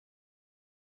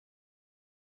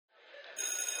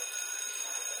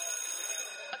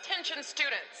Attention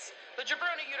students, the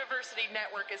Jabroni University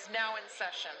Network is now in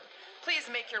session. Please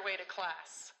make your way to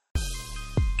class.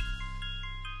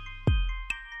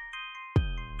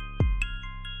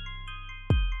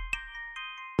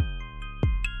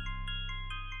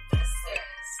 This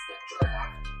is the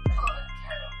Draft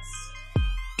Podcast.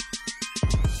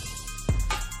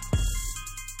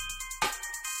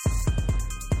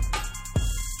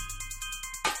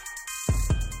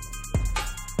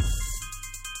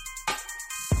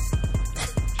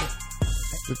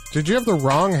 Did you have the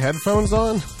wrong headphones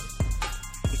on?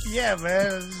 Yeah,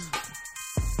 man.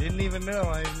 Didn't even know.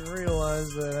 I didn't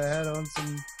realize that I had on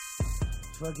some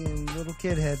fucking little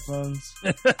kid headphones.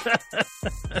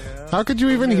 Yeah. How could you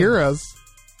even hear us?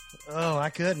 Oh, I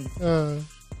couldn't. Oh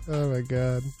my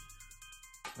god.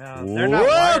 No, they're not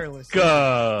wireless.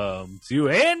 Welcome to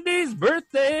Andy's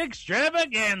birthday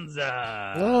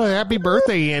extravaganza. Oh, happy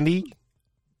birthday, Andy.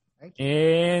 Thank you.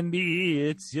 Andy,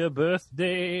 it's your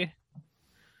birthday.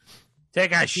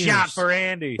 Take a Cheers. shot for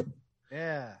Andy.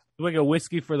 Yeah. Like a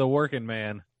whiskey for the working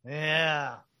man.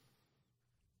 Yeah.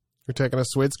 You're taking a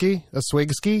swigski? A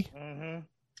swigski? Mm-hmm.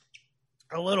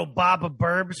 A little bob of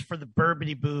burbs for the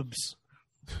burbity boobs.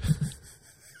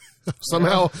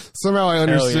 Somehow I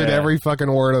understood yeah. every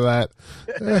fucking word of that.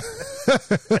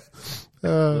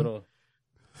 Little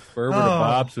Berber to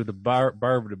Bobs with the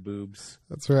barber to boobs.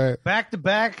 That's right.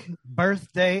 Back-to-back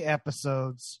birthday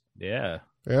episodes. Yeah.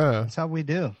 Yeah. That's how we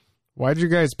do. Why'd you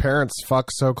guys' parents fuck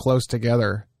so close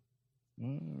together?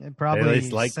 They They probably at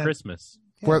least like sent- Christmas.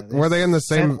 yeah, Were they in the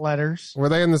same? sent letters? Were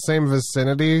they in the same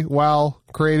vicinity while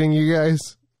creating you guys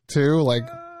too? Like,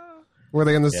 were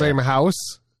they in the Yeah. same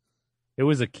house? It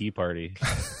was a key party.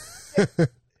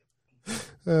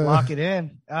 Lock it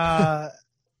in.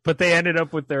 But they ended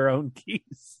up with their own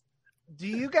keys. Do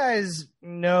you guys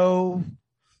know?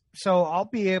 So I'll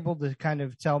be able to kind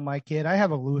of tell my kid. I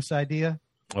have a loose idea,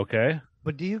 Okay.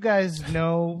 but do you guys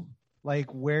know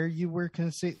like where you were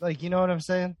conceived? Like, you know what I'm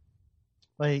saying?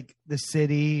 Like the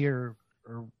city or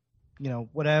you know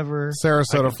whatever. I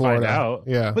Sarasota, can Florida. find out.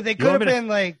 Yeah. But they You could want have me to- been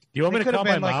like. Do you want me they to could call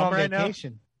have been my like mom on right now?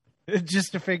 vacation,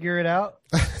 just to figure it out.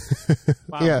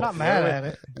 Yeah. I'm not mad at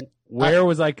it. Where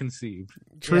was I conceived?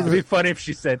 Truth It'd be funny if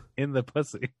she said in the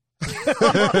pussy.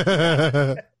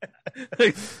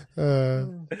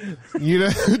 You know,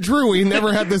 Drew, we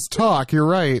never had this talk. You're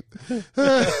right.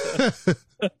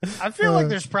 I feel like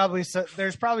there's probably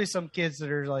some kids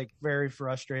that are like very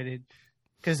frustrated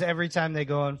because every time they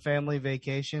go on family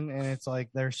vacation and it's like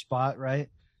their spot, right?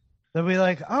 They'll be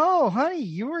like, "Oh, honey,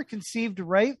 you were conceived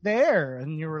right there,"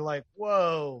 and you were like,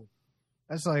 "Whoa!"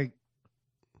 That's like,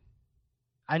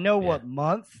 I know what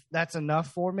month. That's enough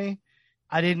for me.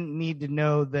 I didn't need to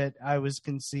know that I was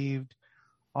conceived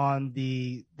on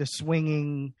the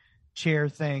swinging chair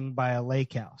thing by a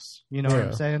lake house. You know what Yeah.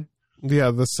 I'm saying?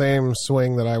 Yeah, the same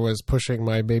swing that I was pushing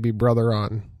my baby brother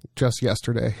on just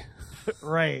yesterday.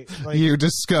 Right. Like, You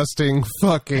disgusting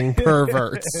fucking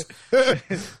perverts.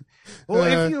 well,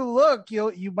 if you look,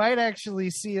 you might actually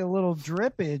see a little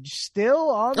drippage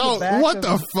still on the Oh, back. what of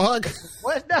the fuck?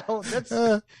 What? No, that's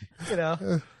you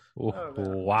know.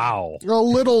 Wow. A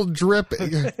little drip.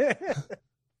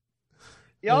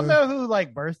 Y'all know who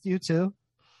like birthed you too?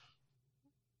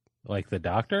 Like the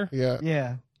doctor? Yeah.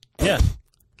 Yeah. Yeah.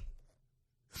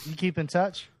 You keep in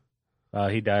touch?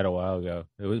 He died a while ago.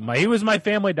 He was my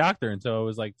family doctor until I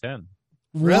was like 10.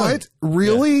 What?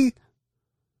 Really?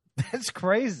 That's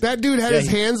crazy. That dude had Yeah, his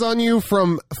hands on you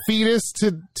from fetus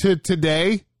to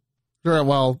today? Or,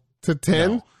 well, to 10?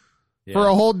 No. Yeah. For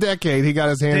a whole decade, he got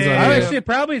his hands Damn. on you. Actually,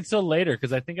 probably until later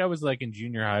because I think I was like in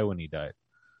junior high when he died.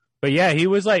 But yeah, he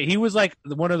was like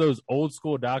one of those old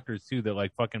school doctors too that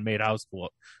like fucking made house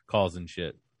calls and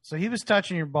shit. So he was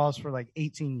touching your balls for like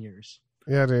 18 years.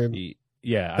 Yeah, dude.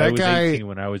 Yeah, That I was guy- 18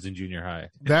 when I was in junior high.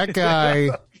 That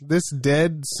guy, this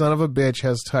dead son of a bitch,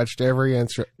 has touched every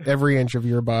inch of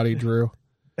your body, Drew.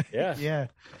 Yeah. Yeah.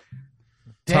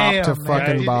 Top Damn, to man.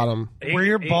 fucking Did- bottom. Were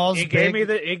your balls It gave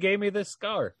big? me the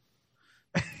scar.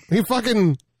 He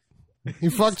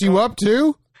fucked you up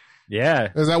too? Yeah.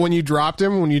 Is that when you dropped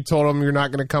him? When you told him you're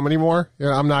not going to come anymore?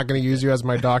 Yeah, I'm not going to use you as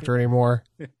my doctor anymore.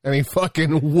 And he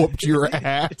fucking whooped your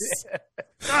ass.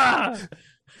 Ah!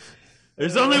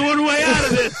 There's only one way out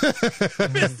of this.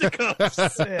 Fisticuffs.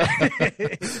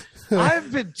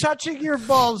 I've been touching your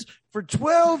balls for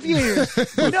 12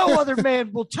 years. No other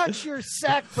man will touch your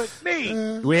sack but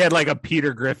me. We had like a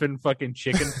Peter Griffin fucking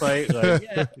chicken fight. Like,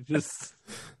 just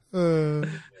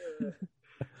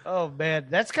Oh, man.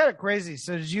 That's kind of crazy.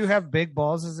 So did you have big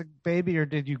balls as a baby or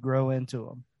did you grow into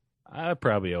them? I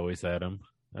probably always had them.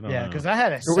 I don't Yeah, know. because I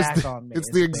had a It was sack on me. It's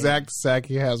as the a exact sack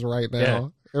he has right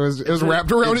now. It was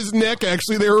wrapped around his neck.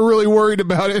 Actually, they were really worried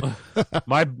about it.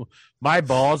 My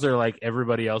balls are like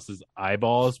everybody else's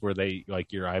eyeballs, where they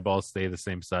like your eyeballs stay the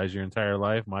same size your entire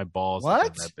life. My balls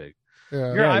aren't that big.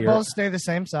 Yeah. Your eyeballs stay the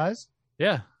same size?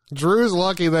 Yeah. Drew's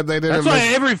lucky that they didn't. That's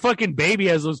why every fucking baby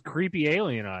has those creepy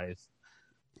alien eyes.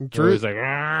 Drew's like,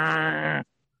 "Argh."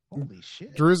 Holy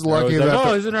shit. Drew's lucky that.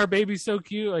 Like, isn't our baby so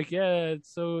cute? Like, yeah,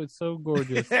 it's so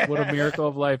gorgeous. What a miracle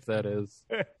of life that is.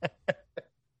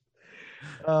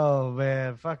 Oh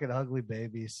man, fucking ugly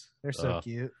babies. They're so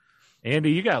cute.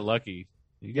 Andy, you got lucky.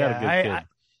 You got a good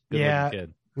kid. Good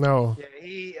kid. No.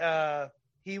 Yeah,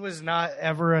 he was not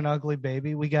ever an ugly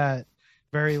baby. We got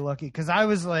very lucky because I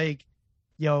was like,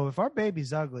 yo, if our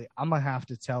baby's ugly, I'm gonna have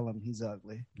to tell him he's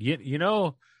ugly. You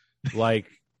know, like,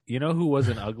 you know who was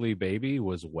an ugly baby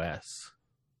was Wes.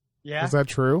 Yeah, Is that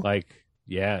true? Like,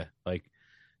 yeah, like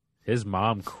his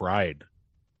mom cried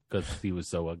because he was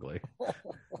so ugly.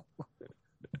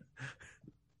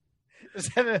 Is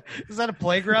that a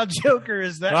playground joke or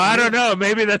is that? Well, I don't know.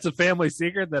 Maybe that's a family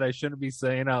secret that I shouldn't be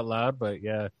saying out loud. But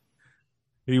yeah,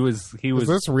 he was. Is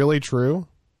this really true?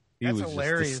 He That's was just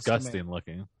hilarious to disgusting me.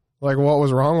 looking. Like, what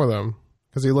was wrong with him?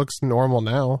 Because he looks normal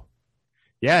now.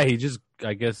 Yeah, he just,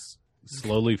 I guess,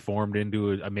 slowly formed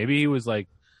into it. Maybe he was like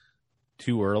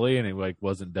too early and it like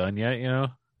wasn't done yet. You know,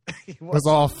 It was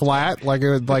all flat, like it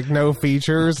was like no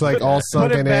features, like all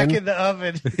Put it sunken back in. in the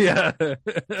oven. yeah,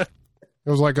 It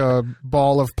was like a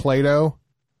ball of Play-Doh.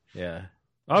 yeah.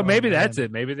 Oh, maybe man. that's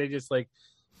it. Maybe they just like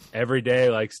every day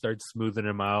like start smoothing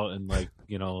him out and like,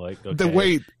 you know, like okay,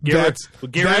 Wait, get that's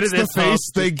rid of the this face hump,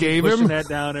 they just keep gave pushing him? that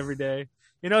down every day.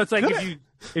 You know, it's like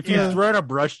if you Yeah. run a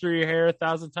brush through your hair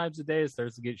 1,000 times a day, it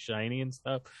starts to get shiny and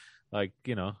stuff. Like,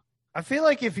 you know, I feel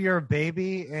like if you're a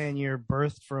baby and you're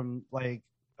birthed from like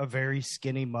a very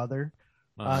skinny mother,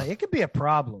 it could be a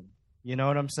problem. You know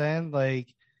what I'm saying? Like,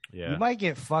 yeah. you might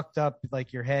get fucked up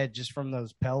like your head just from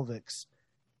those pelvics,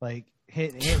 like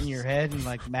hitting your head and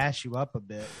like mash you up a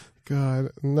bit. God,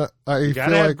 no, I You feel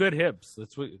gotta have like good hips.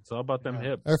 That's what it's all about. Them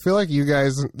hips. I feel like you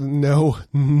guys know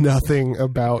nothing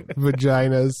about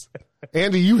vaginas.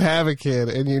 Andy, you have a kid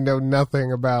and you know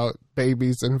nothing about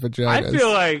babies and vaginas. I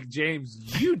feel like James,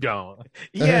 you don't,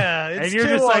 Yeah, it's and you're 2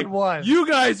 just on like 1. you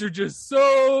guys are just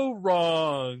so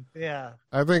wrong. Yeah.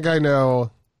 I think I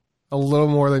know a little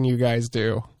more than you guys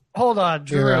do. Hold on,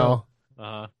 Drew. You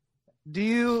know, Do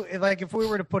you like if we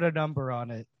were to put a number on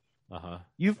it?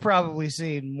 You've probably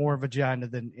seen more vagina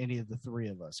than any of the three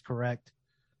of us, correct?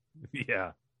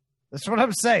 Yeah. That's what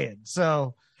I'm saying.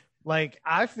 So, like,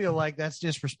 I feel like that's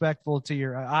disrespectful to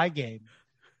your eye game.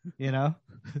 You know?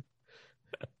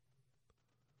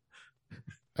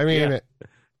 I mean,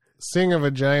 seeing a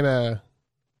vagina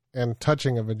and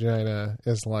touching a vagina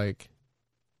is like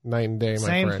night and day, my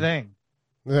Same friend. thing.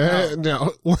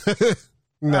 No.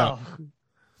 No. Oh.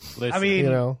 Listen, I mean,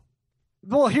 You know,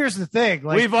 well, here's the thing.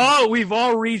 Like, we've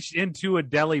all reached into a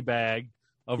deli bag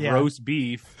of Yeah. roast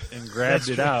beef and grabbed That's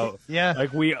it true. out. yeah.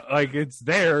 Like it's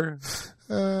there.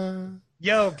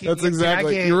 Yo, that's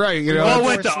exactly. You're right. You We know, all 24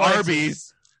 went to slices.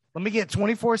 Arby's. Let me get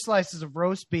 24 slices of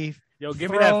roast beef. Yo, give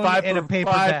me that Thrown 5 in a for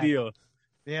paper 5 bag. deal.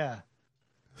 Yeah,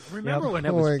 Remember Yep. when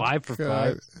that Oh was my 5 for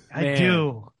God. 5? I Man.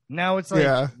 do. Now it's like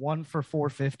Yeah. 1 for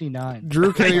 $4.59.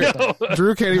 Drew can't even, know.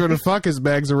 Drew can't even fuck his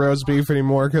bags of roast beef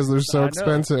anymore because they're so I know.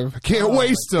 expensive. Can't Oh, my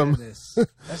waste them. goodness.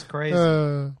 That's crazy.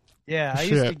 Yeah, I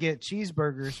used shit. to get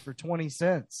cheeseburgers for 20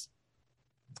 cents.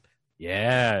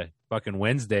 Yeah, fucking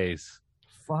Wednesdays.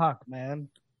 Fuck, man.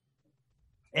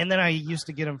 And then I used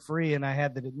to get them free, and I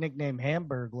had the nickname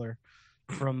Hamburglar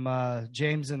from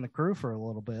James and the crew for a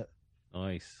little bit.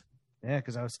 Nice. Yeah,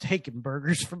 because I was taking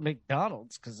burgers from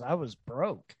McDonald's because I was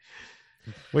broke.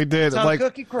 We did That's how like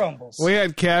cookie crumbles. we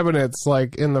had cabinets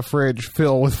like in the fridge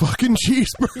filled with fucking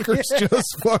cheeseburgers.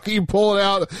 Just fucking pulling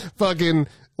out fucking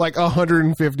like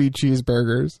 150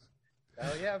 cheeseburgers.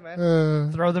 Oh, yeah,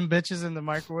 man. Throw them bitches in the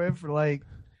microwave for like,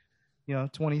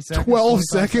 20 seconds. 12 25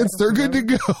 seconds. They're good to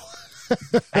whatever.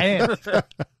 go.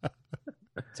 Damn.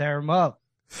 Tear them up.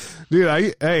 Dude,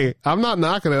 I'm not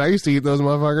knocking it. I used to eat those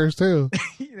motherfuckers too.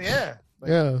 Yeah.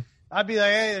 Like, Yeah. I'd be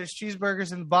like, hey, there's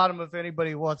cheeseburgers in the bottom if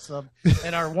anybody wants some.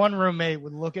 And our one roommate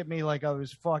would look at me like I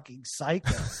was fucking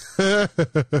psycho.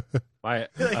 My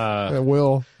I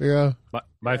will. Yeah.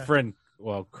 my friend,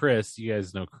 well, Chris, you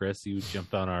guys know Chris. He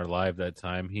jumped on our live that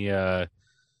time. He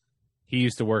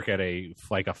used to work at a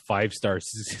 5-star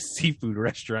seafood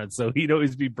restaurant, so he'd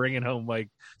always be bringing home like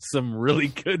some really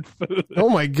good food. Oh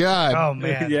my God. Oh,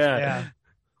 man. Yeah.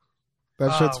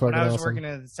 That shit's fucking when I was awesome. working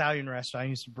at an Italian restaurant, I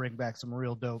used to bring back some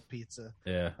real dope pizza.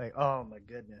 Yeah. Like, oh, my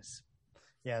goodness.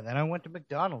 Yeah, then I went to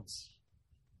McDonald's.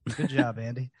 Good job,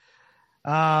 Andy.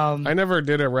 I never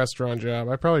did a restaurant job.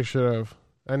 I probably should have.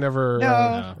 I never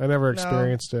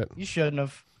experienced it. You shouldn't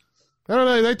have. I don't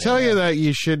know. They tell you that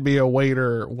you should be a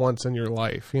waiter once in your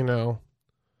life. You know,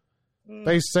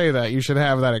 they say that you should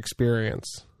have that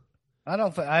experience. I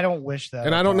don't wish that.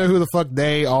 And I don't know who the fuck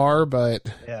they are, but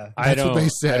Yeah. that's what they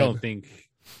said.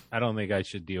 I don't think I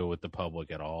should deal with the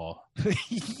public at all.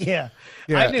 Yeah.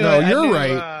 Yeah, I knew no, it. I you're knew,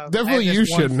 right. I Definitely had you this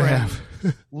one shouldn't friend,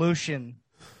 have. Lucian.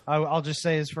 I'll just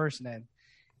say his first name.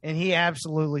 And he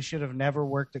absolutely should have never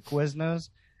worked at Quiznos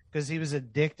because he was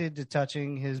addicted to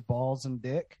touching his balls and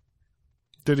dick.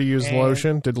 Did he use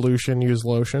lotion? Did Lucian use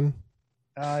lotion?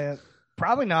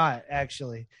 Probably not,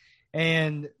 actually.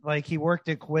 And like he worked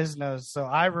at Quiznos, so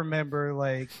I remember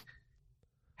like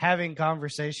having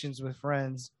conversations with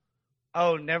friends.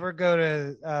 Oh, never go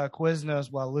to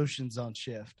Quiznos while Lucian's on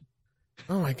shift.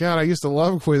 Oh my god, I used to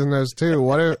love Quiznos too.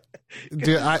 What if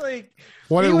he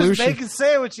was Lucian making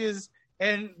sandwiches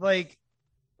and like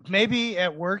maybe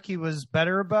at work he was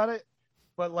better about it,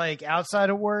 but like outside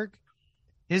of work,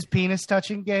 his penis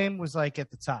touching game was like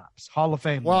at the tops. Hall of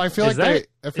Fame. Well, I feel Is like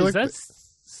that- that's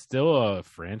still a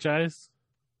franchise?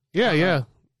 Yeah.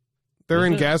 They're Is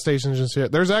in it? gas stations and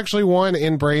shit. There's actually one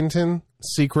in Bradenton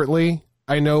secretly.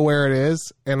 I know where it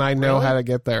is and I know Really? how to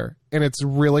get there. And it's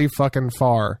really fucking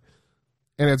far.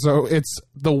 And it's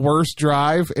the worst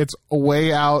drive. It's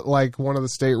way out like one of the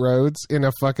state roads in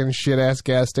a fucking shit ass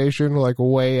gas station, like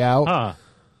way out. Huh.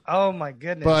 Oh my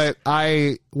goodness. But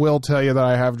I will tell you that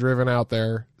I have driven out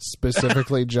there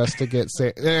specifically just to get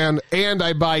and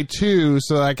I buy two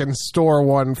so that I can store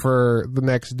one for the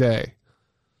next day.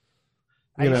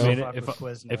 I You used know, to fuck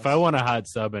with Quiznos. If I want a hot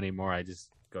sub anymore, I just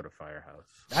go to Firehouse.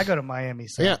 I go to Miami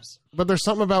subs. Yeah, but there's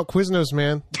something about Quiznos,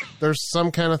 man. There's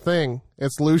some kind of thing.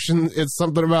 It's Lucian. It's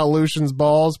something about Lucian's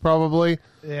balls, probably.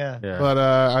 Yeah. Yeah. But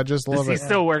I just Does love he it.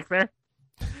 still work there?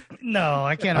 No,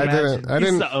 I can't I imagine. didn't. I He's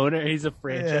didn't. the owner. He's a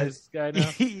franchise guy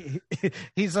now.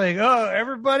 He's like, oh,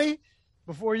 everybody,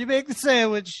 before you make the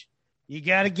sandwich, you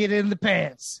got to get in the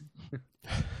pants.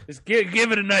 Just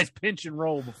give it a nice pinch and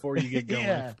roll before you get going.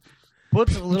 Yeah.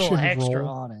 Puts a little Pinch and extra roll.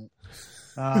 on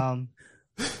it.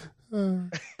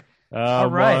 All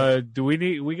right. Do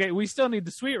we still need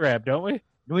the sweet wrap, don't we?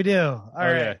 We do. All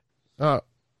right.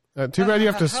 Too bad you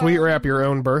have to sweet wrap your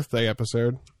own birthday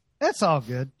episode. That's all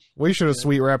good. We should have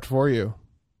sweet wrapped for you.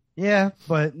 Yeah,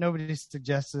 but nobody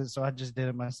suggested it, so I just did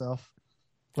it myself.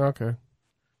 Okay.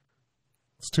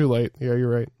 It's too late. Yeah, you're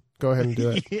right. Go ahead and do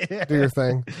it. Yeah. Do your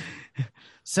thing.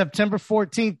 September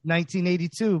 14th,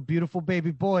 1982, beautiful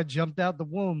baby boy jumped out the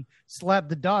womb, slapped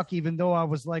the doc even though I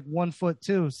was like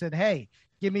 1'2", said, hey,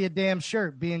 give me a damn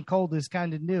shirt. Being cold is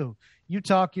kind of new. You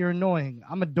talk, you're annoying.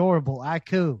 I'm adorable. I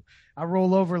coo. I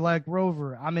roll over like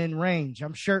Rover. I'm in range.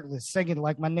 I'm shirtless, singing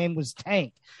like my name was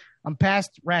Tank. I'm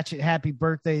past Ratchet happy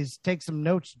birthdays. Take some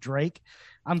notes, Drake.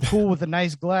 I'm cool with a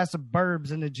nice glass of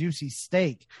burbs and a juicy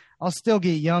steak. I'll still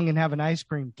get young and have an ice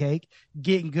cream cake.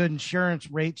 Getting good insurance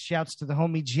rates. Shouts to the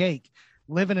homie Jake.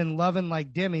 Living and loving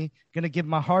like Demi. Gonna give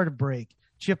my heart a break.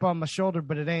 Chip on my shoulder,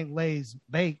 but it ain't Lay's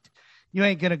baked. You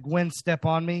ain't gonna Gwen step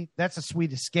on me. That's a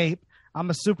sweet escape. I'm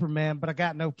a Superman, but I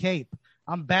got no cape.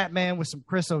 I'm Batman with some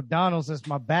Chris O'Donnell's as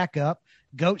my backup.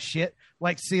 Goat shit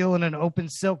like sealing an open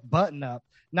silk button up.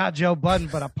 Not Joe Budden,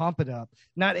 but I pump it up.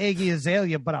 Not Iggy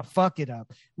Azalea, but I fuck it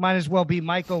up. Might as well be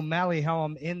Mike O'Malley, how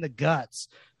I'm in the guts.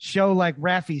 Show like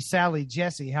Raffi, Sally,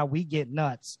 Jesse, how we get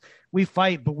nuts. We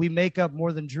fight, but we make up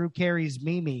more than Drew Carey's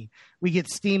Mimi. We get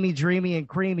steamy, dreamy, and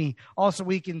creamy. Also,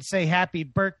 we can say happy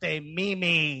birthday,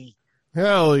 Mimi.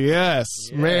 Hell yes,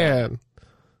 Yeah. man.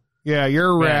 Yeah,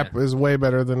 your rap is way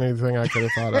better than anything I could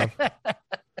have thought of.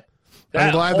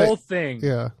 That glad whole that- thing,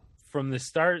 Yeah. from the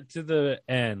start to the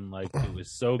end, like it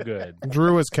was so good.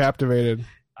 Drew was captivated.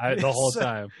 The whole So-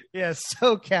 time. Yeah,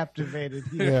 so captivated.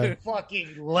 He Yeah.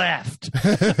 fucking left.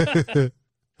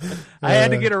 I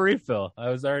had to get a refill.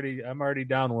 I'm already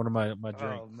down one of my drinks.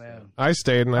 Oh, man. I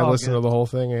stayed and I Oh, listened good. to the whole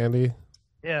thing, Andy.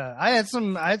 Yeah, I had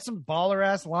some baller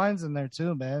ass lines in there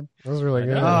too, man. That was really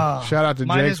good. Oh, Shout out to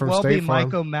Might Jake as from well State be Farm.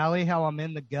 Mike O'Malley, how I'm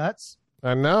in the guts.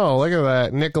 I know. Look at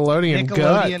that. Nickelodeon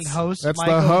Nickelodeon Guts. host That's Mike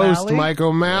the host, O'Malley? Mike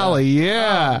O'Malley.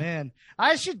 Yeah. Oh, man,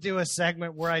 I should do a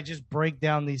segment where I just break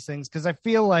down these things because I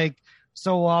feel like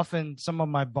so often some of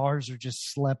my bars are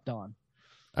just slept on.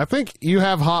 I think you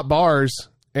have hot bars,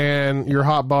 and your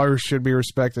hot bars should be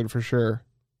respected for sure.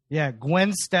 Yeah,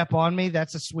 Gwen Step on Me.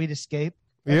 That's a Sweet Escape.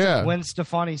 That's Yeah. a Gwen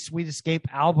Stefani Sweet Escape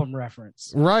album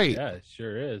reference. Right. Yeah, it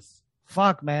sure is.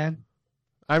 Fuck, man.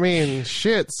 I mean,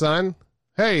 shit, son.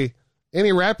 Hey,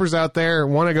 any rappers out there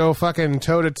want to go fucking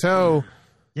toe to toe,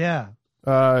 Yeah.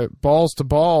 balls to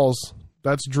balls?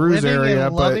 That's Drew's Living area,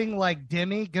 and but loving like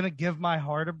Demi, gonna give my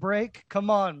heart a break. Come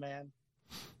on, man.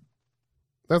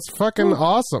 that's fucking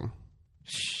awesome.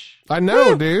 I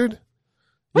know, dude.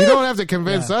 You don't have to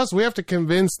convince us. We have to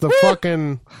convince the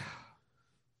fucking.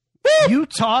 You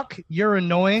talk, you're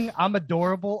annoying. I'm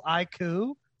adorable. I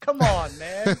coo. Come on,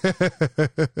 man.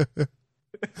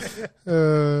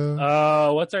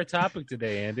 What's our topic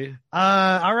today, Andy?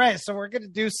 All right, so we're gonna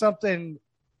do something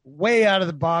way out of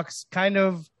the box. Kind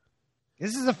of.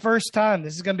 This is the first time.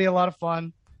 This is gonna be a lot of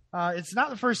fun. It's not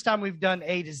the first time we've done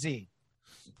A to Z.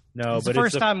 No, It's but the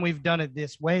first time we've done it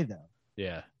this way, though.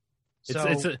 Yeah. So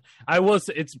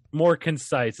It's more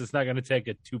concise. It's not going to take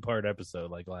a 2-part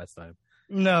episode like last time.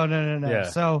 no. Yeah.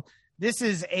 So this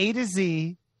is A to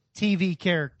Z TV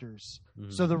characters.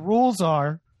 Mhm. So the rules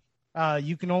are,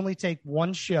 you can only take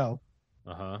one show.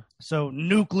 So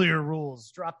nuclear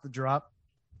rules. Drop the drop.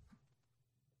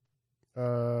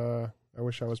 I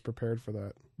wish I was prepared for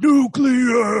that.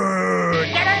 Nuclear.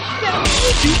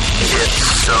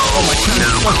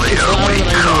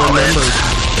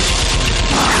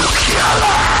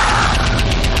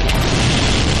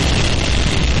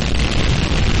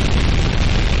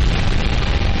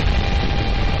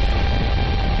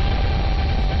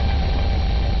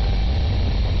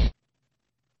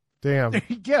 Damn. There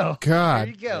you go. God.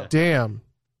 There you go. Damn.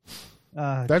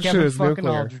 That That shit is fucking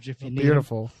nuclear. Aldridge, if you need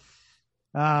Beautiful.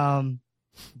 him.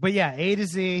 But yeah, A to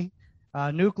Z,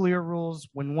 nuclear rules.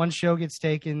 When one show gets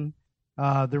taken,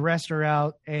 the rest are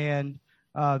out, and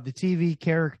the TV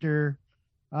character,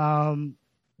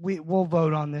 we'll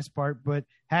vote on this part, but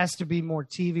has to be more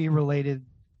TV related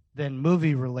than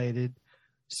movie related.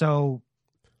 So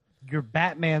your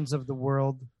Batmans of the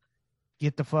world,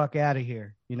 get the fuck out of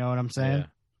here. You know what I'm saying? Yeah.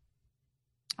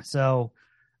 So,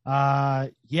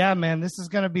 yeah, man, this is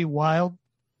gonna be wild.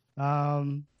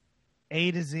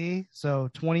 A to Z, so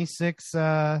 26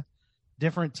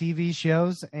 different TV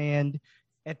shows, and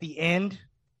at the end,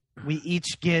 we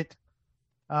each get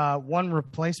one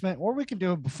replacement, or we can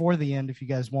do it before the end if you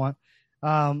guys want.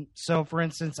 So, for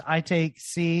instance, I take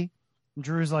C.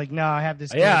 Drew's like, no, I have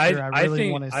this character. I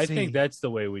really want to see. I think that's the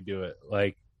way we do it.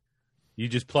 Like, you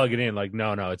just plug it in. Like,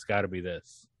 no, it's got to be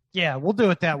this. Yeah, we'll do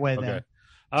it that way then. Okay.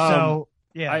 So,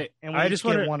 yeah, and we I each just get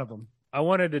wanted- one of them. I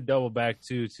wanted to double back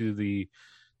to the.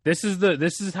 This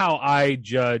is how I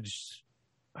judged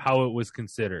how it was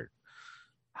considered.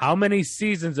 How many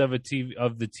seasons of the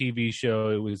TV show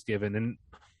it was given, and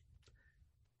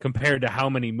compared to how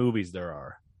many movies there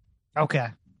are. Okay.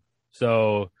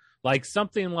 So, like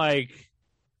something like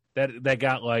that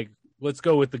got like, let's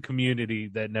go with the Community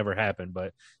that never happened,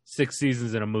 but 6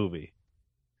 seasons in a movie.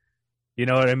 You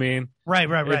know what I mean? Right.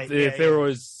 If there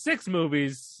was 6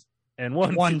 movies and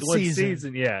one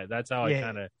season, yeah, that's how I Yeah.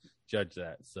 kind of judge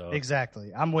that. So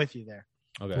Exactly. I'm with you there.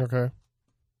 okay. Okay.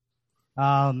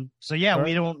 So yeah, All we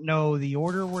right. don't know the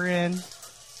order we're in.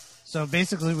 So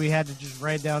basically we had to just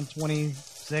write down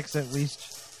 26 at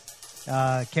least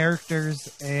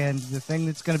characters, and the thing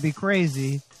that's going to be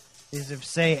crazy is if,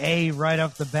 say, A right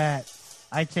off the bat,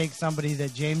 I take somebody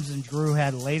that James and Drew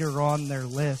had later on their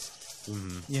list,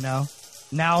 you know,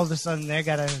 now all of a sudden they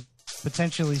got to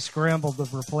potentially scramble to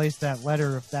replace that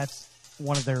letter if that's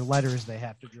one of their letters they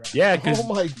have to drop. Yeah, because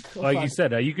Oh my God. like you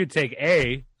said, you could take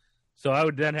A, so I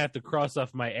would then have to cross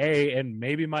off my A and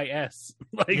maybe my S.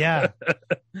 Like, Yeah.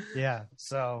 Yeah.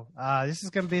 So this is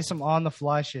going to be some on the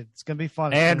fly shit. It's going to be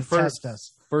fun. It's and gonna test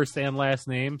us. first and last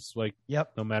names, like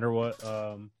Yep. no matter what.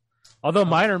 Although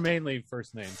mine are mainly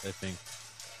first names, I think.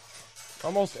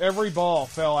 Almost every ball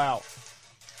fell out.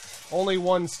 Only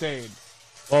one stayed.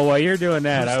 Well, while you're doing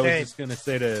that, Who I was stayed? just gonna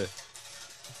say to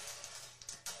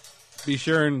be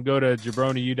sure and go to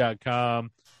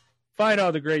jabroniu.com. Find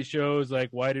all the great shows like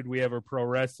Why Did We Ever Pro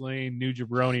Wrestling, New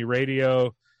Jabroni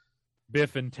Radio,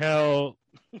 Biff and Tell,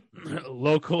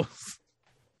 Locals.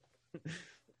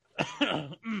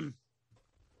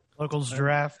 Locals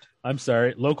draft. I'm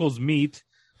sorry, Locals Meet,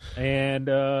 and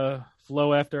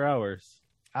Flow After Hours.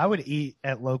 I would eat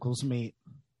at Locals meat.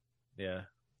 Yeah.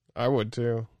 I would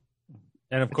too.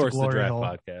 And of It's a course, the glory Draft hole.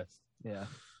 Podcast. Yeah.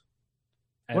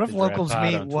 At What if the Draft Locals Pod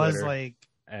meat on was Twitter, like?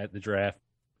 at the Draft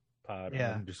Pod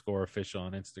Yeah. _official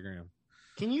on Instagram?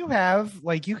 Can you have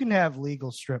like you can have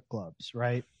legal strip clubs,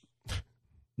 right?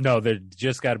 No, they're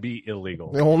just got to be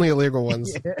illegal. The only illegal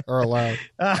ones are allowed.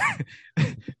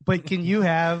 But can you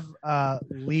have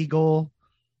legal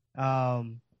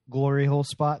glory hole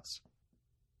spots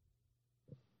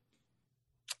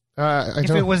I if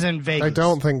don't. it was in Vegas? I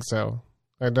don't think so.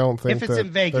 I don't think If it's that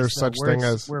in Vegas, there's though, such where thing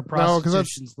it's- as where no, because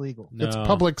prostitution's legal. No. it's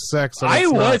public sex. And I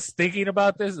it's was not- thinking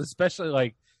about this, especially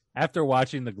like after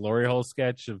watching the Glory Hole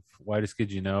sketch of Whitest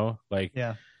Kid You Know, like,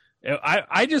 Yeah.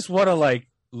 I just want to like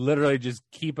literally just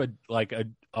keep a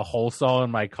hole saw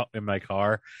in my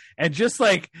car and just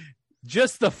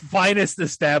the finest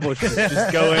establishments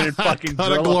just go in and fucking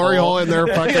Cut a drill glory hole in their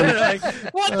fucking. like,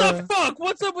 what the fuck?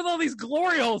 What's up with all these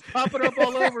glory holes popping up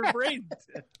all over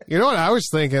Bradenton? You know what I was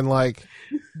thinking? Like,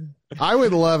 I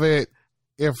would love it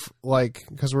if, like,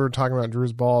 because we were talking about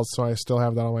Drew's balls, so I still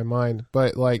have that on my mind.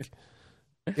 But like,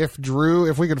 if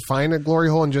we could find a glory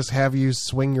hole and just have you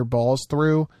swing your balls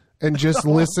through. And just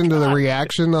listen to the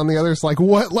reaction on the others. Like,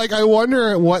 what? Like, I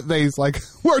wonder what they like.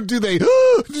 Or do they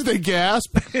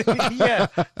gasp? Yeah.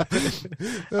 I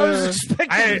was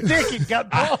expecting dick and got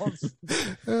balls.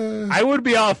 I would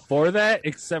be all for that,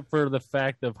 except for the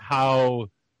fact of how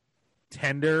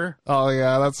tender Oh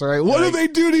yeah, that's right. What do they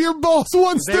do to your balls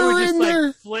once they they're would just in there?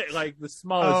 like flick, like the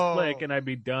smallest flick, and I'd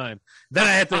be done. Then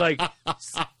I have to like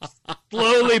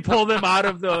slowly pull them out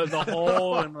of the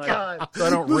hole and like so I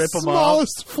don't The rip them off.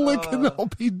 smallest flick, and I'll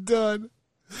be done.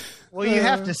 Well, you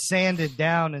have to sand it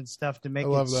down and stuff to make I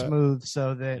it love that. smooth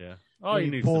so that Yeah. when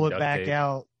you need pull some it duct back tape.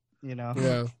 out, you know.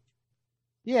 Yeah,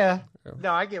 Yeah.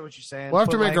 No, I get what you're saying. we'll have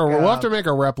to Put, make like, we'll have to make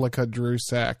a replica Drew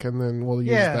sack, and then we'll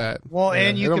use yeah. that. Well, Yeah,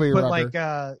 and you it'll could be put rubber.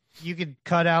 like you could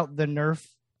cut out the Nerf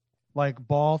like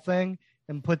ball thing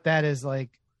and put that as like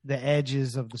the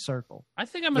edges of the circle. I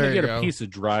think I'm gonna There you get a go. piece of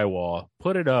drywall,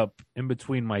 put it up in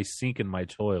between my sink and my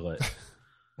toilet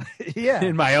Yeah.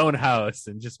 in my own house,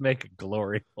 and just make a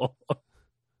glory hole.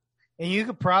 And you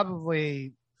could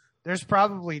there's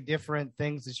probably different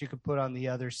things that you could put on the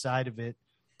other side of it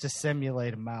to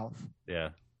simulate a mouth. Yeah.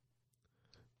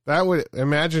 That would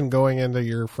imagine going into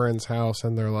your friend's house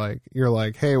and you're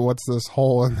like, hey, what's this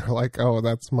hole? And they're like, oh,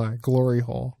 that's my glory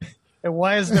hole. And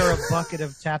why is there a bucket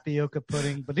of tapioca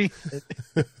pudding beneath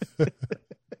it?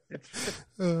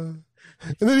 And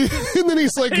then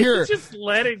he's like, here. Just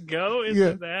let it go.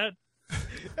 Isn't that?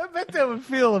 I bet that would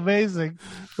feel amazing.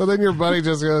 But then your buddy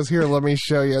just goes, here, let me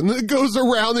show you. And then it goes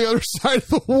around the other side of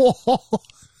the wall.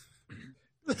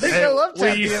 I love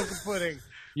well, you- tapioca pudding.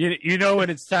 You know when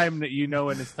it's time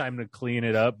to clean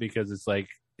it up because it's like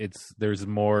there's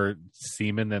more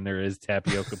semen than there is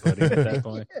tapioca pudding at that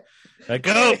point. Like,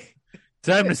 oh,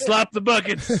 time to slop the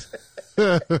buckets.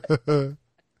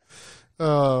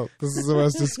 Oh, this is the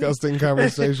most disgusting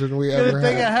conversation we ever Good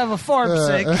thing I had. have a farm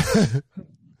sink.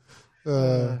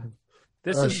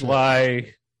 This Oh, is shit.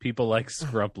 why people like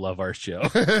Scrump love our show.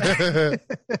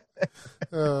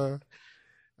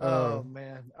 Oh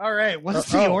man! All right,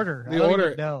 what's the order? I The don't order.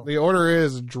 even know. The order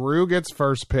is Drew gets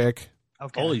first pick,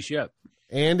 Okay. Holy shit!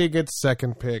 Andy gets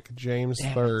second pick, James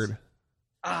Damn it. third.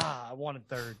 I wanted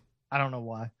third. I don't know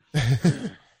why.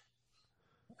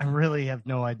 I really have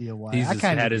no idea why. He's I just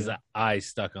kind had of his eye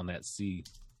stuck on that C.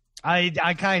 I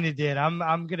kind of did.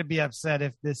 I'm gonna be upset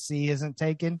if this C isn't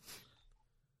taken.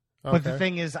 But the Okay.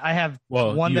 thing is, I have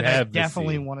Well, one you that I have the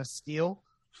definitely C. want to steal.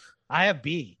 I have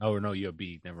B. Oh no, you have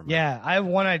B. Never mind. Yeah, I have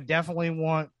one I definitely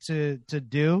want to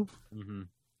do hmm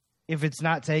if it's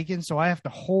not taken. So I have to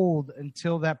hold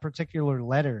until that particular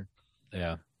letter.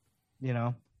 Yeah. You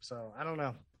know. So I don't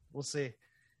know. We'll see.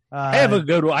 I have a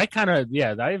good one. I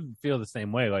feel the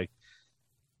same way. Like,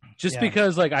 just Yeah.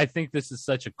 because, like, I think this is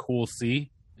such a cool C,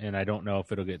 and I don't know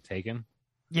if it'll get taken.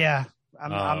 Yeah,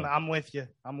 I'm with you.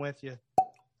 I'm with you.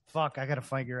 Fuck, I gotta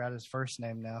figure out his first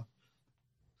name now.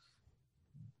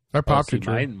 I popped see, it,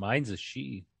 Drew. mine's a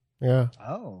she. Yeah.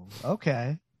 Oh,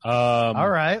 okay. All All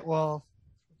right. Well,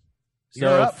 So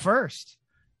you're up first.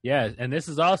 Yeah, and this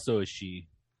is also a she.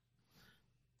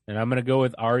 And I'm gonna go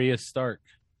with Arya Stark.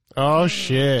 Oh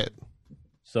shit!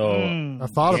 So Mm. I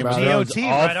thought Game about of it. Thrones GOT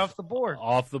off- right off the board.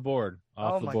 off the board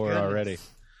Oh, my goodness. already.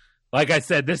 Like I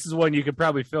said, this is one you could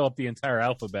probably fill up the entire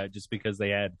alphabet just because they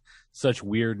had such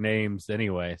weird names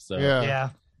anyway. So Yeah. Yeah.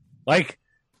 like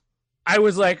I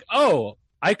was like, oh,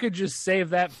 I could just save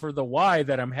that for the Y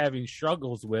that I'm having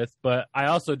struggles with, but I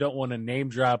also don't want to name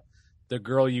drop the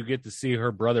girl you get to see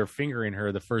her brother fingering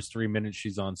her the first 3 minutes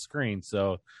she's on screen.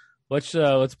 So let's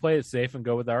play it safe and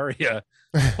go with Arya.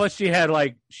 Plus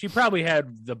she probably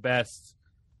had the best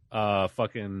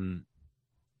fucking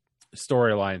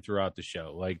storyline throughout the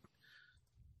show. Like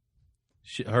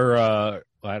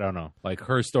I don't know, like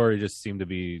her story just seemed to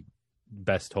be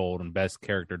best told and best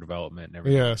character development and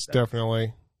everything. Yes,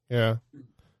 definitely. Yeah.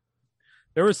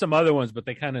 There were some other ones, but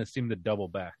they kind of seemed to double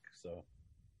back. So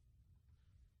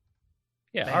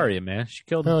yeah, Man. Arya, man, she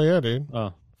killed. Hell yeah, dude.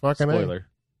 Oh, Fucking A. spoiler.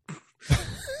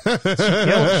 She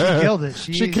killed it.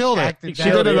 She killed it. acted She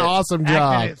that- did an it. awesome acted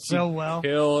job. it so well.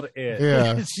 Killed it.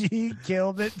 Yeah. She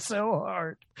killed it so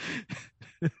hard.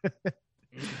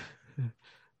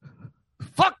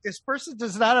 fuck, this person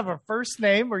does not have a first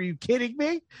name. Are you kidding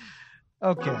me?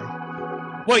 Okay.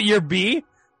 What, you're B?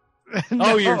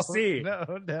 No, you're C.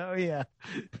 No, yeah.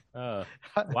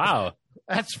 Wow.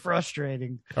 That's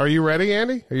frustrating. Are you ready,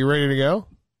 Andy? Are you ready to go?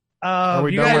 Are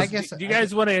we Do done you with- guys, do you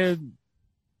guys want to?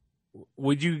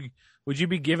 Would you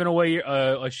be giving away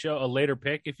a later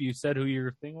pick if you said who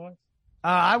your thing was?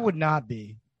 I would not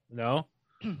be. No.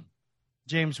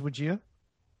 James, would you?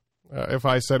 If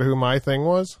I said who my thing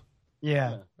was,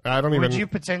 Yeah. I don't even. Would you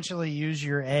potentially use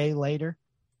your A later?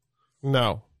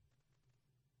 No.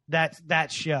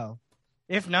 That show.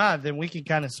 If not, then we can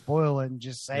kind of spoil it and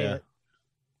just say Yeah. it.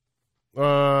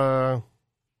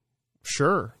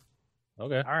 Sure.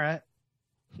 Okay. All right.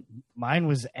 Mine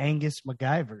was Angus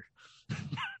MacGyver.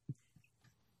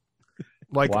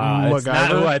 Like Wow, it's not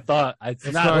who MacGyver. I thought. It's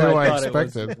That's not not who who I I thought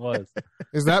expected. it was.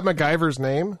 Is that MacGyver's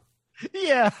name?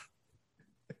 Yeah.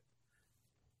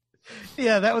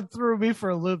 Yeah, that one threw me for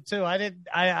a loop too.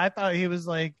 I thought he was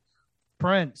like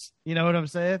Prince. You know what I'm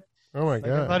saying? Oh my Like,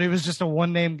 I thought god. he was just a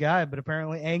one name guy, but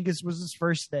apparently Angus was his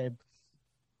first name.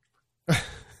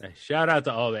 Hey, shout out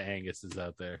to all the Anguses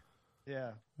out there.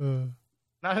 Yeah. Uh,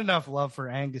 Not enough love for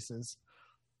Anguses.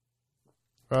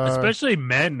 Especially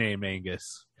men named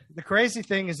Angus. The crazy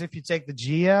thing is if you take the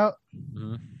G out,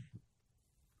 Mhm.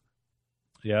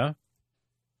 Yeah.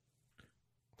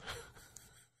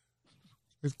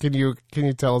 can you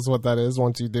tell us what that is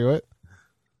once you do it?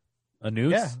 A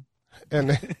noose? yeah.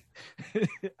 And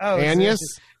Oh, Angus?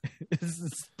 Is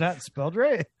it not spelled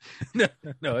right?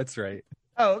 No, it's right.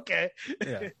 Oh, okay.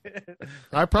 Yeah.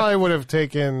 I probably would have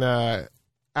taken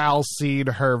Alcide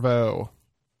Herveau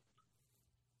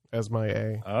as my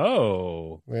A.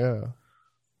 Oh. Yeah.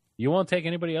 You won't take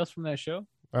anybody else from that show?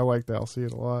 I liked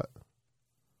Alcide a lot.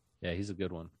 Yeah, he's a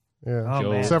good one. Yeah. Oh,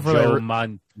 Joe, man. Except for Joe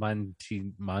that-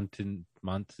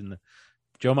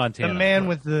 Joe Montana. The man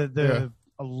with the Yeah.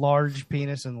 a large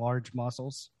penis and large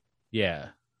muscles. Yeah.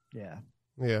 Yeah.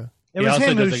 Yeah. It He was also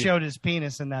him who does a- showed his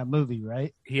penis in that movie,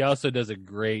 right? He also does a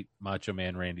great Macho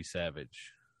Man Randy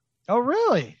Savage. Oh,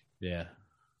 really? Yeah.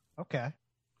 Okay.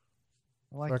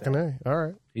 I like Fucking that. A. All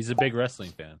right. He's a big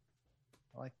wrestling fan.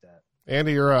 I like that.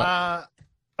 Andy, you're up.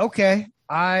 Okay.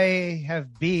 I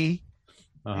have B,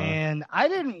 Uh-huh. and I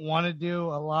didn't want to do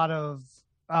a lot of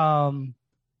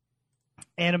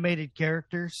animated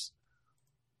characters.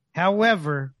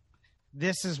 However,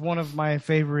 this is one of my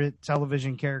favorite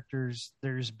television characters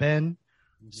there's been.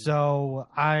 So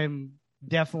I'm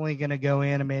definitely going to go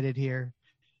animated here.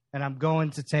 And I'm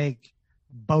going to take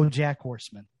BoJack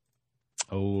Horseman.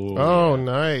 Oh,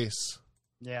 nice.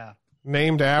 Yeah,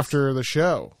 Named after the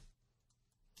show.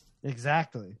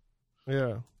 exactly.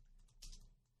 Yeah.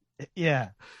 Yeah.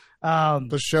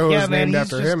 The show yeah, is man, named he's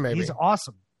after just- him, maybe. He's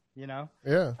awesome, you know?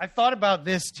 Yeah. I thought about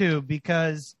this too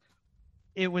because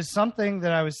it was something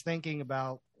that I was thinking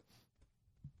about.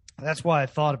 That's why I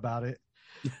thought about it.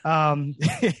 Wow.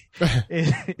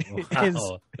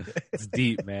 It's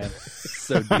deep, man. It's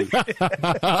so deep.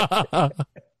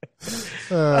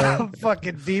 I'm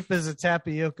fucking deep as a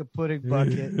tapioca pudding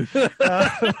bucket.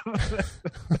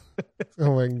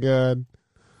 Oh my god.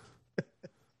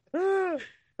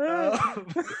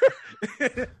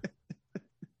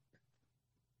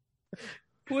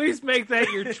 Please make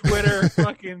that your Twitter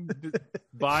fucking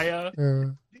bio.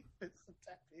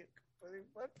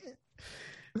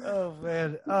 Oh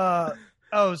man.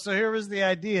 So here was the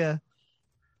idea: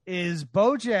 is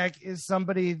BoJack is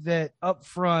somebody that up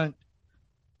front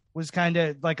was kind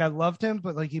of like I loved him,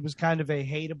 but like he was kind of a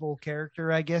hateable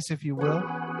character, I guess, if you will.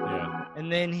 Yeah.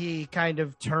 And then he kind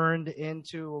of turned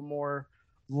into a more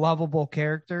lovable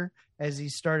character as he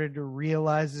started to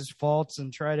realize his faults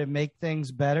and try to make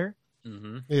things better.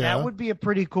 Mm-hmm. Yeah. That would be a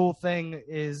pretty cool thing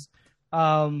is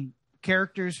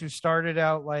characters who started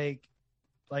out like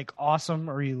awesome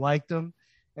or you liked them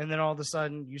and then all of a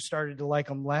sudden you started to like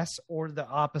them less or the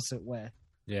opposite way.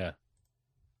 Yeah.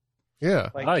 Yeah.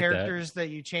 Like, I like characters that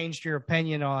you changed your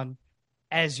opinion on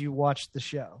as you watched the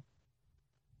show.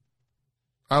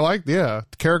 I like,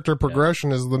 character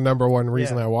progression is the number one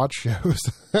reason Yeah. I watch shows.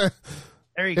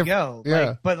 There you go. yeah.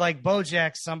 Like, but like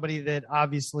BoJack's somebody that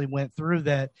obviously went through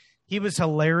that. He was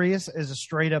hilarious as a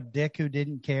straight up dick who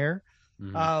didn't care.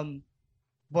 Mhm.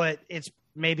 But it's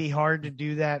maybe hard to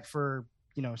do that for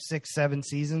 6-7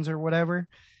 seasons or whatever.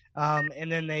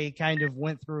 And then they kind of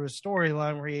went through a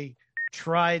storyline where he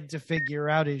tried to figure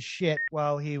out his shit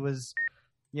while he was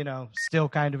still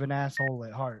kind of an asshole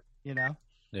at heart.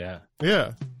 Yeah.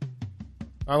 Yeah.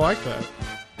 I like that.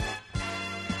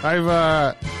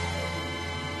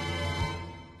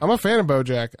 I'm a fan of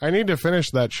BoJack. I need to finish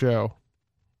that show.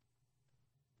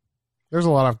 There's a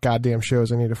lot of goddamn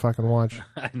shows I need to fucking watch.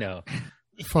 I know.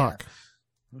 Fuck.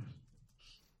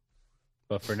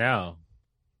 But for now,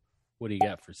 what do you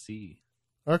got for C?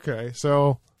 Okay,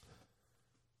 so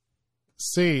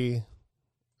C,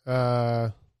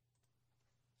 C's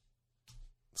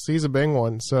a Bing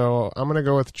one, so I'm gonna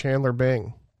go with Chandler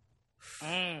Bing.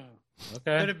 Okay.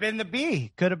 Could have been the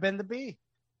B. Could have been the B.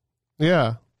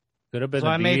 Yeah, Could have been So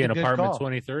I the made B the in good apartment call.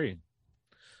 23.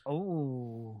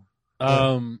 Oh.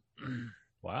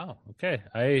 Wow. Okay.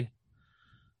 I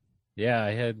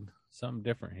had something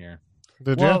different here.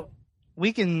 did Well,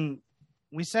 we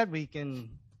said we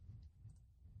can.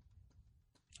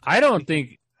 I don't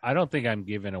think I'm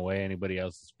giving away anybody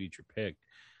else's future pick.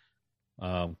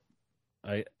 I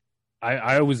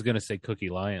was gonna say Cookie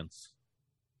Lions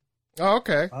you? Oh,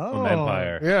 okay. from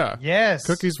Empire. Yeah, Yes.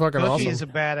 Cookie's fucking Cookie awesome. is a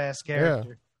badass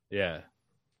character. Yeah.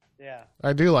 Yeah.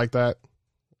 I do like that.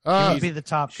 He would be the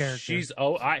top character. She's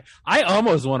I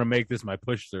almost want to make this my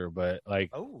push through, but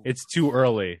like Oh. it's too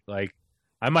early. Like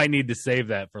I might need to save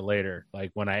that for later,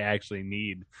 like when I actually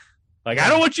need. Like I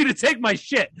don't want you to take my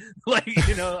shit. Like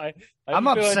I'm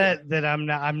I'm feeling- upset that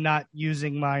I'm not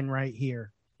using mine right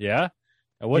here. Yeah.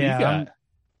 And what Yeah, do you I'm- got?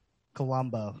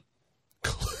 Columbo.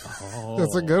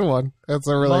 That's a good one. That's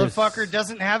a really. Motherfucker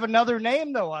doesn't have another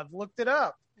name though. I've looked it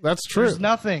up. That's true. There's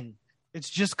nothing. It's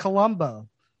just Columbo.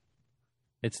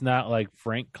 It's not like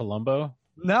Frank Columbo,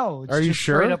 No, it's Are you just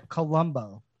sure? straight up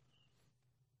Columbo.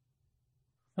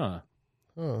 huh?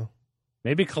 Oh.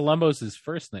 Maybe Columbo's his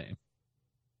first name.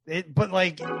 But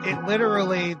it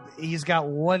literally, he's got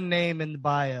one name in the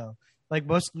bio. Like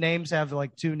most names have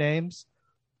like two names.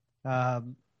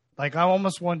 Like I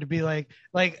almost wanted to be like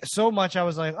so much. I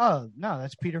was like, oh no,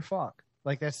 that's Peter Falk.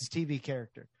 Like that's his TV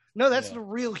character. No, that's Yeah. the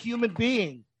real human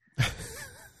being.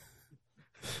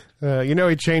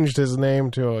 He changed his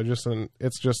name to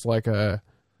it's just like a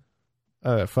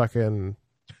fucking,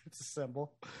 It's a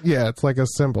symbol. yeah, it's like a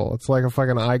symbol. It's like a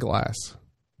fucking eyeglass.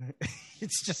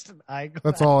 It's just an eyeglass.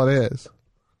 That's all it is.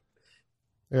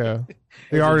 Yeah. Is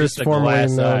The it artist just a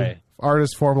glass eye?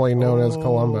 formerly known as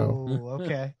Columbo. Oh,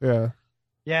 okay. Yeah.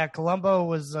 Yeah, Columbo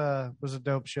was a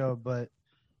dope show, but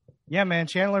yeah, man,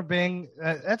 Chandler Bing.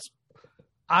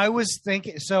 I was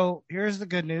thinking. So here's the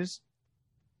good news.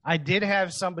 I did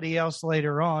have somebody else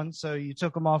later on, so you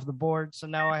took them off the board. So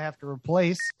now I have to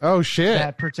replace Oh shit.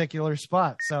 that particular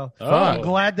spot. So Oh, I'm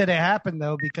glad that it happened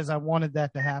though, because I wanted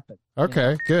that to happen.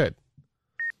 Okay, good.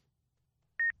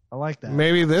 I like that.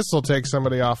 Maybe this will take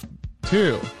somebody off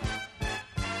too.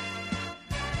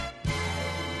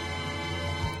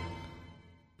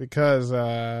 Because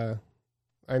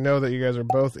I know that you guys are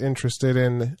both interested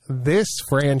in this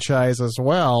franchise as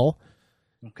well.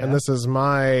 Okay. And this is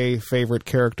my favorite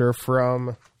character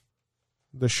from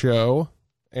the show.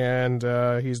 And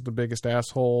he's the biggest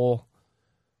asshole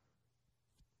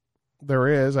there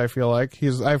is, I feel like.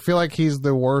 He's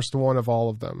the worst one of all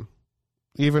of them.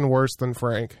 Even worse than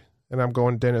Frank. And I'm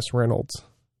going Dennis Reynolds.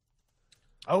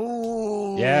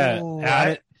 Oh,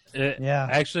 yeah. yeah.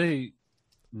 Actually,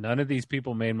 none of these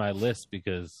people made my list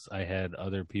because I had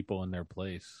other people in their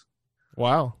place.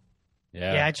 Wow.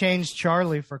 Yeah, I changed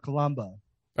Charlie for Columbo.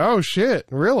 Oh shit,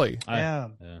 really? Yeah.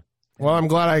 Well, I'm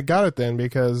glad I got it then,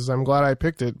 because I'm glad I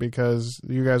picked it, because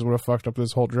you guys would have fucked up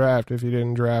this whole draft if you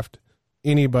didn't draft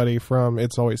anybody from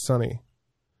It's Always Sunny.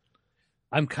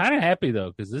 I'm kind of happy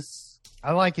though because this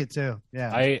I like it too.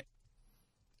 Yeah.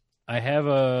 I have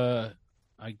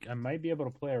I might be able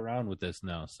to play around with this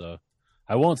now, so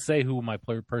I won't say who my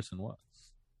player person was.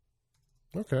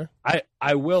 Okay.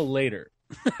 I will later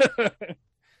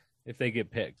if they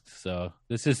get picked. So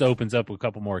this just opens up a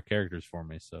couple more characters for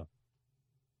me. So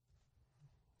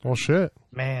Well, shit.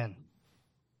 Man.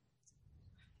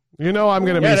 You know I'm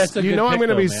gonna Yeah, be. that's a You good know I'm pick,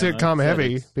 gonna be though, man. sitcom Like I said,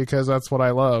 heavy it's- because that's what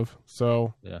I love.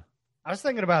 So yeah, I was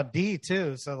thinking about D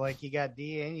too. So like you got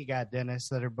D and you got Dennis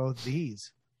that are both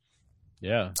D's.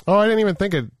 yeah. oh, I didn't even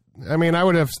think it. I mean, I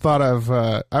would have thought of.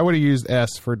 I would have used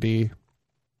S for D.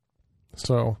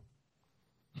 So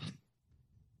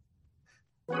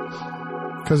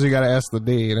because you got to S the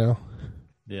D, you know.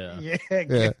 Yeah.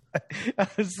 Yeah. I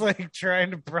was like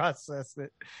trying to process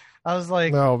it. I was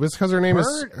like, No, it's because her name is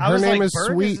Bird? I her was name like, is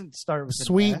Bird Sweet doesn't start with an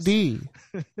Sweet S. D.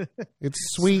 It's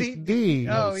Sweet Sweet D.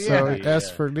 Oh, So yeah.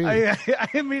 S for D. I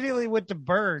immediately went to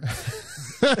Bird.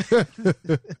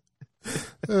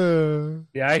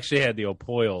 Yeah, I actually had the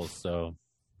Opoils, so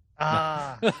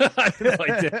Ah. I had no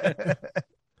idea.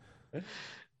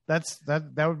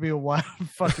 that would be a wild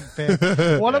fucking pick.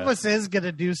 One of Yeah. us is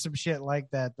gonna do some shit like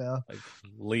that though. Like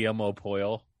Liam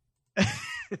Opoil.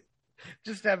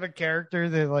 Just have a character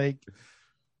that like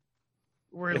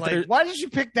we're If like, there- why did you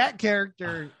pick that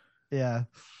character? Yeah.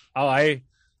 Oh, I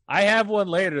have one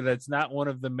later that's not one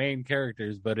of the main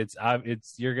characters, but it's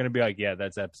you're gonna be like, yeah,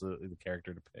 that's absolutely the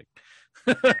character to pick.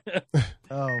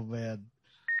 Oh man.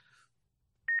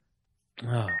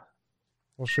 Oh,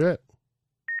 Well, shit.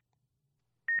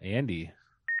 Andy.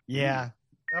 Yeah.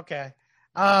 Okay.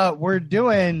 We're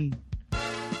doing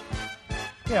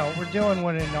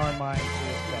what in our minds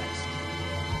is best.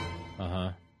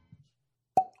 Uh-huh.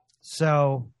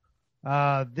 So,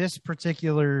 this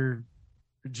particular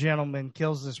gentleman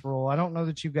kills this role. I don't know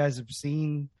that you guys have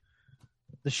seen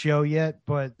the show yet,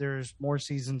 but there's more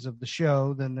seasons of the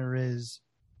show than there is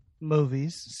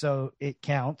movies, so it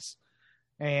counts.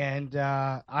 And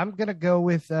I'm gonna go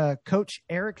with Coach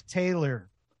Eric Taylor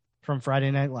from Friday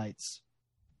Night Lights.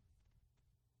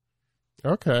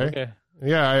 Okay.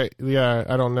 Yeah,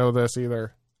 I don't know this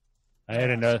either. I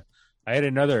had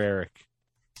another Eric.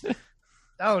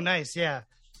 Oh, nice. Yeah.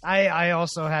 I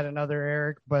also had another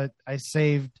Eric, but I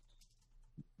saved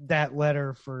that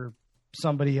letter for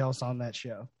somebody else on that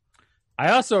show.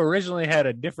 I also originally had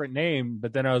a different name,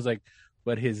 but then I was like,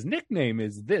 but his nickname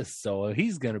is this, so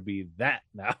he's gonna be that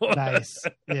now. Nice.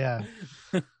 Yeah.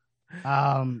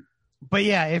 But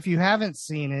yeah, if you haven't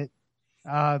seen it,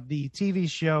 the TV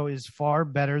show is far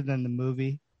better than the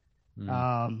movie.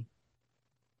 And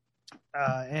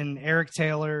Eric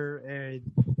Taylor,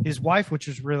 his wife, which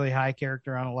was really high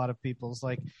character on a lot of people's,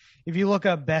 like, if you look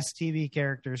up best TV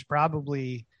characters,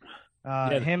 probably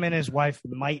him and his wife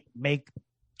might make.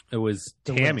 It was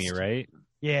the Tammy, list. right?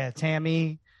 Yeah,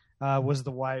 Tammy was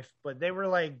the wife, but they were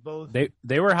like both.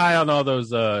 They were high on all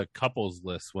those couples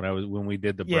lists when we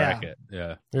did the bracket.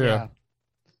 Yeah.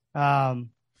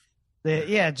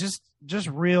 Just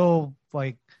real,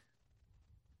 like,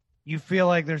 you feel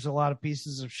like there's a lot of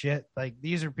pieces of shit. Like,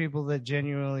 these are people that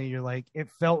genuinely, you're like, it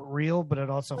felt real, but it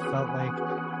also felt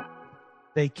like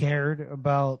they cared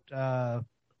about, the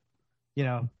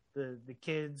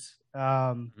kids,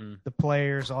 the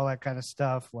players, all that kind of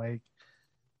stuff. Like,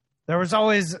 there was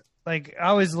always, like, I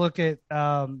always look at,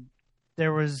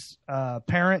 there was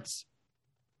parents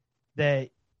that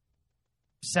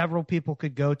several people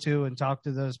could go to and talk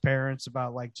to those parents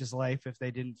about, like, just life if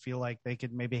they didn't feel like they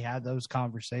could maybe have those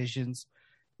conversations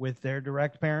with their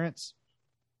direct parents.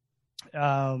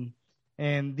 And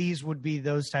these would be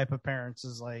those type of parents,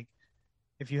 is like,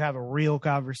 if you have a real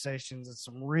conversations and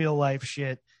some real life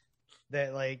shit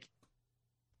that, like,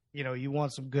 you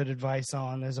want some good advice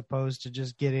on, as opposed to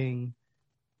just getting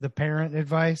the parent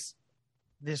advice,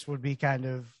 this would be kind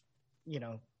of,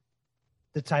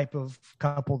 the type of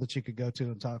couple that you could go to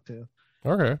and talk to.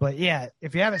 Okay. But yeah,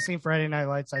 if you haven't seen Friday Night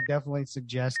Lights, I definitely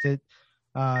suggest it.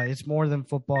 It's more than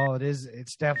football.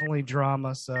 It's definitely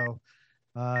drama. So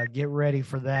get ready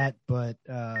for that. But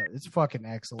it's fucking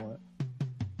excellent.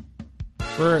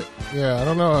 I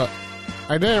don't know.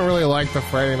 I didn't really like the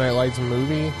Friday Night Lights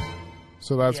movie,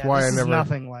 so that's why this I never. Is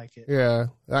nothing like it. Yeah,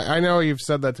 I know you've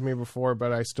said that to me before,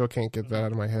 but I still can't get that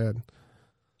out of my head.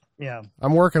 Yeah,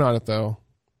 I'm working on it though.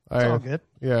 it's all good.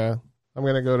 Yeah, I'm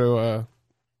gonna go to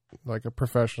a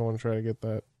professional and try to get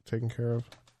that taken care of.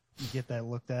 You get that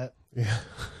looked at. Yeah.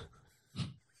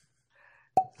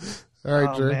 All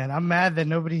right, Drew. Man, I'm mad that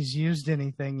nobody's used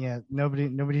anything yet.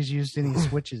 Nobody's used any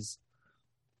switches.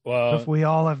 Well, If we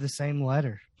all have the same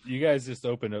letter. you guys just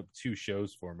opened up 2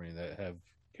 shows for me that have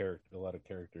a lot of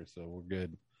characters, so we're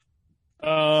good.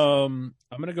 I'm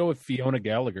gonna go with Fiona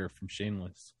Gallagher from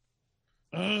Shameless.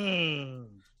 Ooh.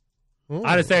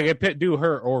 Honestly, I could do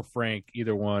her or Frank.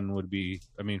 Either one would be.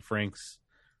 I mean, Frank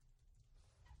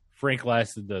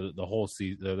lasted the whole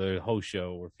season, the whole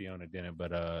show, where Fiona didn't.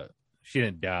 But she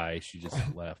didn't die; she just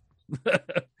left.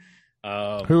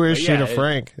 Who is she to Frank?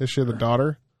 Frank? Is she the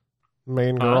daughter?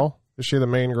 Main girl? Is she the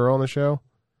main girl in the show?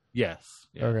 Yes.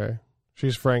 Yeah. Okay.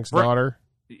 She's Frank's daughter.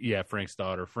 Yeah, Frank's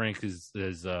daughter. Frank is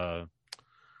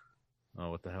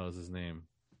what the hell is his name?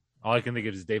 All I can think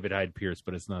of is David Hyde Pierce,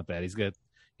 but it's not that.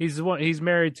 He's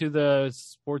married to the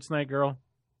Sports Night girl.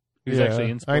 Who's actually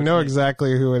in Sports I know Night.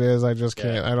 exactly who it is. I just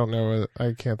can't. I don't know.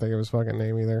 I can't think of his fucking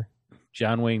name either.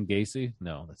 John Wayne Gacy?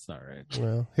 No, that's not right.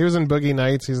 Well, he was in Boogie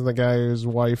Nights. He's the guy whose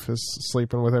wife is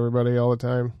sleeping with everybody all the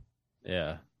time.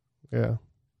 Yeah. Yeah.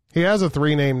 He has a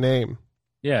 3-name name.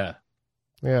 Yeah.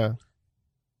 Yeah.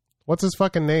 What's his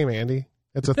fucking name, Andy?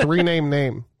 It's a 3-name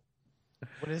name.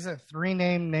 What is it?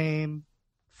 3-name name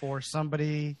for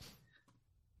somebody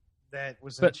that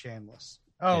was in Shameless.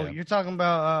 Oh, Yeah. you're talking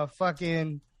about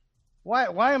fucking.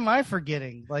 Why am I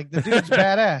forgetting? Like, the dude's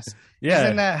badass. Yeah. He's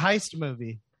in that heist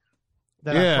movie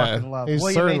that Yeah, I fucking love. he's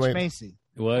William certainly- H. Macy.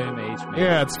 William H. Macy.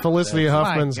 Yeah, it's Felicity That's-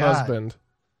 Huffman's My God. husband.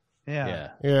 Yeah. Yeah.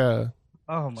 Yeah.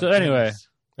 Oh my. So anyway, goodness.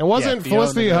 And wasn't Fiona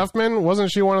Felicity the- Huffman,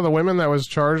 wasn't she one of the women that was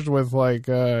charged with like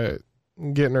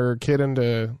getting her kid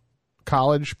into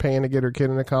college, paying to get her kid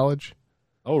into college?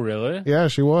 Oh, really? Yeah,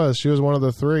 she was. She was one of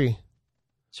the 3.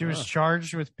 She was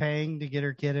charged with paying to get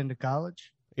her kid into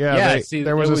college. Yeah, see,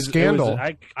 there was it a scandal.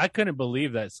 I couldn't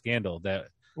believe that scandal that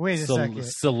Wait a second.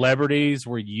 celebrities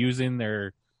were using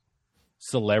their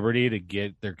celebrity to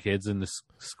get their kids into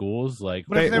schools. Like,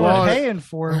 But if they well, were paying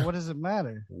for it, what does it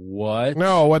matter? what?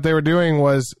 No, what they were doing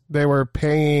was they were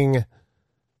paying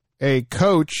a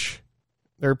coach.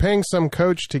 They were paying some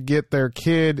coach to get their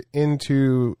kid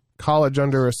into college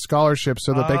under a scholarship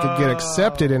so that they could get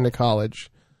accepted into college.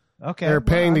 Okay. They were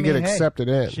paying to get hey, accepted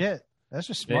in. Shit. That's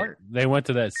just They, smart. they went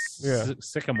to that Yeah.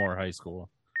 Sycamore High School.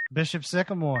 Bishop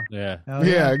Sycamore. Yeah. Hell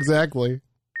Yeah, exactly.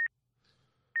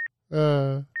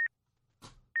 Yeah,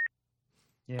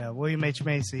 William H.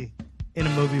 Macy in a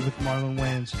movie with Marlon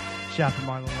Wayans. Shot for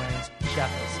Marlon Wayans. Shot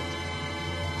for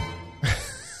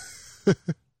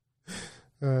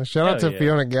Shout out Hell to yeah.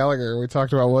 Fiona Gallagher. We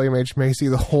talked about William H. Macy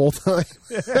the whole time.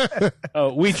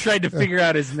 Oh, we tried to figure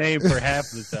out his name for half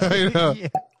the time.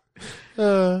 I know.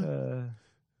 Yeah.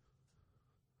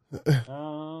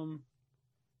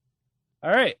 All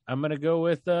right, I'm gonna go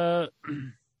with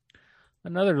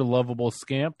another lovable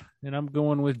scamp, and I'm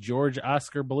going with George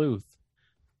Oscar Bluth,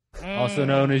 also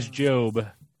known as Job.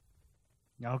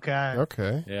 Okay.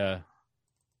 Okay. Yeah,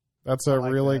 That's a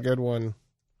like really that. good one.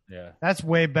 yeah. That's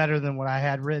way better than what I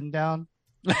had written down.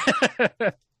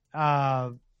 I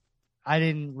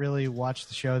didn't really watch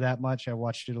the show that much. I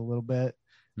watched it a little bit.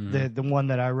 Mhm. The one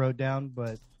that I wrote down,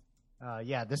 but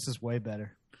yeah, this is way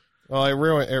better. Well, it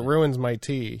ruins my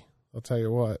tea. I'll tell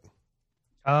you what.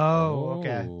 Oh,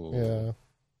 okay. Yeah.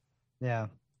 Yeah.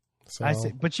 So I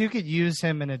see. But you could use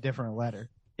him in a different letter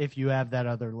if you have that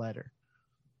other letter.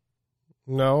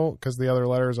 no, because the other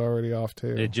letter's already off too.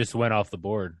 It just went off the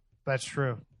board. That's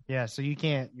true. Yeah, so you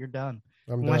can't. You're done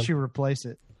I'm unless done. you replace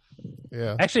it.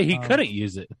 Yeah. Actually, he couldn't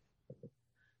use it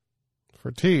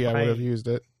For tea, I would have Right. used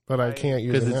it, but I Right. can't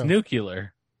use because it it's now.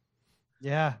 nuclear.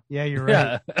 Yeah, you're right.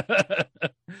 Yeah.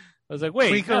 I was like,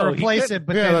 wait, We could no, he replace couldn't. it,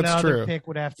 but Yeah, then the that's other true. pick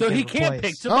would have to So get he can't pick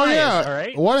replaced. Tobias. Oh yeah. All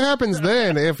right. What happens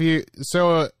then if you the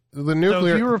So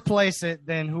nuclear? if you replace it,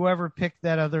 then whoever picked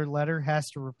that other letter has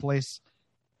to replace.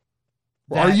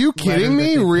 Are that you letter kidding that me?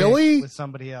 they picked Really? With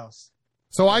somebody else.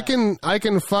 So I can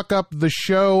fuck up the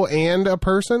show and a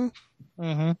person?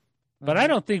 Mm-hmm. But I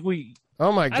don't think we.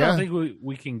 Oh my I don't god. think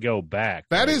we can go back.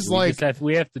 That right? is We like- just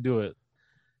we have to do it.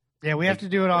 Yeah, we have to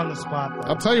do it on the spot. Though.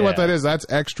 I'll tell you what Yeah. that is. That's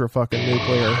extra fucking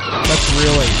nuclear. That's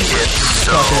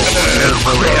really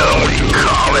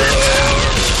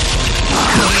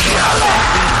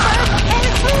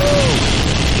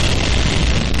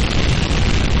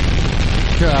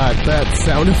God, that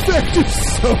sound effect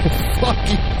is so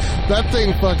fucking. That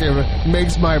thing fucking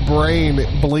makes my brain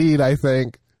bleed. I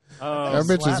think Oh, that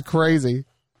bitch is slap. crazy.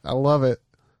 I love it.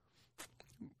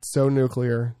 So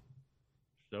nuclear.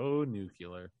 so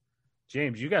nuclear.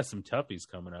 James, you got some toughies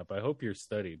coming up. I hope you're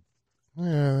studied.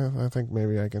 Yeah, I think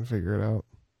maybe I can figure it out.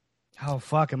 Oh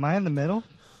fuck! Am I in the middle?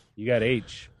 You got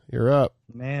H. You're up.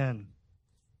 Man,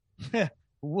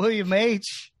 William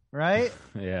H. Right?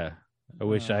 Yeah. I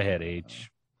wish I had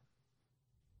H.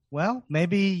 Well,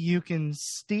 maybe you can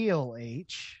steal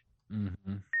H.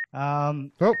 Mm-hmm.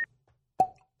 Oh,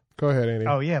 go ahead, Andy.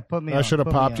 Oh yeah, put me. I on, should have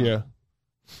put me popped on. you.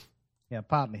 Yeah,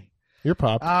 pop me. You're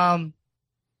popped.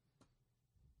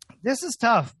 This is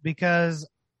tough because,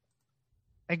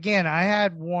 again, I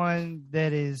had one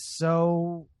that is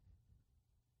so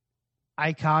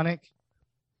iconic,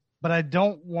 but I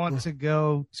don't want to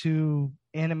go too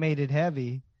animated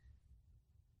heavy.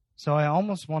 So I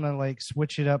almost want to like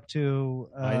switch it up to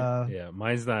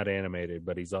Mine's not animated,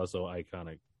 but he's also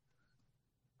iconic.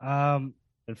 um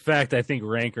In fact, I think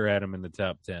Ranker had him in the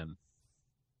top 10.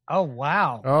 oh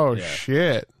wow. Oh yeah.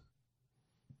 shit!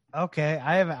 Okay.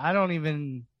 I don't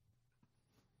even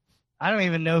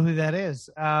know who that is.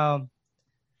 Fuck.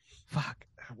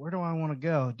 Where do I want to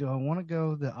go? Do I want to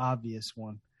go the obvious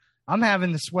one? I'm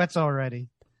having the sweats already.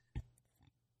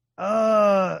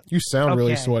 You sound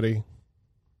really Okay. sweaty.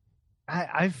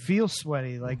 I feel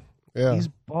sweaty. Like Yeah, these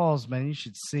balls, man. You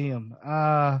should see them.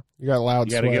 you got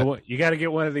loud You gotta sweat. you gotta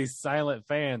get one of these silent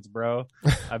fans, bro.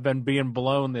 I've been being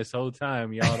blown this whole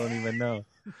time. Y'all don't even know.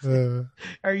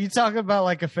 Are you talking about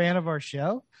like a fan of our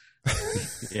show?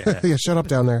 Yeah. Yeah, shut up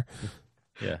down there.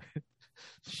 Yeah.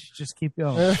 Just keep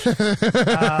going. All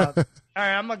right,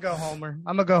 I'm gonna go Homer.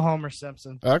 I'm gonna go Homer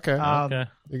Simpson. Okay, Okay.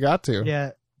 you got to.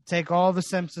 Yeah, take all the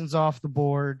Simpsons off the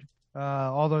board.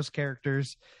 All those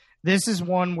characters. This is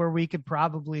one where we could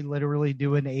probably literally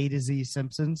do an A to Z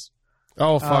Simpsons.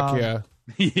 Oh fuck yeah!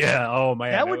 Yeah. Oh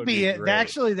man, that would be it. great.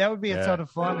 Actually, that would be a Yeah. ton of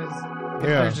fun. If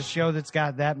Yeah. there's a show that's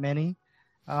got that many,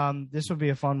 this would be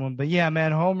a fun one. But yeah,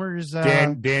 man, Homer's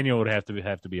Daniel would have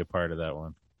to be a part of that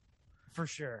one. for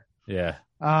sure. Yeah.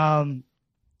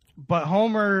 But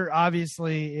Homer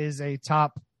obviously is a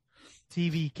top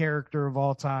TV character of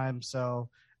all time, so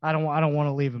I don't want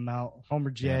to leave him out.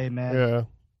 Homer J, man.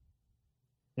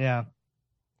 Yeah.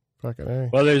 Fucking A.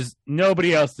 Well, there's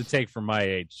nobody else to take from my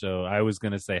age, so I was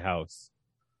gonna say House.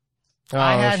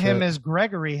 I Oh, had him shit. as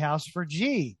Gregory House for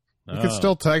G. You could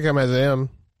still take him as M.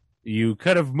 You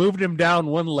could have moved him down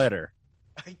one letter.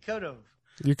 I could have.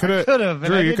 You could have. Could have. And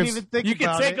Drew, I you didn't could- even think You could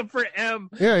about take it. him for M.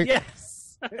 Yeah.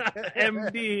 Yes.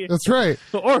 MD. That's right.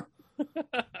 Or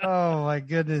Oh my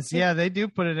goodness. Yeah, they do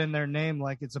put it in their name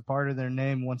like it's a part of their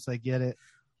name once they get it.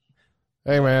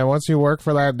 Hey man, once you work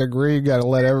for that degree, you got to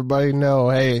let everybody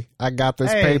know. Hey, I got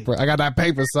this Hey. paper. I got that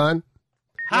paper, son.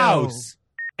 House.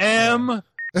 M.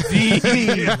 D.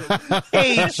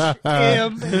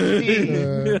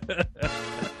 HMD.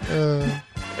 Uh,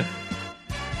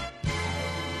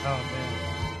 Oh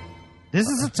man. This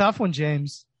is a tough one,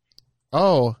 James.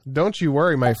 oh, don't you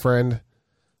worry, my friend,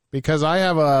 because I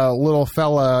have a little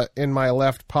fella in my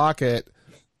left pocket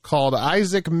called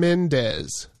Isaac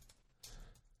Mendez.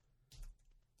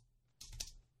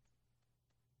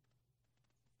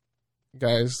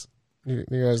 Guys, you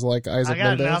guys like Isaac I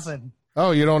got Mendez? nothing.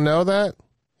 Oh, you don't know that?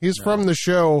 He's No. from the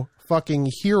show fucking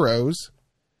Heroes.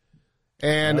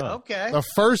 And Oh. Okay. the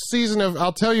first season of,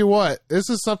 I'll tell you what, this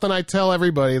is something I tell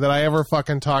everybody that I ever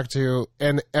fucking talk to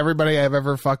and everybody I've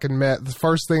ever fucking met. The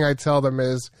first thing I tell them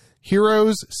is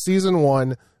Heroes season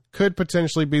 1 could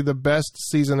potentially be the best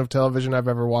season of television I've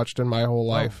ever watched in my whole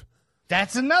life.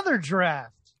 That's another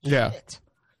draft. Yeah.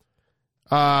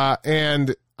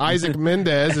 And Isaac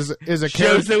Mendez is a Shows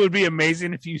character. that would be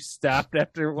amazing if you stopped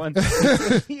after one.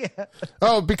 Yeah.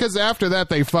 Oh, because after that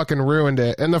they fucking ruined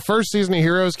it. And the first season of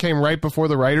Heroes came right before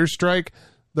the writer's strike.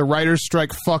 The writer's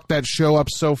strike fucked that show up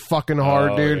so fucking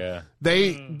hard, Oh, dude. yeah.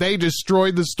 They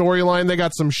destroyed the storyline. They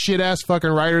got some shit ass fucking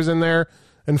writers in there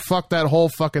and fucked that whole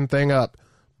fucking thing up.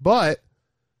 But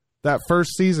that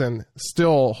first season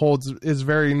still is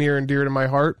very near and dear to my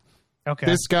heart. Okay.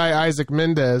 This guy Isaac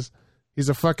Mendez, he's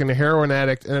a fucking heroin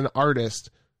addict and an artist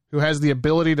who has the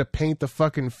ability to paint the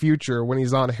fucking future when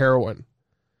he's on heroin.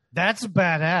 That's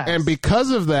badass. And because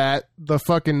of that, the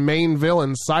fucking main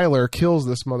villain, Siler, kills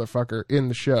this motherfucker in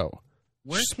the show.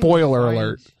 Where can you Spoiler find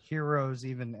alert. Heroes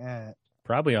even at?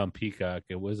 Probably on Peacock.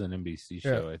 It was an NBC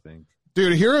show, I think.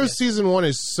 Dude, Heroes season 1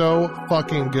 is so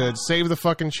fucking good. Save the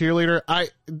fucking cheerleader. I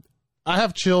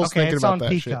have chills Okay, thinking it's about on that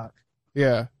Peacock. shit.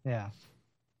 Yeah. Yeah.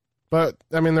 But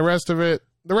I mean the rest of it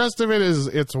is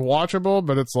it's watchable,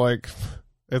 but it's like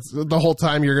it's the whole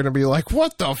time you're gonna be like,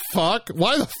 what the fuck?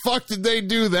 Why the fuck did they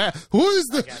do that? Who's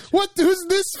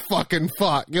this fucking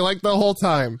fuck? You're like the whole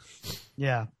time.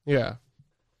 Yeah. Yeah.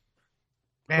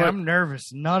 Man, But- I'm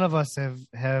nervous. None of us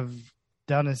have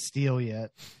done a steal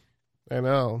yet. I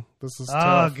know. This is Oh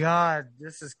tough. God,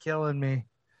 this is killing me.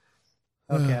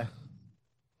 Okay.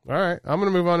 All right. I'm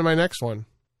gonna move on to my next one.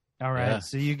 All right. Yeah.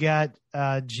 So you got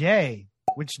Jay,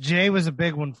 which Jay was a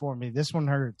big one for me. This one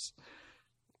hurts.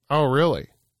 Oh really?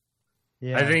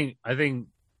 Yeah. I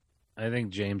think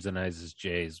James and I's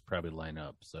J's probably line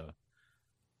up. So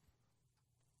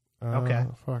Okay.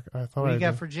 Fuck. I thought What do I you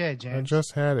got did- for Jay, I James?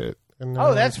 just had it. And now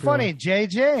Oh, I that's feel- funny. Jay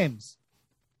James.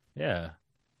 yeah,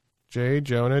 J.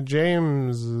 Jonah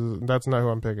James. That's not who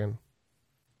I'm picking.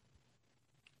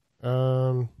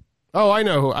 Oh, I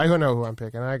know who I'm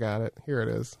picking. I got it. Here it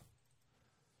is.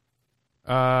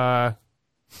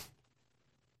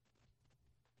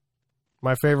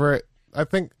 My favorite. I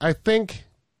think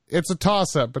it's a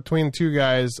toss up between two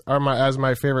guys as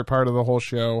my favorite part of the whole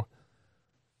show.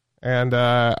 And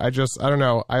I don't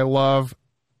know. I love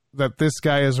that this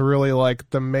guy is really like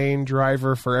the main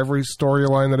driver for every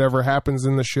storyline that ever happens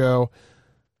in the show,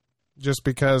 just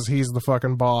because he's the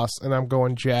fucking boss. And I'm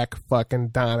going Jack fucking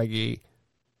Donaghy,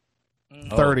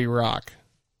 30 Rock.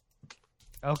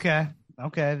 Okay.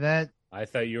 That I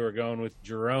thought you were going with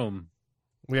Jerome.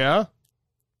 Yeah,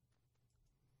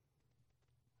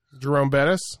 Jerome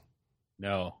Bettis.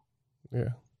 No, Yeah.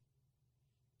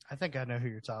 I think I know who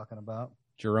you're talking about.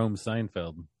 Jerome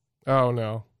Seinfeld. Oh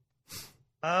no.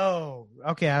 Oh,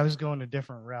 okay. I was going a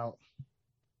different route.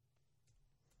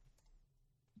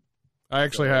 I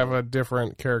actually have a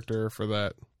different character for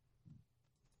that.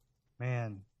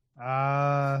 Man.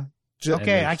 J-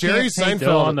 Okay, I Jerry can't take, Still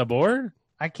Seinfeld. on the board?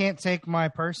 I can't take my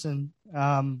person,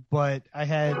 but I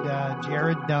had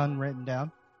Jared Dunn written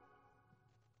down.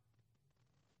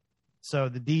 So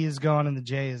the D is gone and the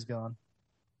J is gone.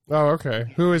 Oh, okay.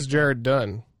 Who is Jared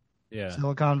Dunn? Yeah.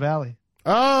 Silicon Valley.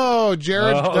 Oh,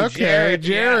 Jared. Oh, okay, Jared,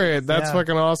 Jared. That's Yeah.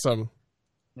 fucking awesome.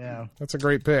 Yeah. That's a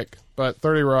great pick. But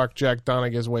 30 Rock, Jack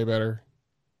Donaghy is way better.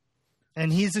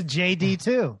 And he's a JD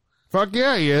too. Fuck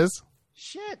yeah, he is.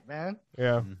 Shit, man.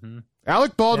 Yeah. hmm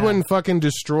Alec Baldwin fucking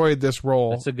destroyed this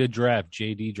role. That's a good draft.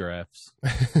 JD drafts.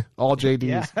 All JDs.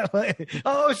 Yeah.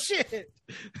 Oh shit.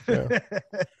 Yeah.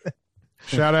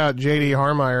 Shout out JD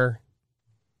Harmeyer.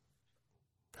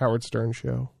 Howard Stern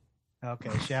show.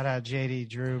 Okay, shout out JD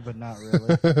Drew, but not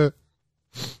really.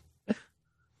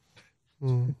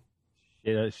 Mm.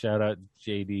 Yeah, shout out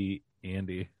JD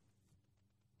Andy.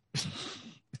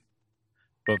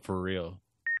 But for real.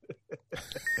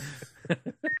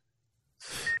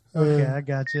 Okay, I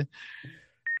got you.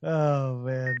 Oh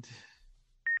man.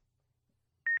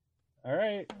 All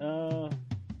right. All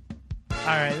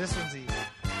right, this one's easy.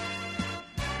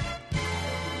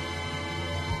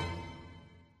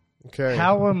 Okay.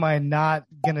 How am I not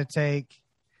gonna take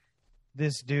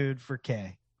this dude for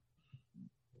K?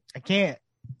 I can't.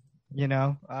 You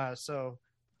know. So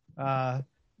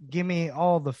give me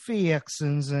all the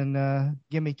Fiexons and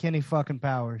give me Kenny fucking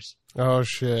Powers. Oh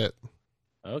shit.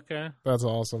 Okay. That's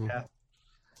awesome. Yeah.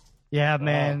 Yeah,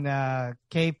 man.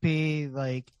 KP,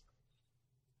 like,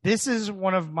 this is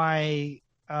one of my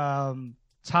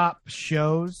top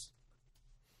shows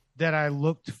that I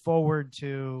looked forward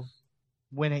to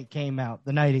when it came out,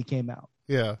 the night it came out.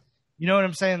 Yeah. You know what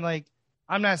I'm saying? Like,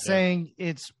 I'm not saying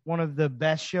it's one of the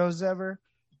best shows ever,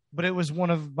 but it was one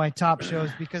of my top shows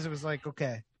because it was like,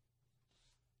 okay,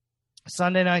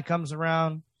 Sunday night comes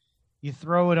around, you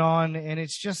throw it on, and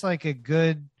it's just like a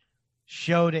good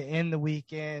show to end the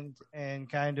weekend and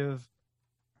kind of,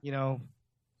 you know,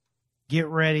 get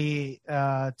ready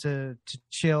to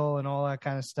chill and all that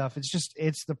kind of stuff.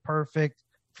 It's the perfect,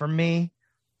 for me,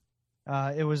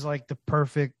 it was like the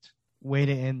perfect way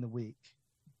to end the week,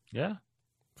 Yeah.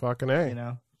 Fucking A. you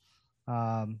know?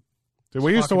 Did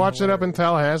we it's used to fucking watch it up in hilarious.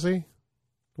 Tallahassee?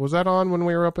 Was that on when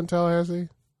we were up in Tallahassee?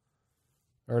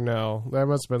 Or no? That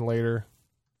must have been later.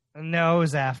 No, it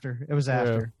was after. It was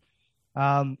after.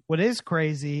 What is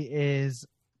crazy is,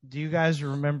 do you guys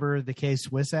remember the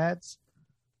K-Swiss ads?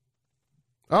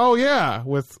 Oh yeah,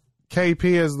 with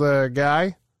KP as the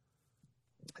guy.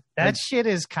 That shit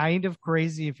is kind of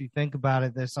crazy if you think about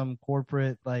it. There's some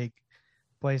corporate like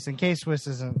place, and K-Swiss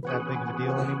isn't that big of a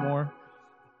deal anymore.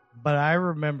 But I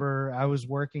remember I was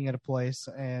working at a place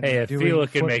and Hey, if doing Fila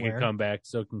can make a footwear. comeback,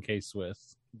 so can K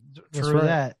Swiss. That's True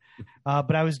right. that.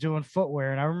 But I was doing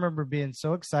footwear, and I remember being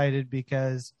so excited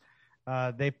because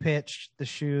they pitched the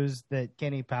shoes that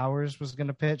Kenny Powers was going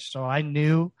to pitch. So I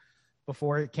knew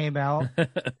before it came out.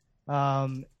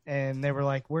 And they were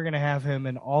like, we're going to have him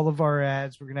in all of our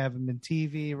ads. We're going to have him in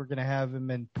TV. We're going to have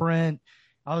him in print.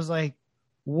 I was like,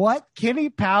 what? Kenny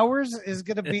Powers is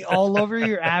going to be all over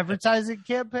your advertising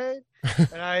campaign?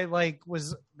 And I like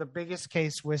was the biggest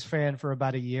K-Swiss fan for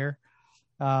about a year.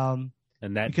 And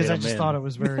that Because I just thought it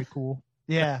was very cool.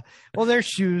 Yeah. Well, their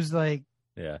shoes, like,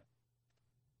 Yeah.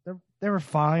 they were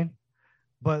fine,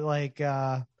 but like,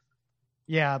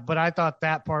 yeah, but I thought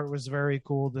that part was very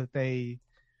cool that they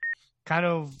kind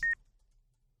of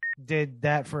did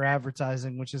that for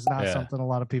advertising, which is not Yeah. something a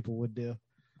lot of people would do.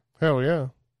 Hell yeah.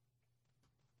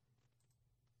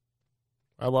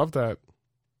 I love that.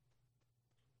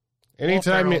 Will Anytime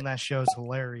Ferrell you, in that show's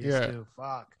hilarious Yeah. too.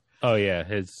 Fuck. Oh yeah,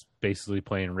 his basically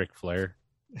playing Ric Flair.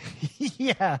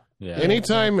 Yeah. Yeah.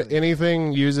 anytime exactly.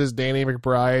 anything uses Danny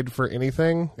McBride for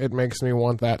anything, it makes me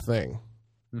want that thing.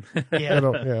 I Yeah.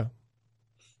 don't, yeah.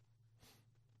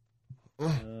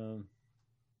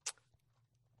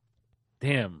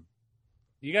 Damn.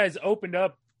 You guys opened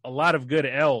up a lot of good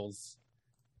L's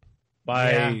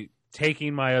by Yeah.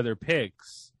 taking my other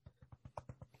picks.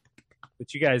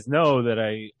 But you guys know that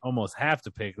I almost have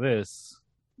to pick this,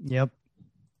 Yep.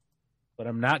 but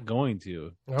I'm not going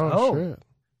to. Oh, Oh. shit.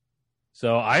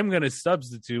 So I'm going to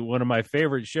substitute one of my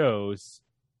favorite shows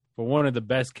for one of the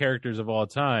best characters of all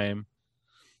time.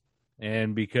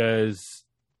 And because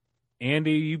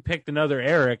Andy, you picked another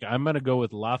Eric, I'm going to go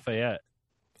with Lafayette.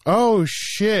 Oh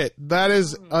shit. That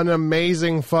is an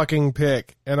amazing fucking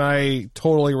pick, and I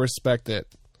totally respect it.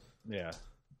 Yeah.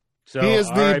 So He is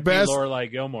the R.I.P. best-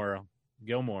 Lorelai Gilmore.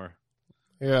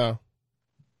 Yeah.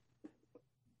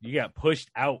 You got pushed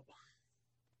out.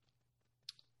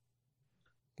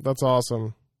 That's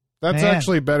awesome. That's Man,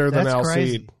 actually better than that's Alcide.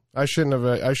 crazy. I shouldn't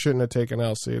have taken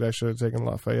Alcide. I should have taken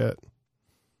Lafayette.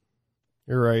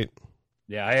 You're right.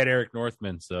 Yeah, I had Eric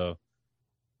Northman, so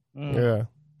Mm. Yeah.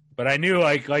 but I knew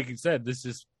like you said, this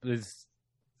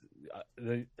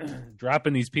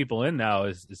dropping these people in now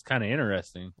is kind of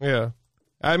interesting. Yeah.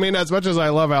 I mean, as much as I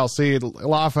love Alcide,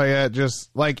 Lafayette just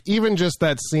like even just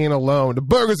that scene alone, the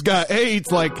burger's got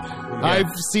AIDS. Like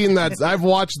I've seen that, I've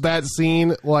watched that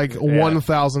scene like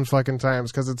 1,000 fucking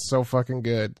times because it's so fucking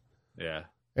good. Yeah.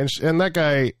 And that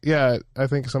guy, yeah, I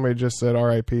think somebody just said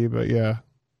R.I.P. But yeah,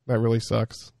 that really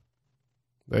sucks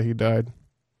that he died.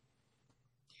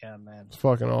 Yeah, man. It's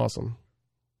fucking awesome.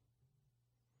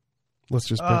 Let's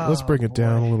just bring it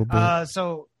down a little bit.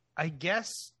 So I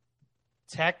guess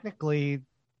technically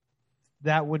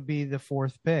that would be the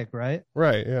fourth pick, right?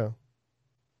 Right? Yeah.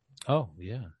 Oh,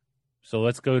 yeah. So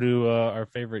let's go to our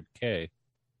favorite K.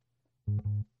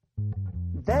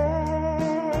 There's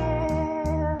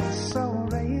so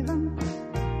raven.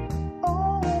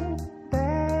 Oh,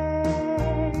 there's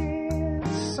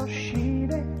so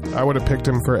sheety. I would have picked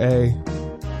him for A.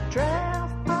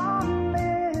 Draft on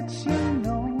lets you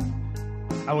know.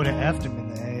 I would have effed him in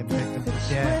the A and picked him for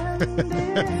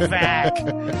J. Back.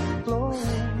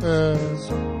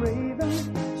 So raven,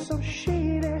 so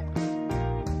sheety.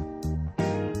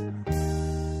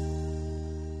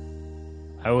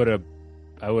 I would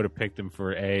have picked him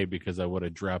for A because I would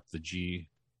have dropped the G.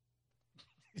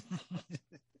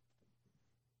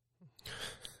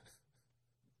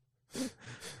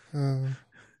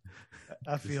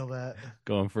 I feel that.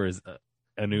 Going for his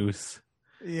Anus.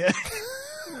 Yeah.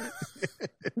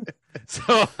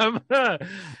 So I'm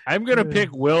gonna pick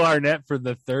Will Arnett for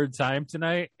the third time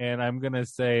tonight, and I'm gonna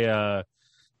say I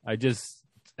just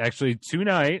actually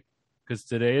tonight, because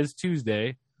today is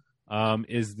Tuesday,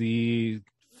 is the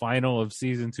final of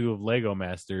season 2 of Lego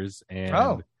Masters,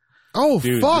 and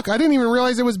Dude. Fuck! I didn't even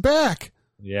realize it was back.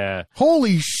 Yeah,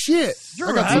 holy shit!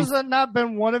 Drew, has that not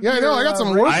been one of your? Yeah, I know. I got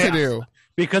some work to do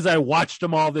because I watched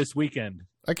them all this weekend.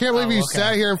 I can't believe you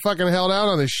sat here and fucking held out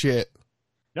on this shit.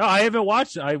 No, I haven't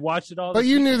watched it. I watched it all. But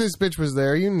you knew this bitch was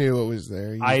there. You knew it was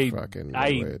there. I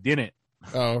it. didn't.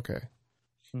 Oh, okay.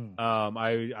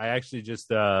 I actually just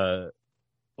well,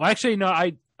 actually no,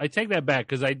 I take that back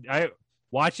because I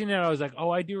watching it I was like, oh,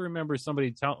 I do remember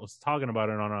somebody was talking about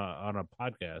it on a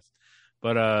podcast,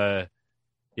 but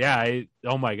yeah,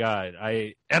 oh my god,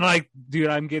 dude,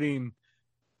 I'm getting.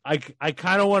 I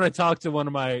kind of want to talk to one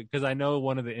of my, because I know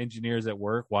one of the engineers at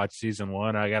work watched season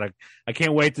 1. I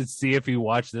can't wait to see if he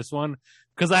watched this one,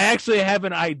 because I actually have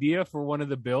an idea for one of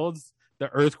the builds, the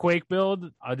earthquake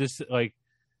build. I'll just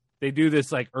they do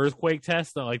this earthquake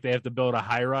test, they have to build a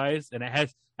high rise, and I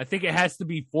think it has to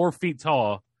be 4 feet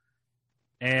tall,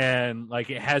 and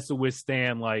it has to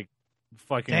withstand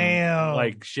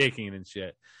fucking shaking and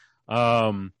shit.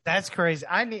 That's crazy.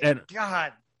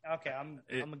 God. Okay, I'm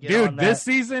gonna get dude, on that. this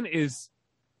season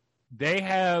they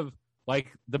have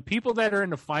the people that are in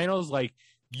the finals,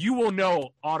 you will know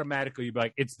automatically,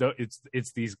 it's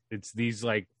these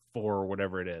 4 or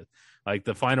whatever it is,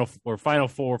 the final 4,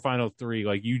 final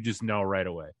 3, you just know right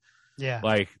away. Yeah,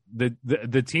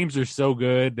 the teams are so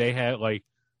good. They have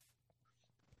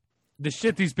the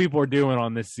shit these people are doing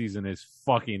on this season is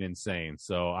fucking insane.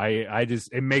 So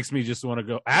it makes me just want to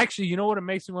go. Actually, you know what it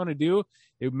makes me want to do?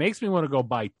 It makes me want to go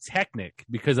buy Technic,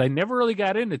 because I never really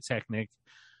got into Technic,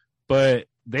 but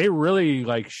they really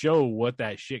show what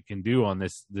that shit can do on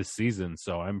this season.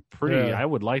 So I'm I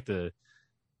would like to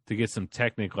get some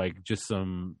Technic, just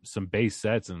some base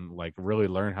sets, and really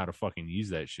learn how to fucking use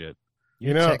that shit.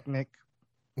 Technic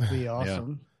would be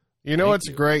awesome. Yeah. You know what's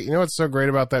great? You know what's so great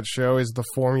about that show is the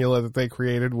formula that they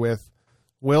created with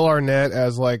Will Arnett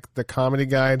as the comedy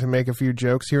guy to make a few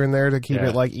jokes here and there to keep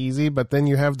it easy, but then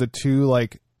you have the 2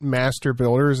 master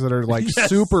builders that are yes.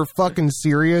 super fucking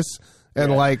serious,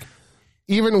 and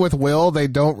even with Will, they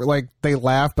don't they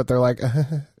laugh, but they're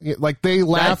they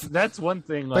laugh. That's one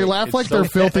thing. They laugh they're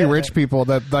filthy rich people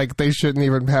that they shouldn't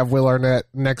even have Will Arnett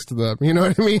next to them. You know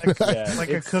what I mean?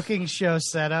 A cooking show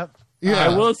setup.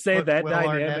 Yeah, I will say that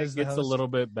dynamic gets a little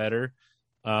bit better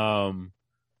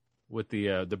with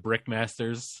the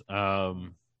Brickmasters.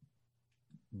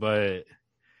 But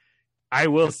I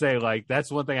will say,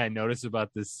 that's one thing I noticed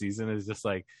about this season is just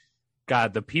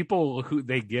God, the people who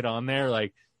they get on there,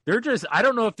 they're just, I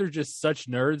don't know if they're just such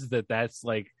nerds that's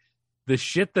the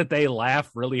shit that they laugh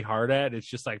really hard at. It's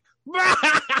just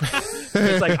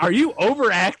it's are you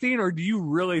overacting, or do you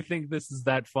really think this is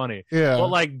that funny? Yeah.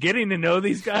 Well, getting to know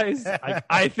these guys,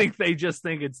 I think they just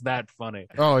think it's that funny.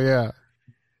 Oh yeah.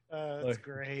 That's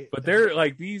great. But they're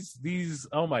these.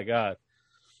 Oh my god.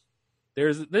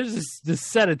 There's this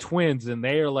set of twins, and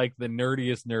they are the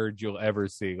nerdiest nerds you'll ever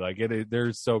see.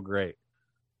 They're so great.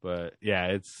 But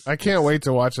yeah, I can't wait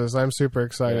to watch this. I'm super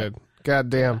excited. Yeah. God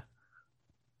damn.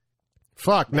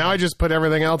 Fuck! Now I just put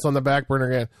everything else on the back burner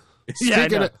again.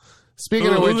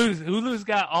 Speaking of which, Hulu's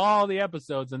got all the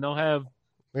episodes, and they'll have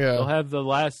They'll Yeah. have the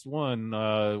last one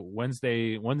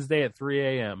Wednesday at 3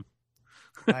 a.m.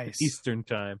 Nice. Eastern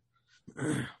time.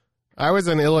 I was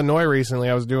in Illinois recently.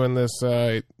 I was doing this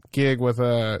gig with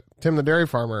Tim the Dairy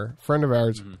Farmer, friend of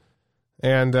ours. Mhm.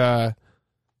 And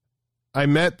I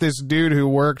met this dude who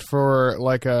worked for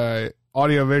like a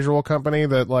audiovisual company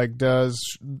that like does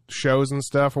shows and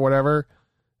stuff or whatever.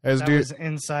 As That dude, was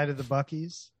inside of the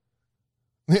Buc-ee's.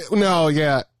 no,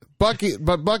 yeah,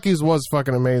 Buc-ee's was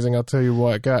fucking amazing. I'll tell you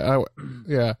what,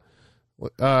 yeah.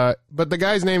 But the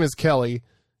guy's name is Kelly,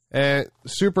 and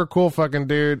super cool fucking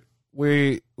dude.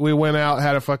 We went out,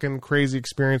 had a fucking crazy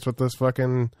experience with this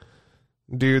fucking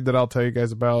dude that I'll tell you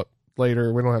guys about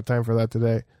later. We don't have time for that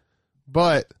today.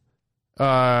 But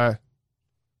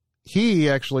he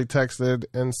actually texted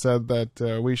and said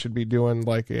that we should be doing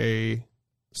like a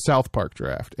South Park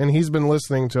draft. And he's been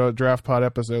listening to Draft Pod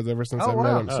episodes ever since Oh, I wow.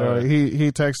 met him. So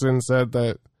he texted and said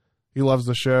that he loves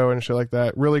the show and shit like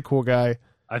that. Really cool guy.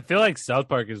 I feel like South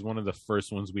Park is one of the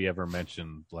first ones we ever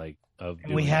mentioned. Like, of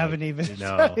And we doing, haven't like, even.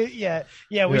 No. yeah.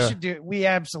 We Yeah. should do. We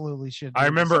absolutely should. I do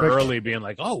remember this. early being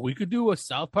like, "Oh, we could do a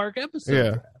South Park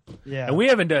episode." Yeah. Yeah. And we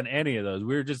haven't done any of those.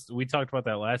 We talked about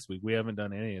that last week. We haven't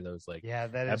done any of those like Yeah,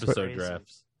 that is episode crazy.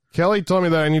 drafts. Kelly told me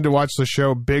that I need to watch the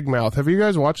show Big Mouth. Have you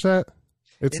guys watched that?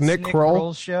 It's Nick Kroll.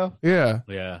 Kroll's show. Yeah.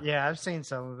 Yeah. Yeah, I've seen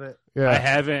some of it. I Yeah.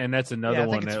 haven't, and that's Yeah, another I one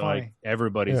think it's that funny. like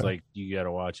everybody's Yeah. like, you got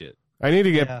to watch it. I need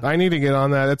to get Yeah. on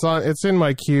that. It's in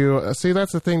my queue. See,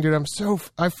 that's the thing, dude.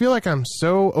 I feel like I'm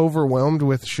so overwhelmed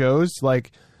with shows. Like,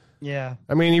 Yeah.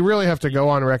 I mean, you really have to go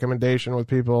on recommendation with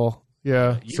people.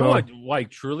 Yeah. You so know what?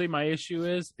 Like, truly, my issue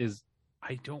is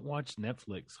I don't watch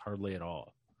Netflix hardly at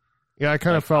all. yeah, I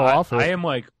kind of Like, fell off it. I am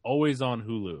like always on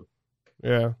Hulu.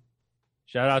 Yeah.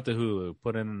 Shout out to Hulu.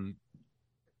 Put in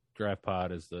Draft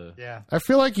Pod as the Yeah. I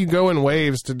feel like you go in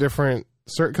waves to different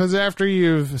because after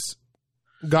you've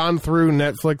gone through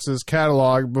Netflix's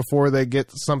catalog before they get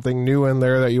something new in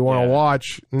there that you want to Yeah.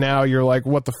 watch, now you're like,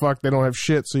 what the fuck? They don't have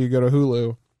shit, so you go to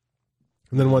Hulu.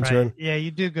 And then once you're in, Right. Yeah,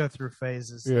 you do go through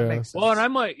phases. Yeah. That makes sense. Well, and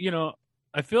I'm like,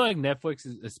 I feel like Netflix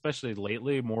is, especially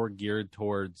lately, more geared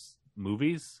towards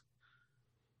movies,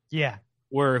 yeah.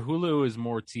 where Hulu is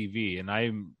more TV. And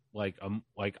I'm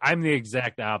the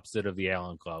exact opposite of the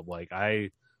Allen Club. Like I'm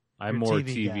You're more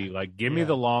TV TV. guy. Like, give me Yeah.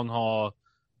 the long haul.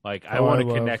 Like, I Oh, want I to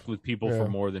love- connect with people yeah. for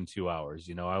more than 2 hours.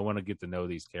 I want to get to know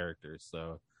these characters.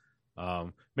 So,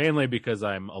 mainly because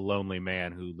I'm a lonely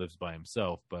man who lives by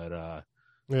himself, but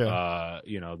yeah.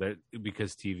 that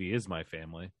because TV is my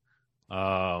family.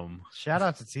 Shout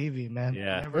out to TV, man.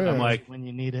 Yeah. Never I'm knows like- when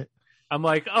you need it. I'm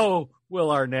like, oh,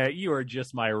 Will Arnett, you are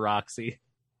just my Roxy.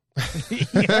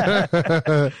 Yeah.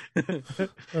 Uh,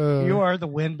 You are the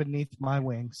wind beneath my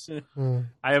wings.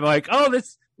 I am like, oh,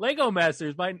 this Lego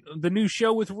Masters, the new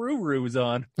show with Ruru's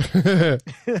on.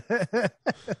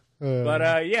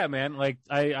 But yeah, man, like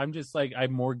I'm just like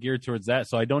I'm more geared towards that,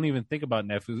 so I don't even think about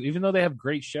Netflix, even though they have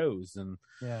great shows. And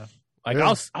Yeah. like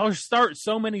Yeah. I'll start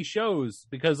so many shows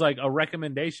because like a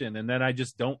recommendation, and then I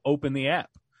just don't open the app.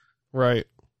 right.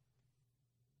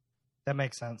 That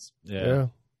makes sense. Yeah.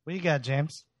 What you got,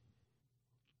 James?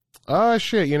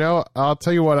 Shit, I'll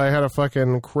tell you what, I had a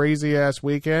fucking crazy ass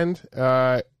weekend.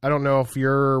 I don't know if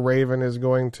your Raven is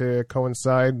going to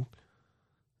coincide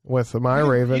with my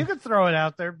Raven. You could throw it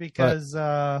out there because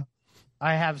I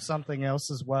have something else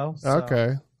as well. So,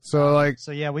 Okay. So like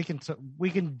So yeah, we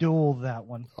can duel that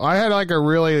one. I had like a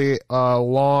really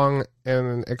long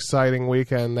and exciting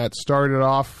weekend that started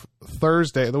off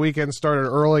Thursday. The weekend started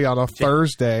early on a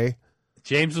Thursday.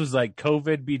 James was like,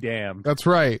 "COVID be damned." That's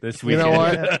right. This You weekend. know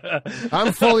what?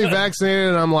 I'm fully vaccinated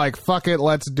and I'm like, fuck it,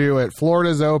 let's do it.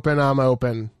 Florida's open, I'm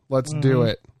open. Let's do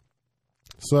it.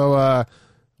 So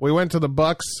we went to the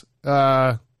Bucks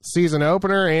season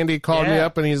opener. Andy called me Yeah.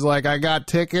 up and he's like, I got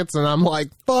tickets, and I'm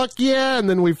like, fuck yeah. And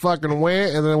then we fucking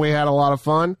went, and then we had a lot of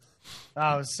fun.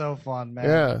 Oh, it was so fun, man.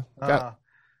 Yeah.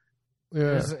 It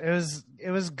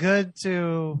Yeah. was good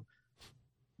to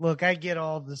look. I get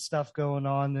all the stuff going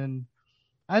on, and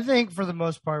I think for the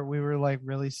most part we were like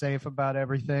really safe about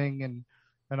everything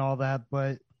and all that.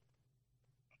 But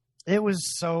it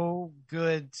was so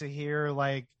good to hear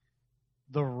like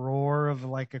the roar of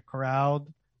like a crowd.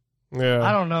 Yeah.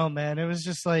 I don't know, man. It was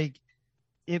just like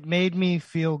it made me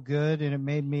feel good, and it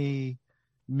made me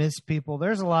miss people.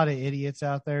 There's a lot of idiots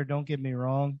out there. Don't get me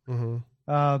wrong. hmm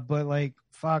But like,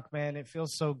 fuck, man, it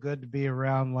feels so good to be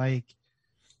around like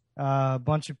a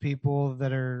bunch of people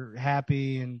that are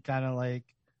happy and kind of like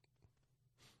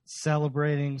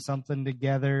celebrating something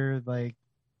together. Like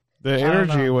The I don't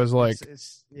energy know. was like,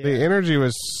 it's the energy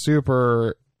was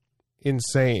super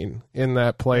insane in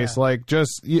that place. Yeah. Like,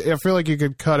 I feel like you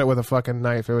could cut it with a fucking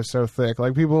knife. It was so thick.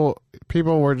 Like, people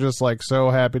were just like so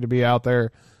happy to be out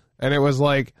there, and it was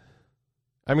like,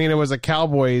 I mean, it was a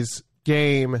Cowboys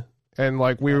game, and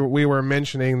like we were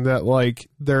mentioning that like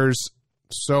there's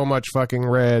so much fucking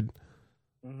red,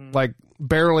 like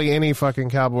barely any fucking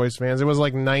Cowboys fans. It was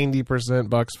like 90%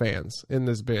 Bucks fans in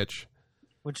this bitch.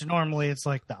 Which normally it's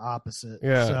like the opposite.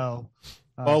 Yeah. So,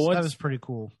 Well, so that was pretty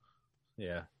cool.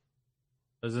 Yeah.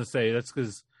 I was gonna say that's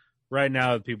because right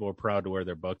now people are proud to wear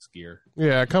their Bucks gear.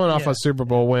 Yeah, coming off Yeah. a Super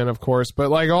Bowl win, of course,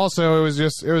 but like also it was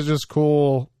just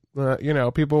cool. You know,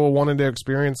 people wanted to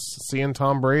experience seeing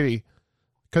Tom Brady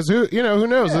because who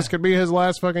knows? Yeah. This could be his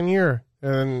last fucking year,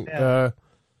 and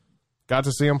got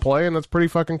to see him play, and that's pretty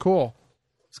fucking cool.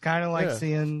 It's kind of like Yeah.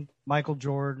 seeing Michael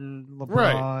Jordan, LeBron,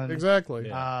 Right? Exactly.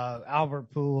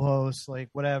 Albert Pujols, like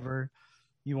whatever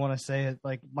you want to say it,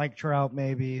 like Mike Trout,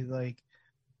 maybe like,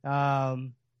 Yeah.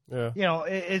 you know,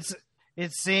 it's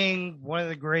seeing one of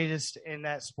the greatest in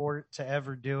that sport to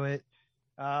ever do it,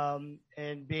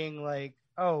 and being like,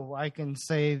 oh, I can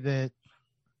say that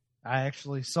I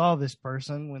actually saw this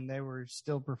person when they were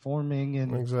still performing,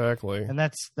 Exactly. and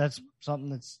that's something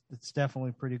that's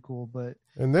definitely pretty cool. But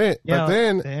And then, yeah, but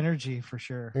then, the energy for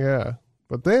sure. yeah.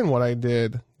 But then what I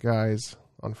did, guys,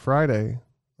 on Friday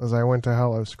was I went to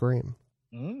Hollow Scream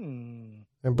in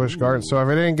Busch Gardens. So if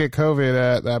I didn't get COVID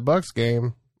at that Bucks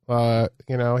game,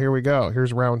 you know, here we go.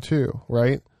 Here's round 2,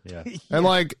 right? Yeah. And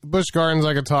like Busch Gardens,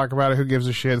 I could talk about it. Who gives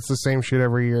a shit? It's the same shit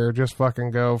every year. Just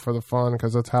fucking go for the fun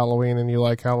because it's Halloween and you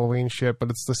like Halloween shit, but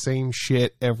it's the same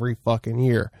shit every fucking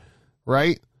year,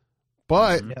 right?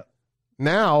 But Yep.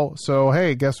 now, so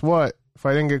hey, guess what? If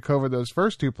I didn't get COVID those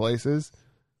first 2 places,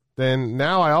 then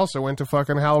now I also went to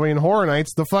fucking Halloween Horror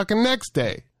Nights the fucking next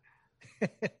day.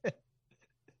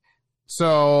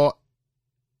 So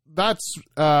that's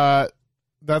gonna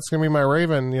be my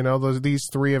Raven. You know, these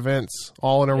 3 events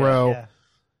all in a row. Yeah.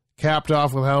 Capped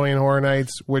off with Halloween Horror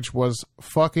Nights, which was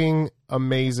fucking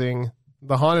amazing.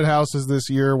 The haunted houses this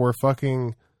year were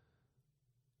fucking...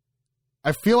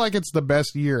 I feel like it's the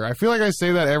best year. I feel like I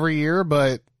say that every year,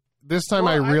 but this time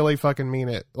Well, I really fucking mean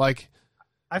it. Like,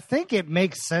 I think it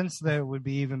makes sense that it would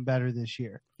be even better this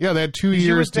year. yeah, they had 2 You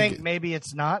years would to think get, maybe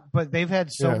it's not, but they've had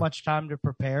so Yeah. much time to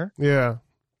prepare yeah,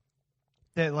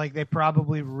 that like they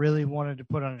probably really wanted to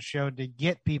put on a show to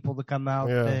get people to come out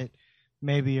Yeah. that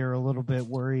maybe are a little bit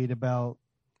worried about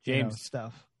James,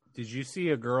 stuff. did you see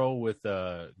a girl with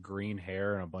green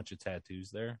hair and a bunch of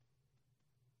tattoos there?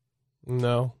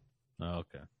 no. Oh,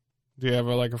 okay. Do you have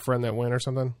like a friend that went or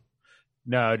something?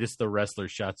 No, just the wrestler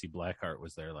Shotzi Blackheart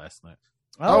was there last night.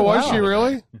 Oh, was wow. she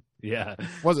really? Yeah.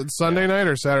 Was it Sunday night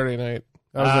or Saturday night?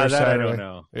 I was there that Saturday. I don't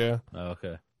know. Yeah. Oh,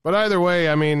 okay. But either way,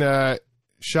 I mean,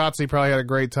 Shotzi probably had a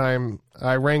great time.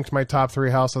 I ranked my top 3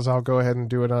 houses. I'll go ahead and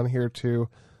do it on here too.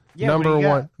 Yeah, what do you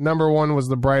got? Number one was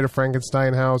the Bride of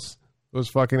Frankenstein house. It was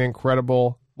fucking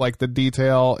incredible. Like the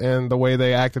detail and the way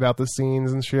they acted out the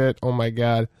scenes and shit. Oh my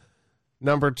god.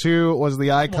 Number 2 was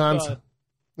the Icons.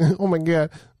 Oh my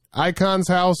god. Icons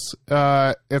house.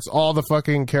 It's all the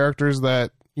fucking characters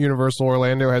that Universal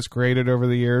Orlando has created over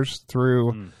the years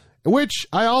through which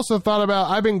I also thought about.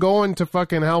 I've been going to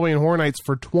fucking Halloween Horror Nights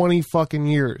for 20 fucking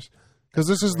years because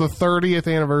this is the 30th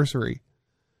anniversary.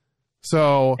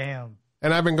 So, Damn.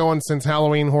 and I've been going since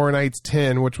Halloween Horror Nights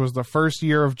 10, which was the first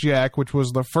year of Jack, which was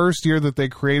the first year that they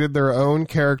created their own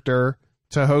character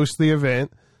to host the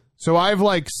event. So I've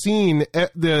like seen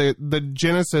the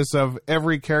genesis of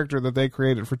every character that they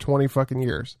created for 20 fucking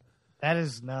years. That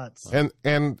is nuts.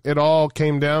 And it all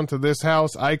came down to this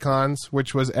house, Icons,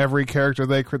 which was every character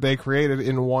they created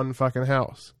in one fucking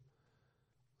house.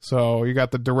 So you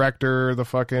got the director, the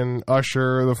fucking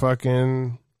usher, the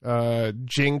fucking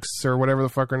Jinx or whatever the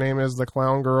fuck her name is, the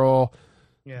clown girl,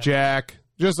 Yeah. Jack,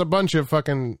 just a bunch of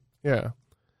fucking yeah.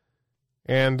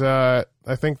 And I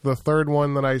think the third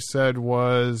one that I said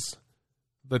was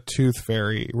the Tooth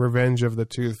Fairy, Revenge of the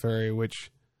Tooth Fairy,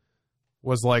 which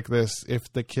was like this: if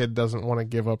the kid doesn't want to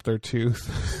give up their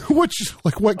tooth, which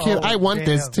like what kid? Oh, I want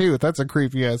this damn. tooth. That's a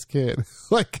creepy ass kid.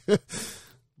 Like,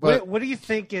 but What do you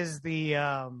think is the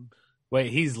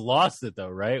Wait, he's lost it though,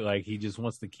 right? Like he just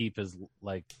wants to keep his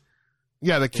like.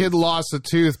 yeah, the kid lost a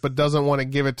tooth but doesn't want to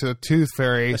give it to a Tooth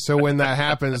Fairy. So when that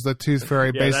happens, the Tooth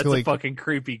Fairy Yeah, basically, that's a fucking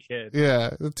creepy kid. yeah,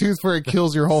 the Tooth Fairy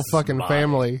kills your whole fucking mine.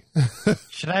 family.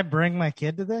 should I bring my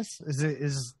kid to this?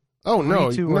 Is Oh no,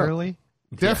 too no. early?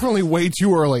 Definitely way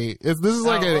too early. This is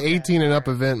like Oh, an okay. 18 and up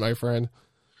event, my friend.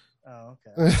 Oh,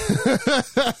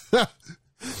 okay.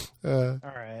 Uh,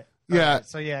 All right. Yeah. All right.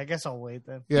 So yeah, I guess I'll wait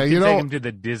then. yeah, you you can take know, him to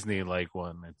the Disney like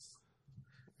one. It's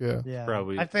Yeah. Yeah,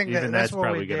 Probably- I think even that's that's what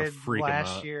probably we gonna did freak him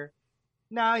last out. year.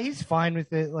 No, he's fine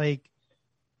with it. Like,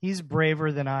 he's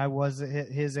braver than I was at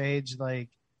his age. Like,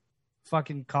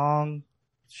 fucking Kong,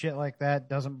 shit like that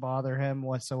doesn't bother him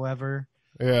whatsoever.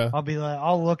 Yeah. I'll be like,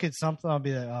 I'll look at something, I'll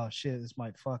be like, oh shit, this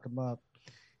might fuck him up,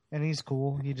 and he's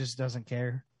cool. He just doesn't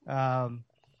care.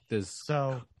 Does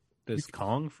So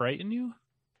Kong frighten you?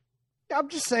 I'm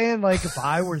just saying, like, if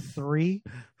I were 3,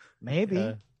 maybe.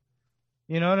 Yeah.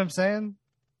 You know what I'm saying?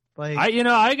 Like,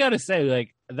 I gotta say,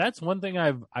 like, that's one thing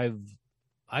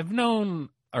I've known,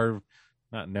 or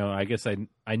not known. I guess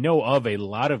I know of a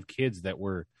lot of kids that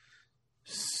were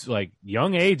like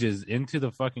young ages into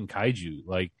the fucking kaiju,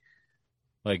 like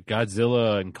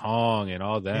Godzilla and Kong and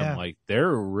all them. Yeah. Like, they're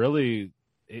really.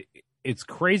 It's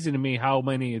crazy to me how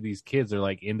many of these kids are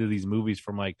like into these movies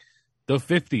from like the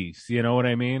 50s. You know what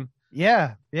I mean?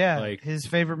 yeah. Like- His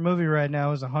favorite movie right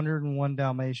now is 101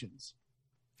 Dalmatians,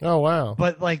 Oh wow,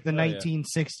 but like the Oh, yeah.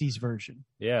 1960s version.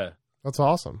 Yeah. that's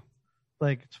awesome.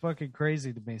 Like, it's fucking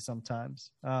crazy to me sometimes.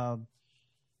 Was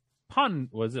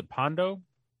it Pondo?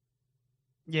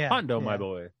 Yeah, Pondo, yeah. my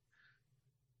boy.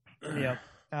 Yep.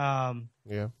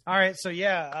 Yeah. All right, so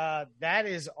yeah, that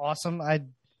is awesome.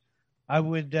 I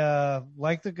would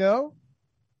like to go.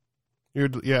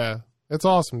 Yeah. It's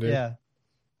awesome, dude. Yeah,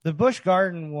 the Busch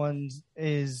Garden ones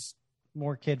is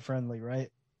more kid friendly, right?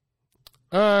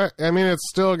 I mean, it's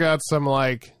still got some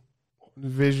like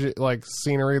vision, like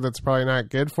scenery that's probably not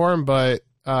good for him, but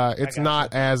it's gotcha.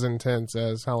 not as intense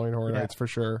as Halloween Horror Yeah. Nights for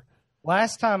sure.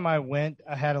 Last time I went,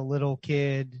 I had a little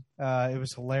kid. It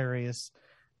was hilarious.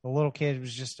 The little kid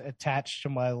was just attached to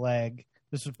my leg.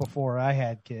 This was before I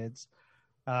had kids.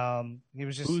 He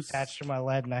was just attached to my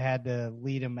leg, and I had to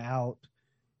lead him out.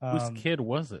 Whose kid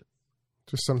was it?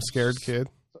 Just some scared kid.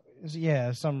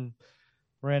 Yeah, some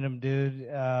random dude,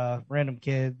 random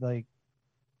kid, like.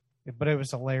 But it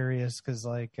was hilarious because,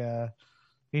 like,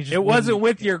 he just It wasn't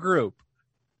wouldn't- with your group.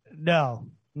 No,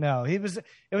 he was.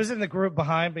 It was in the group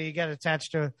behind, but he got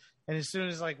attached to. And as soon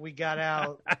as like we got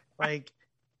out, like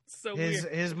So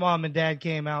his mom and dad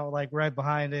came out like right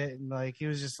behind it, and like he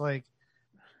was just like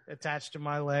attached to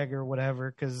my leg or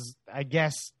whatever. Because I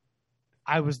guess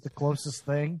I was the closest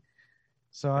thing,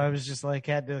 so I was just like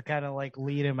had to kind of like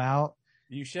lead him out.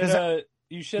 You should have.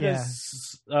 You should have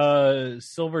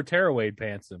Silver Tearaway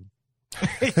pants him.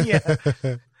 Yeah,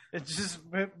 it just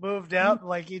moved out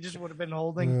like he just would have been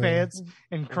holding pants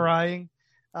and crying.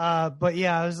 But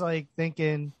yeah, I was like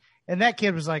thinking, and that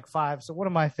kid was like 5. So what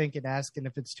am I thinking? Asking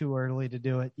if it's too early to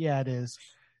do it? Yeah, it is.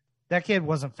 That kid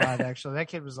wasn't 5 actually. That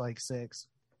kid was like 6,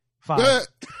 5.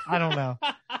 I don't know.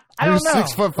 I He don't was know.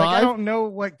 6'5"? Like, I don't know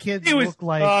what kids look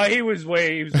like. He was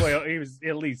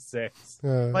at least 6.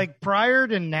 Like prior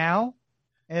to now,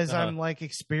 as Uh-huh. I'm like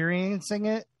experiencing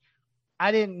it,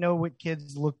 I didn't know what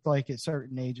kids looked like at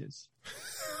certain ages.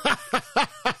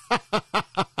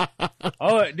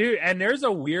 Oh, dude, and there's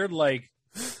a weird like.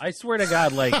 I swear to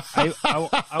God, like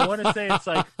I want to say it's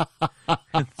like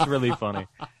it's really funny.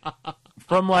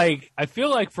 From like I feel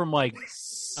like from like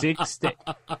 6 to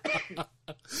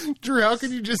Drew, how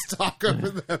can you just talk over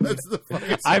that? That's the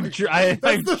funniest. I'm That's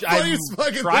the funniest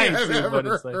fucking trying thing I've to, but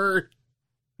ever it's like, heard.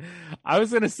 I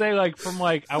was gonna say like from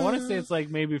like I want to say it's like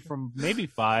maybe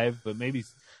 5, but maybe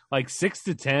like 6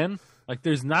 to 10. Like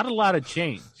there's not a lot of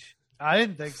change. I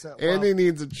didn't think so. Andy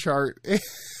needs a chart.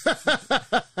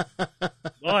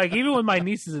 Well, like even with my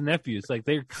nieces and nephews, like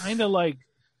they're kind of like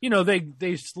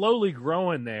they slowly grow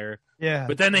in there, Yeah.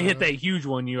 but then they hit that huge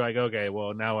one. You're like, okay,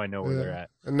 well now I know where they're at.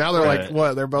 And now they're like, Right.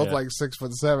 what? They're both Yeah. like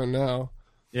 6'7" now.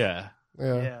 Yeah.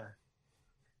 Yeah. Yeah.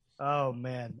 Oh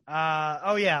man.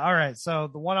 Oh yeah. All right. So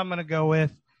the one I'm gonna go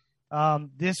with,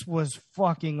 this was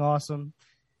fucking awesome.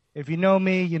 If you know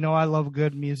me, you know I love a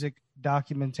good music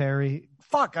documentary.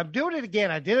 Fuck, I'm doing it again.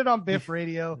 I did it on Biff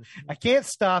Radio. I can't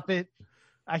stop it.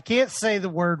 I can't say the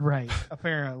word right,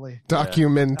 apparently.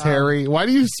 Documentary. Why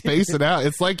do you space it out?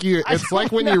 It's like It's don't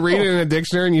like when you know. read it in a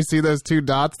dictionary and you see those 2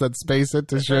 dots that space it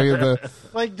to show you the.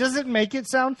 Like, does it make it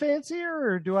sound fancier,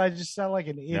 or do I just sound like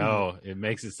an idiot? No, it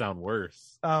makes it sound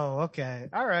worse. Oh, okay.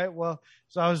 All right. Well,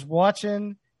 so I was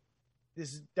watching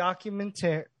this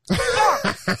documentary.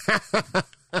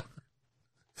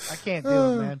 I can't do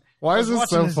it, man. Why I is was this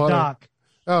so watching funny? doc,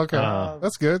 Oh, okay, Uh,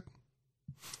 that's good.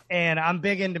 and I'm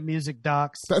big into music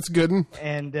docs, That's good.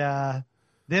 and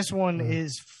this one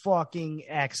is fucking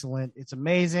excellent. It's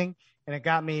amazing, and it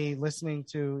got me listening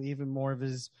to even more of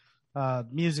his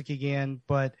music again.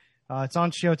 But it's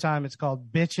on Showtime. It's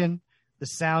called "Bitchin': The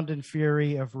Sound and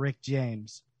Fury of Rick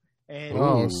James." And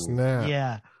Oh Ooh. snap!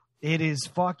 yeah, it is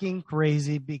fucking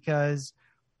crazy because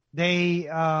they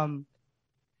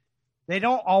they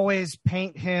don't always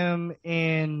paint him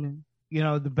in,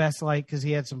 the best light because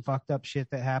he had some fucked up shit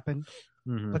that happened.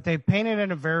 Mhm. But they paint it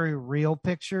in a very real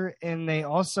picture, and they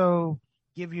also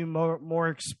give you more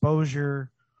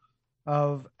exposure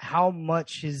of how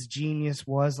much his genius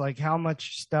was, like how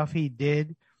much stuff he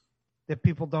did that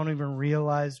people don't even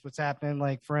realize what's happening.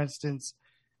 Like, for instance,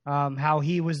 how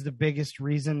he was the biggest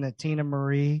reason that Tina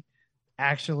Marie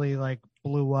actually like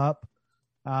blew up.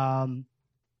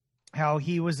 How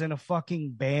he was in a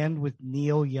fucking band with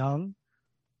Neil Young.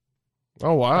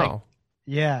 Oh wow.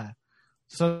 Yeah.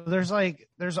 So there's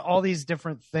all these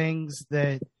different things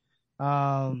that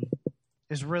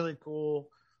is really cool.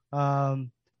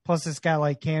 Plus it's got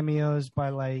like cameos by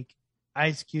like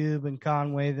Ice Cube and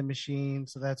Conway the Machine,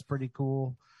 so that's pretty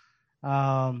cool.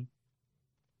 But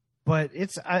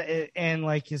it's and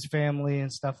like his family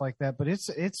and stuff like that. But it's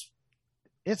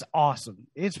awesome.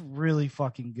 It's really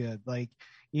fucking good. Like,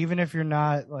 even if you're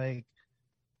not like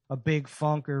a big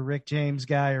funk or Rick James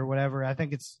guy or whatever, I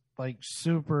think it's like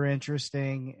super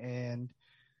interesting, and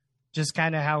just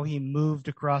kind of how he moved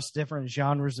across different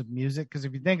genres of music. Because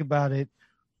if you think about it,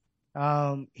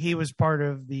 he was part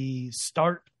of the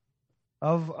start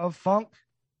of funk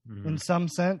in some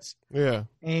sense. Yeah.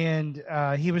 And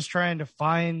he was trying to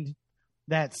find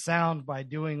that sound by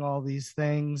doing all these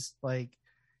things, like,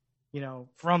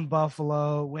 from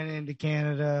Buffalo, went into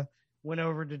Canada, went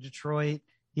over to Detroit.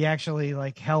 He actually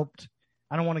like helped,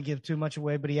 I don't want to give too much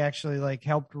away, but he actually like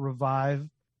helped revive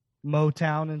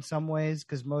Motown in some ways,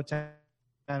 because Motown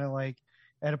kind of like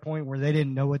at a point where they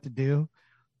didn't know what to do.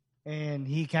 And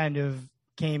he kind of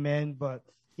came in, but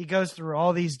he goes through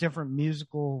all these different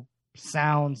musical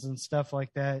sounds and stuff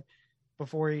like that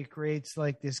before he creates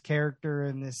like this character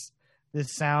and this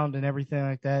sound and everything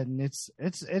like that. And it's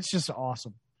just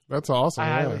awesome. That's awesome. I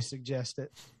Yeah. highly suggest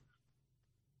it.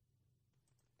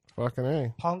 Fucking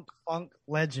A. Punk funk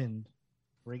legend,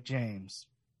 Rick James,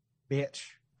 bitch.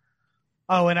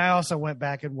 Oh, and I also went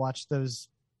back and watched those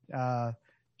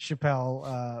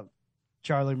Chappelle,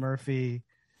 Charlie Murphy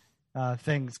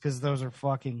things, because those are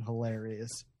fucking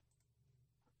hilarious.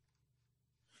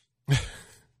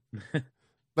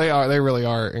 They really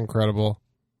are incredible.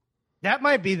 That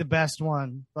might be the best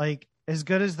one. Like, as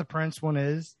good as the Prince one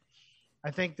is,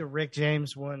 I think the Rick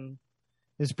James one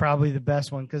is probably the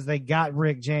best one, because they got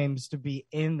Rick James to be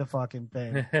in the fucking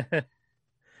thing.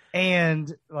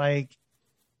 And like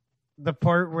the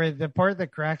part that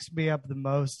cracks me up the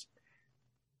most,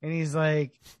 and he's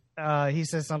like, he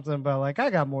says something about like, I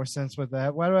got more sense with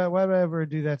that. Why do I ever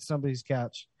do that to somebody's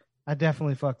couch? I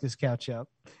definitely fucked this couch up.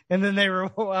 And then they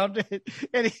rewound it,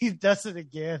 and he does it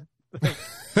again. Like,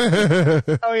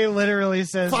 oh, he literally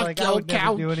says, Fuck like, I your would never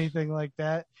couch. do anything like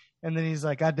that. And then he's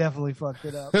like, I definitely fucked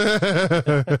it up.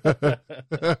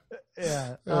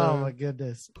 Yeah. Oh my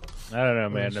goodness. I don't know,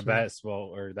 man. The shit.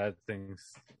 basketball or that thing's.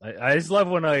 I just love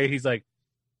when he's like,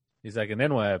 and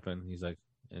then what happened? He's like,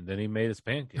 and then he made his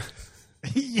pancakes,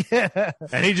 Yeah.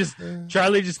 and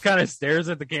Charlie just kind of stares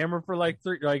at the camera for like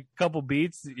a couple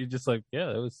beats. You're just like, yeah,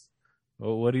 that was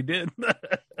what he did.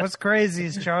 What's crazy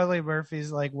is Charlie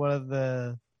Murphy's like one of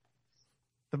the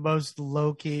most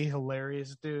low key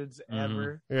hilarious dudes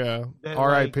ever. Yeah. That,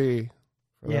 R.I.P.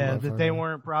 for that Yeah, that they motherfucker.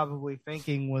 weren't probably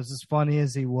thinking was as funny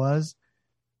as he was,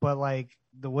 but like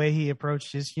the way he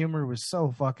approached his humor was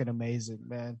so fucking amazing,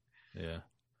 man. Yeah.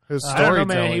 His I don't know, storytelling.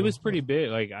 man. He was pretty big.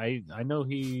 Like I know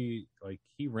he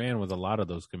ran with a lot of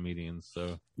those comedians.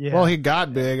 So Yeah. Well, he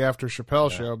got big after Chappelle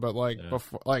Yeah. show, but like Yeah.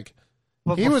 before, like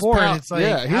but he was, before, it's like,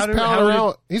 yeah, he's how palling did-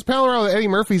 around. He's palling around with Eddie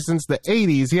Murphy since the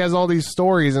 '80s. He has all these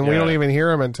stories, and we Yeah. don't even hear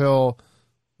him until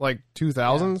like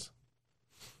 2000s.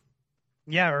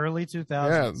 Yeah, early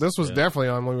 2000s. Yeah, this was Yeah. definitely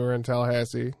on when we were in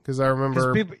Tallahassee, because I 'Cause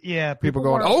remember. people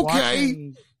going, weren't "Okay."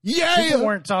 watching- Yeah, People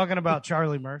weren't talking about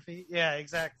Charlie Murphy. Yeah,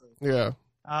 exactly. yeah,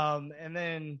 And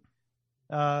then,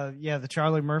 the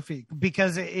Charlie Murphy,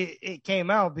 because it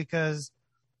came out because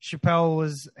Chappelle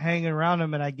was hanging around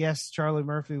him, and I guess Charlie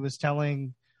Murphy was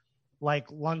telling like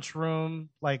lunchroom,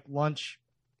 like lunch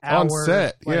hour On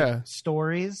set, like, yeah.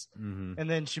 stories, mhm. and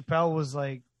then Chappelle was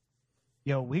like,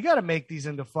 "Yo, we got to make these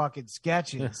into fucking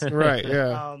sketches." right,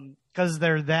 yeah. Because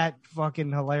they're that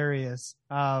fucking hilarious.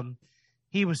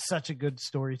 He was such a good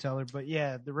storyteller. But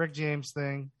yeah, the Rick James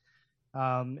thing,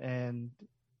 and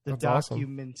the That's awesome.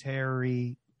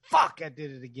 documentary. Fuck, I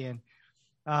did it again.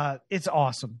 It's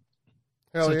awesome.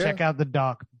 Hell So yeah. check out the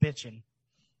doc, bitchin'.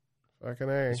 Fucking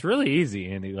A. It's really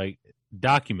easy, Andy. Like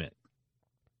document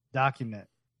Document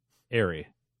area.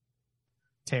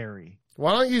 Terry.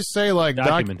 Why don't you say like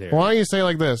Documentary. why don't you say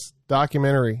like this?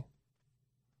 Documentary.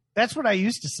 That's what I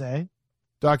used to say.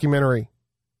 Documentary.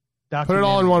 Put it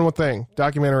all in Documentary. one thing.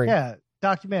 Documentary. Yeah,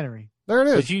 documentary. There it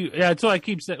But is. that's what I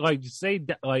keep saying. Like, just say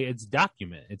like it's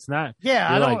document. It's not. Yeah,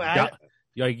 I you're don't.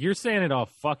 like, you're saying it all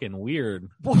fucking weird.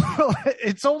 Well,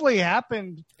 it's only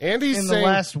happened Andy's in the saying,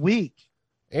 last week.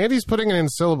 Andy's putting it in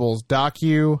syllables.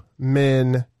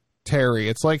 Documentary.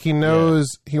 It's like he knows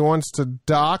he wants to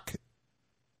dock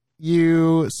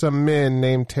you some men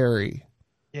named Terry.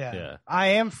 Yeah. Yeah. I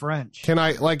am French. Can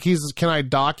I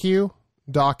dock you?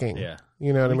 Docking. Yeah.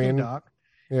 You know what I We can mean? doc.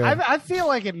 Yeah. I feel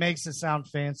like it makes it sound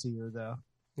fancier though.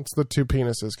 It's the two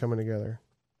penises coming together.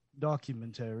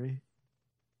 Documentary.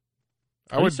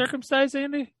 Are you circumcised,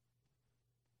 Andy?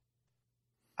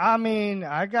 I mean,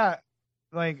 I got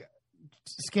like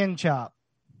skin chop.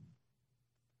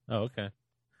 Oh, okay.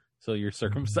 So you're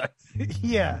circumcised.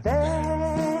 Yeah.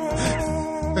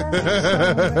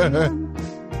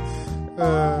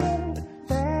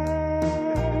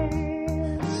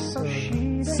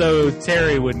 So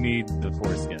Terry would need the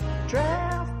foreskin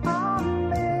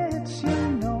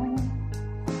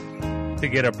to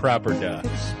get a proper duck.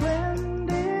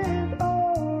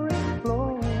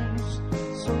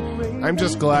 I'm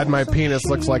just glad my penis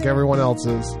looks like everyone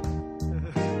else's.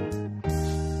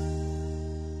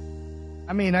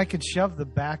 I mean, I could shove the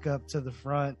back up to the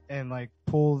front and like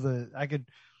pull the. I could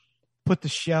put the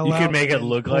shell. You could out make it and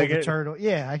look pull like the it? turtle.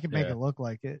 Yeah, I could make Yeah. it look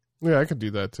like it. Yeah, I could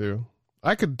do that too.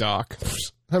 I could dock.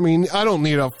 I mean, I don't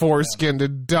need a foreskin to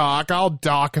dock. I'll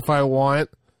dock if I want.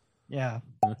 Yeah,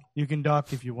 you can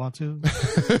dock if you want to.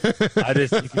 I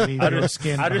just, You can leave I your just,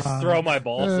 skin I just behind. throw my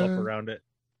balls up around it.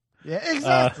 Yeah,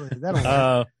 exactly. That'll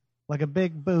work. Like a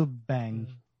big boob bang.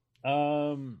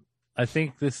 I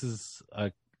think this is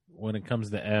when it comes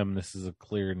to M, this is a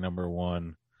clear number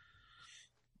one.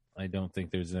 I don't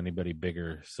think there's anybody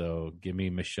bigger. So give me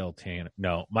Michelle Tanner.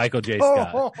 No, Michael J.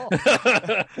 Scott.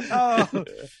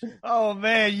 Oh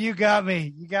man, you got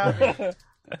me. You got me.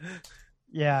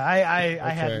 Yeah, I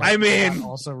had. Okay. Michael I mean- Scott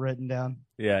also written down.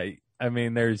 Yeah, I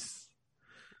mean,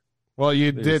 Well,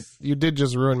 you There's- did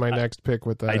just ruin my next pick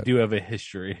with that. I do have a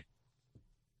history.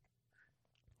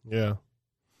 Yeah,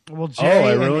 Well, J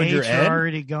I and ruined your H N? are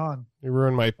already gone. you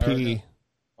ruined my P.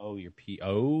 Oh, your P.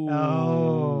 Oh.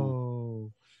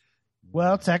 Oh.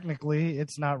 Well, technically,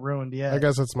 it's not ruined yet. I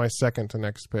guess it's my second to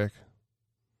next pick.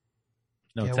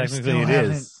 No, Yeah, we technically still it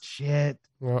haven't- is. Shit.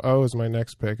 Well, O is my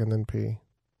next pick, and then P.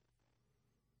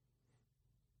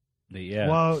 Yeah.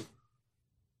 Well.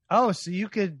 Oh, so you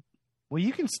could. Well,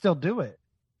 you can still do it.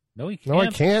 no, you can't. No, I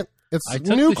can't. It's I took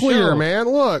the nuclear, show. man.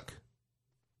 Look.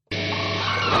 Let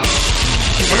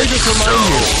me just remind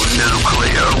you.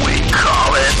 Nuclear, we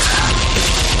call it.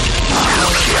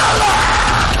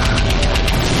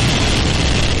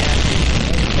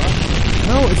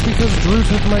 No, it's because Drew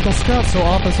took Michael Scott, so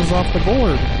Office is off the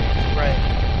board. Right.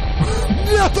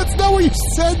 No, that's not what you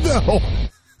said, though.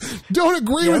 Don't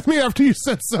agree with me after you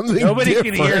said something. Nobody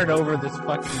different. can hear it over this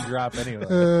fucking drop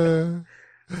anyway.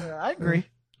 I agree.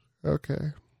 Okay.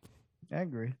 I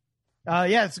agree.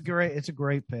 Yeah, it's a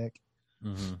great pick.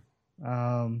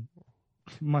 Mm-hmm.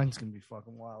 Mine's gonna be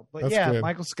fucking wild, but That's yeah, good.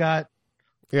 Michael Scott.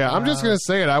 Yeah, I'm just gonna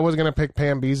say it. I was gonna pick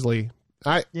Pam Beasley.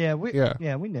 Yeah, we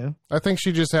knew. I think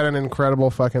she just had an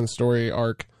incredible fucking story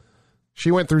arc.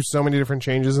 She went through so many different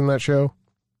changes in that show.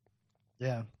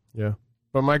 Yeah, Yeah.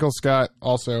 But Michael Scott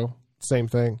also same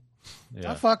thing. I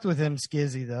Yeah. fucked with him,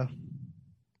 Skizzy though.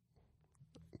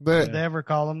 The, Did they ever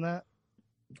call him that?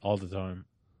 All the time.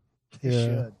 They Yeah.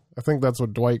 should. I think that's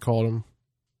what Dwight called him.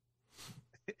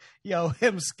 Yo,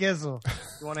 him Skizzle.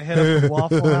 You want to hit up the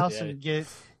Waffle House Yeah. and get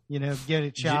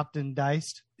it chopped and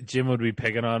diced? Jim would be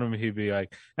picking on him. He'd be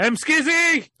like, "I'm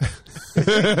Skizzy."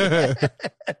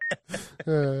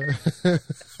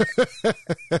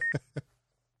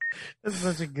 That's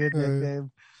such a good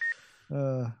nickname.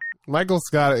 Michael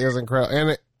Scott is incredible.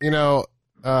 And,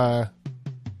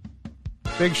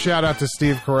 big shout out to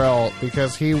Steve Carell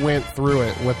because he went through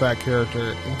it with that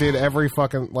character. Did every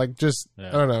fucking, I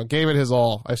don't know, gave it his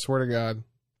all. I swear to God.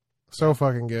 So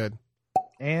fucking good.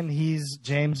 And he's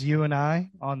James, you and I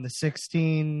on the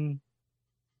 16.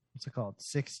 What's it called?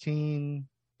 16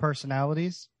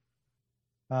 personalities.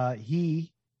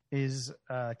 He is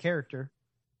a character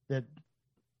that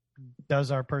does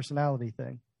our personality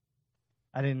thing.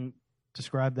 I didn't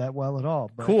describe that well at all.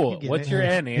 But Cool. you get What's it. your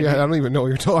N, Andy? Yeah, I don't even know what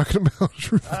you're talking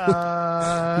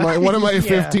about. One of my yeah.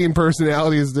 15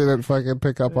 personalities didn't fucking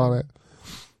pick up on it.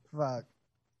 Fuck.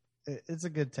 It's a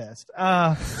good test.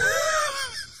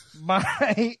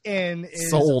 My N is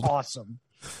Sold. awesome.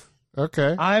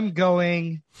 Okay. I'm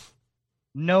going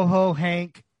NoHo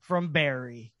Hank from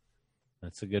Barry.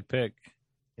 That's a good pick.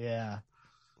 Yeah.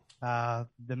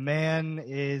 The man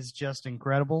is just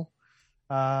incredible.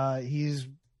 He's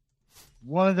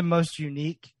one of the most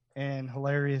unique and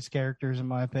hilarious characters in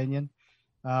my opinion.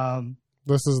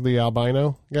 This is the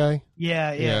albino guy.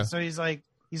 Yeah. Yeah. So he's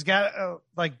got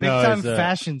like big No, time it's,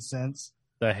 fashion sense.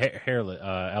 The hairless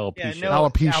alopecia. Yeah,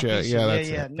 Alopecia, yeah, that's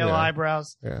yeah. it. No Yeah.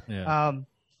 eyebrows. Yeah.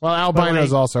 Well,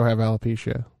 albinos like- also have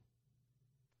alopecia,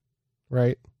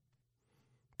 right?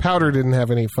 Powder didn't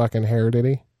have any fucking hair, did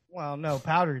he? Well, no,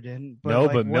 Powder didn't. But No, like,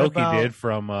 but what Milky about did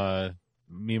from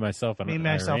Me, Myself, and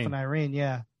Irene. and Irene.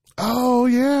 Yeah, Oh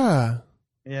yeah.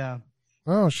 yeah.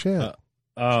 Oh shit.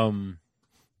 Um,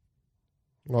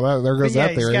 Well, there But goes yeah,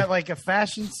 that he's theory. got like a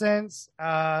fashion sense.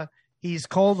 He's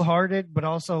cold hearted, but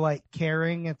also like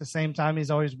caring at the same time. He's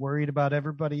always worried about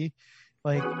everybody,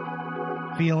 like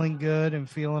feeling good and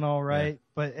feeling all right.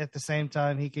 But at the same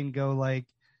time, he can go like,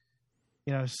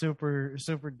 super,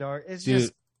 super dark. It's Dude.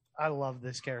 just, I love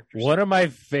this character. one of my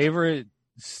favorite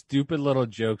stupid little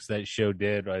jokes that show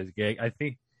did was, I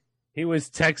think he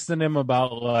was texting him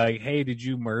about like, hey, did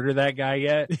you murder that guy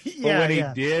yet? But Yeah, when he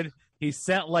yeah. did, he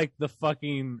sent like the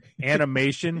fucking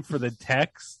animation for the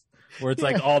text where it's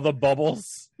like all the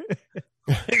bubbles.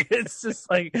 It's just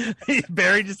like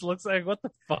Barry just looks like, what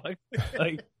the fuck?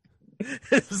 Like,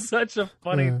 it's such a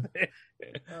funny Yeah. thing.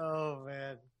 Oh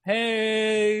man.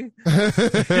 Hey,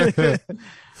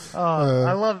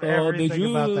 I love oh, everything did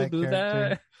you about that do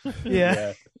character. that?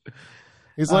 Yeah.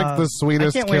 He's like the I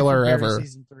sweetest can't wait killer for Barry ever.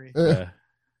 Season 3. Yeah.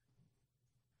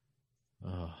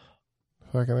 Oh.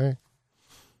 Fucking A.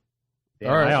 Damn,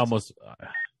 All right. I almost.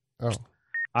 Oh.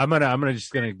 I'm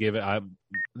gonna give it.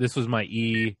 This was my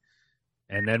E,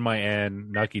 and then my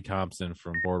N. Nucky Thompson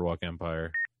from Boardwalk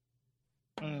Empire.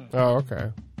 Mm. Oh,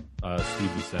 okay. Steve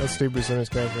Buscemi. That's Steve Buscemi's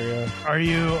character, yeah. Are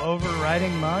you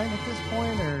overriding mine at this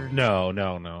point, or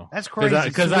No. That's crazy.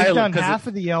 Because We've done half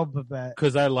of the alphabet.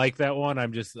 Because I like that one.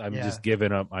 I'm just Yeah.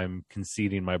 giving up. I'm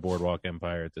conceding my Boardwalk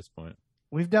Empire at this point.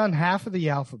 We've done half of the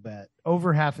alphabet,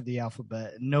 over half of the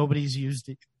alphabet. And nobody's used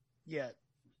it yet.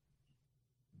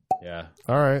 Yeah.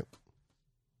 All right.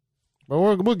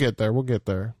 Well, we'll get there. We'll get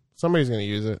there. Somebody's going to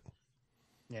use it.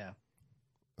 Yeah.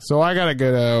 So I got a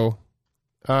good O.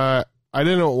 I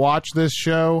didn't watch this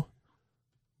show,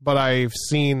 but I've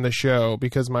seen the show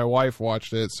because my wife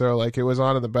watched it. So, like, it was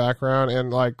on in the background.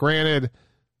 And, like, granted,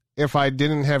 if I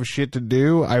didn't have shit to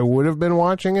do, I would have been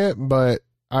watching it. But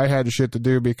I had shit to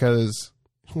do because,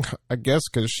 I guess,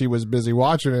 because she was busy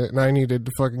watching it and I needed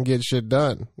to fucking get shit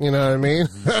done. You know what I mean?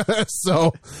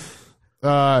 So,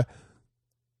 the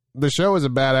show is a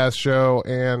badass show,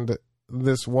 and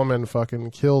this woman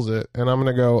fucking kills it. And I'm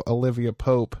going to go Olivia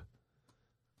Pope.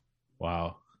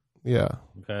 Wow. Yeah,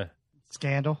 Okay.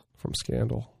 Scandal. from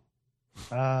Scandal.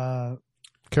 Uh,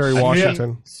 Kerry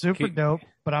Washington. super Can- dope,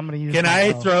 but I'm going to use Can my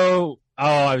I O. throw?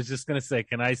 Oh, I was just gonna say.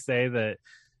 Can I say that?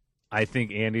 I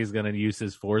think Andy's gonna use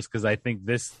his force because I think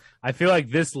this. I feel like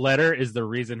this letter is the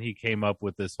reason he came up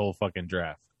with this whole fucking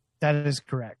draft. That is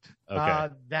correct. Okay.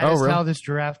 That Oh, is really? how this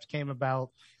draft came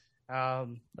about. Are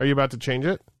you about to change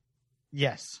it?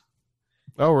 Yes.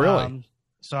 Oh, really?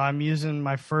 So I'm using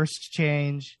my first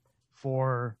change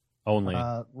for Only.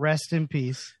 rest in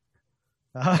peace.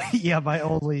 Yeah, my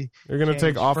only You're going to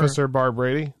change take Officer Bar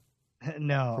Brady?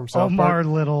 no From South Omar Park?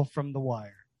 Little from The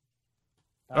Wire.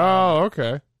 Oh,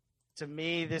 okay. To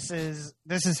me, this is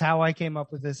how I came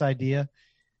up with this idea,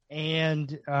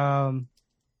 and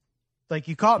like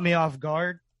you caught me off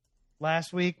guard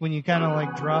last week when you kind of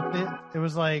like dropped it. It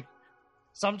was like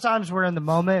sometimes we're in the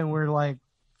moment and we're like,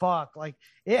 "Fuck!" Like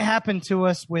it happened to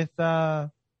us with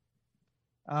Chadwick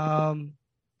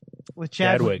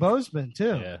Chadwick. Boseman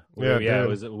too. yeah. Yeah, Yeah. It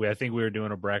dude. was. I think we were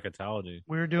doing a bracketology.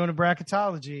 We were doing a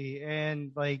bracketology,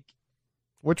 and like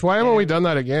Why haven't we done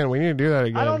that again? We need to do that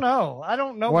again. I don't know.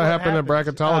 What happened to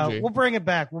bracketology? We'll bring it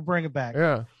back.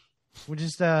 Yeah. We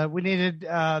just we needed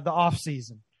the off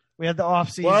season. We had the off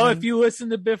season. Well, if you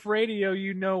listen to Biff Radio,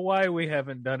 you know why we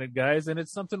haven't done it, guys, and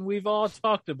it's something we've all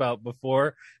talked about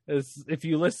before. Is if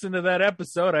you listen to that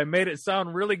episode, I made it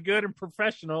sound really good and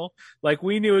professional, like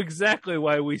we knew exactly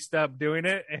why we stopped doing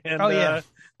it. And Oh, yeah.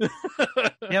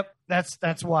 Yep,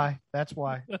 that's why. That's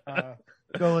why.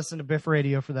 Go listen to Biff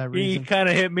Radio for that he reason. kind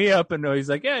of hit me up and he's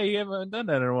like, "Yeah, you haven't done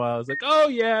that in a while." I was like, "Oh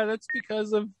yeah, that's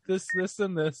because of this,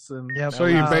 and this." And Yep. So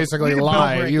you basically we can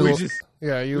lie. bell break. You we just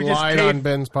you we just lied paid- on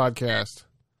Ben's podcast.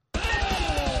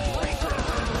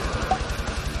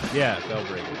 yeah, bell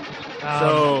break.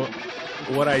 So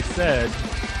what I said,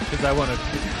 because I want to,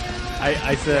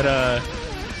 I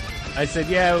said,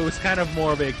 yeah, it was kind of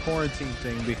more of a quarantine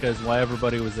thing because while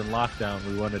everybody was in lockdown,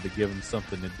 we wanted to give them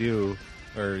something to do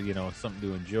or, something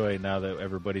to enjoy. Now that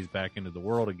everybody's back into the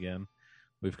world again,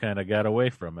 we've kind of got away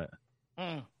from it.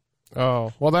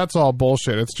 Oh, well, that's all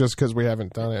bullshit. It's just because we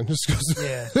haven't done it. Just 'cause-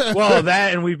 Yeah. Well,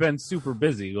 that and we've been super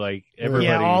busy. Like everybody,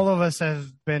 Yeah, all of us have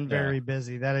been very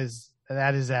busy. That is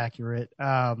accurate.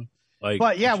 like,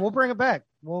 But yeah, we'll bring it back.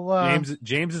 We'll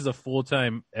James is a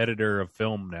full-time editor of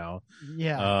film now.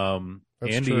 yeah.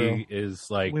 That's Andy true. is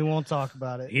like We won't talk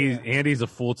about it. he's Yeah. Andy's a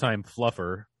full-time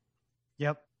fluffer.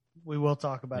 Yep. We will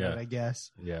talk about Yeah. it, I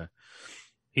guess. Yeah,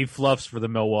 he fluffs for the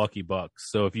Milwaukee Bucks.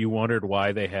 So if you wondered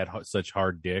why they had such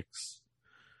hard dicks,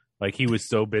 like he was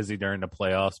so busy during the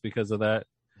playoffs because of that,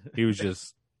 he was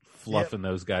just fluffing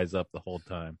those guys up the whole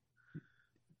time.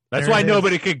 That's There why it is.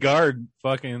 nobody could guard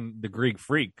fucking the Greek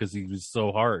Freak because he was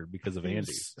so hard because of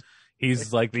Andy.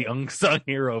 He's like the unsung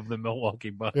hero of the Milwaukee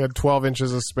Bucks. He had 12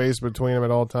 inches of space between him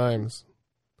at all times.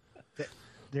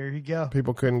 There you go.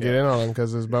 People couldn't get in on him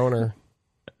because his boner.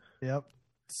 Yep.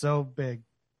 So big.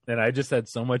 And I just had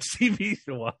so much TV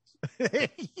to watch.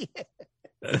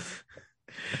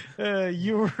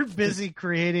 You were busy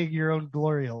creating your own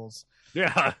glory holes.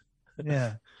 Yeah.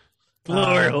 Yeah.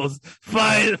 Plurals,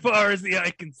 far as the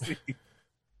eye can see.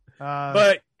 Uh,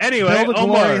 But anyway,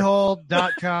 Omar.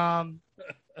 buildagloryhole.com.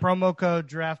 Promo code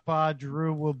DraftPod.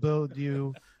 Drew will build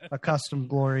you a custom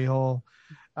glory hole.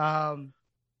 But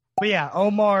yeah,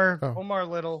 Omar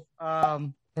Little.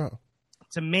 To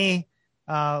me,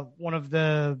 for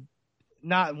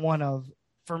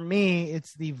me,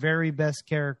 it's the very best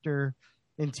character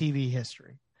in TV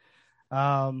history.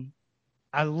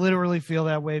 I literally feel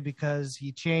that way because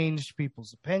he changed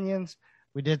people's opinions.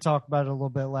 We did talk about it a little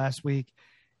bit last week,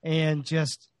 and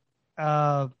just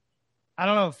I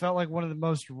don't know, it felt like one of the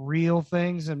most real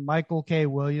things. And Michael K.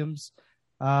 Williams,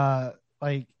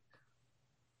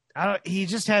 he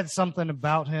just had something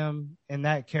about him and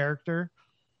that character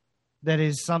that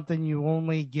is something you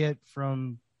only get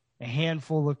from a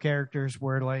handful of characters,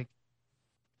 where like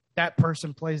that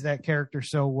person plays that character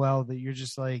so well that you're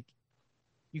just like,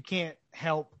 you can't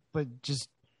help but just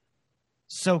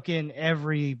soak in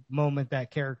every moment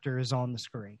that character is on the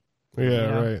screen. Yeah,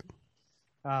 Yeah.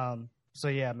 right. So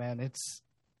yeah, man,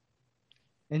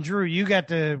 and Drew, you got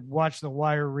to watch The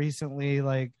Wire recently,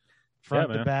 like front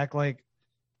Yeah, to man. back. Like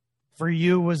for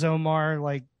you, was Omar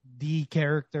like the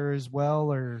character as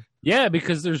well, or? Yeah,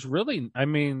 because there's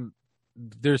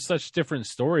such different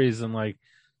stories, and like,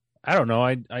 I don't know,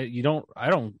 I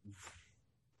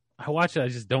watch it, I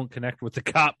just don't connect with the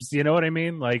cops. You know what I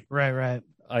mean? Like, Right.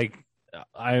 like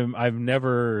I've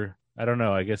never, I don't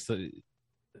know, I guess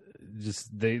just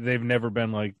they've never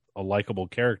been like a likable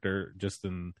character just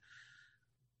in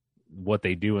what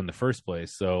they do in the first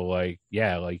place. So like,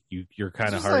 yeah, like you're kind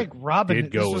of This was hard. like Robin. did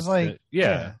This go was with like it.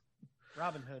 Yeah.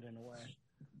 Robin Hood in a way.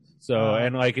 So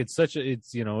and like it's such an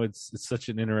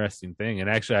interesting thing. And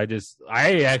actually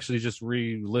I actually just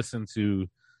re-listened to,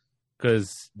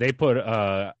 because they put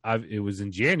it was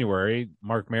in January,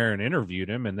 Mark Maron interviewed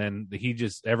him, and then he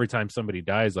just, every time somebody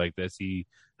dies like this,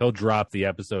 he'll drop the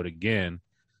episode again.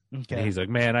 Okay. And he's like,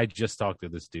 man, I just talked to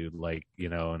this dude, like,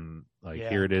 and like Yeah.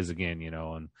 here it is again,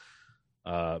 and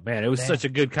man, it was Damn. such a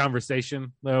good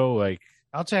conversation though. Like,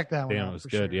 I'll check that one damn, out. it was for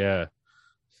good. sure. Yeah.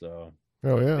 So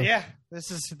Oh, yeah. But yeah,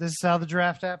 this is how the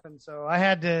draft happened. So I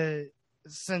had to,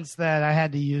 since that, I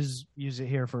had to use it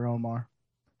here for Omar.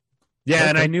 yeah,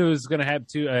 and I knew it was gonna have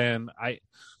to, and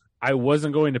I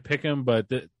wasn't going to pick him, but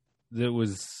it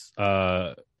was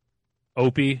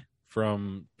Opie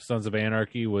from Sons of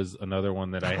Anarchy was another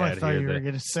one that I had thought here. you were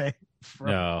going to say.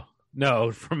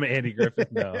 No, from Andy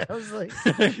Griffith. No, I was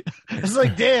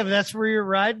like, damn, that's where you're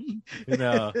riding.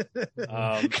 no.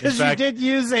 Because you did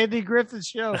use Andy Griffith's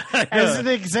show as an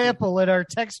example in our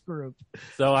text group.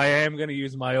 So I am going to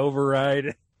use my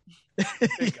override.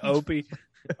 Pick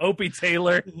Opie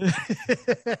Taylor.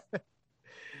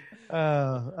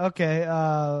 Okay.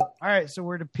 All right. So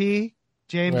we're to P.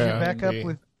 James, Yeah, you're back up P.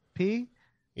 with P.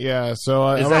 Yeah, so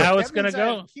Is I'm that gonna- how it's That going to means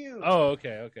I go? have Q. Oh,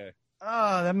 okay.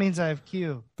 Oh, that means I have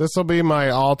Q. this will be my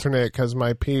alternate because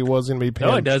my P was going to be Pam.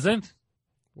 No, it doesn't.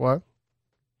 What?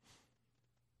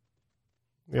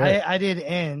 Yeah. I did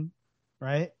N,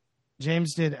 right?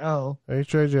 James did O.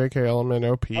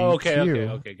 HJJKLMNOP. Oh,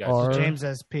 okay, gotcha. R. James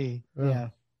has P. Yeah. Yeah.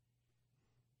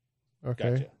 Okay.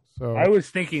 Gotcha. So I was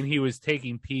thinking he was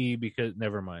taking P because,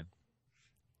 never mind.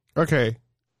 okay.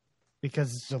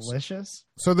 Because it's delicious.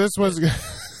 So this was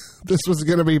this was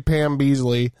going to be Pam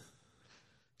Beasley.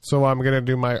 So I'm going to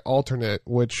do my alternate,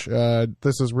 which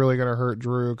this is really going to hurt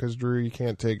Drew because Drew, you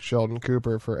can't take Sheldon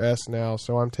Cooper for S now.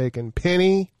 So I'm taking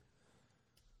Penny,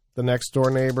 the next door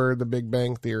neighbor, The Big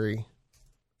Bang Theory.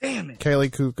 Damn it.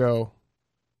 Kaylee Kuko.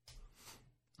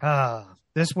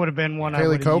 This would have been one I Kaylee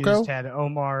would have Cuoco?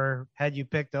 used had you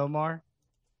picked Omar.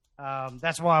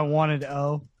 That's why I wanted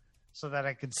O. so that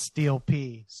I could steal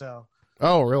P. So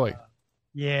Oh, really?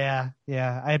 yeah.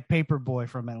 I had Paperboy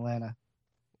from Atlanta.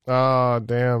 Oh,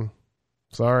 damn.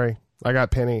 Sorry. I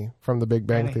got Penny from The Big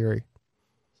Bang Penny. Theory.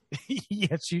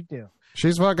 Yes, you do.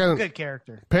 She's fucking Good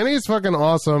character. Penny's fucking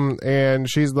awesome, and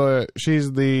she's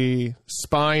the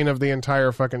spine of the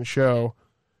entire fucking show.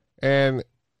 And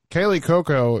Kaylee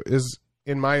Coco is,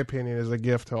 in my opinion, is a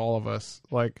gift to all of us.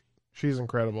 Like, she's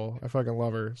incredible. I fucking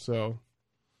love her. So,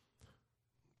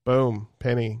 boom,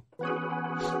 Penny.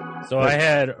 So I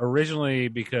had originally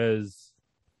because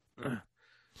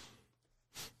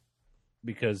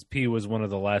P was one of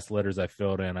the last letters I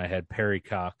filled in. I had Perry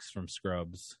Cox from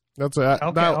Scrubs. That's Okay.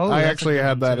 I Oh, that's a actually good had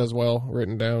one, that too. as well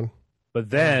written down. But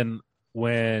then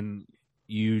when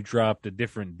you dropped a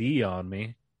different D on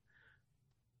me,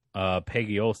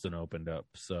 Peggy Olson opened up.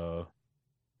 So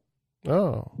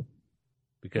Oh,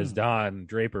 because Don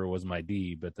Draper was my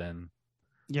D, but then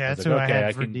Yeah, I was that's like, who okay, I had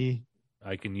I for can- D.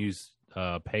 I can use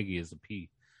Peggy as a P.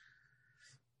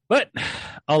 But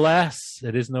alas,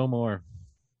 it is no more.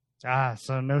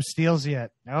 So no steals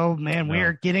yet. Oh man, we No.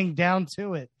 are getting down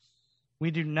to it. We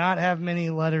do not have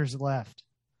many letters left.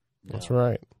 that's No.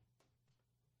 right.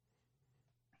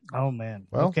 Oh man.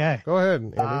 Well, Okay. Go ahead,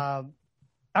 Andy.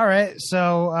 All right.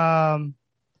 So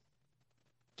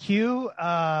Q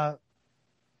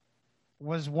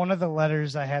was one of the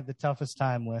letters I had the toughest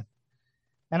time with.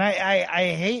 And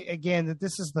I hate again that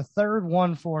this is the third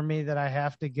one for me that I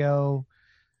have to go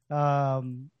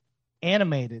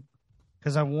animated,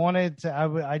 because I wanted to.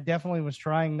 I definitely was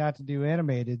trying not to do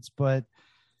animateds, but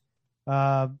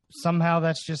somehow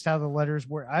that's just how the letters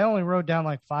were. I only wrote down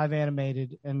like 5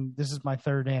 animated, and this is my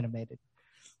third animated.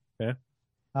 Okay.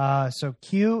 So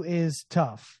Q is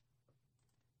tough.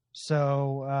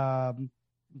 So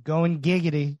going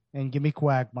giggity and give me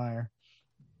Quagmire.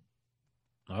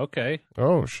 Okay.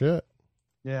 Oh shit,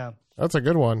 Yeah. that's a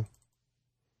good one.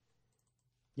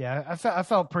 Yeah, I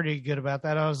felt pretty good about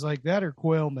that. I was like, that or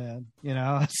Quail Man, you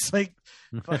know. It's like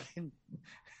fucking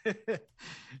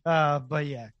but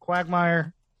yeah,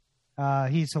 Quagmire,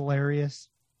 he's hilarious.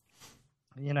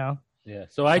 You know. Yeah.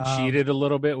 So I Um, cheated a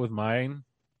little bit with mine.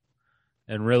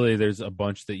 And really there's a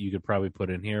bunch that you could probably put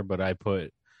in here, but I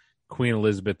put Queen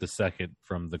Elizabeth II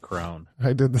from The Crown.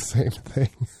 I did the same thing.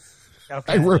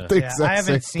 Okay. I wrote the Yeah, exact I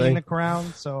haven't same seen thing. The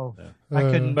Crown, so Yeah. I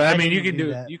couldn't. But I mean, you didn't can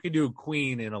do that. you can do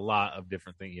Queen in a lot of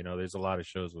different things. You know, there's a lot of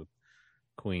shows with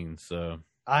Queen. So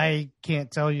I can't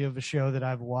tell you of a show that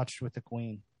I've watched with the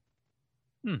Queen.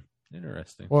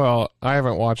 interesting. Well, I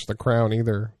haven't watched The Crown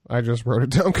either. I just wrote it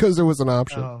down because it was an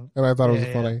option, Oh, and I thought it was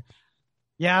yeah. funny.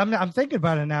 yeah. I'm thinking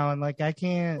about it now, and like I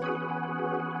can't.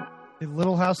 Did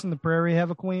Little House on the Prairie have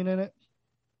a queen in it?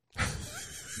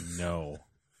 No.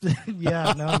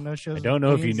 Yeah, no shows. I don't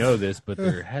know if you queens. know this, but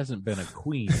there hasn't been a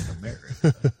queen in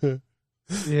America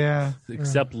Yeah.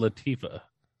 except Latifah.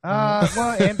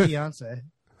 Well, and Beyonce.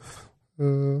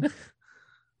 Uh,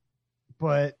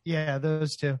 But yeah,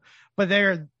 those two. But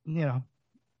they're,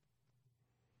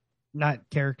 not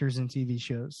characters in TV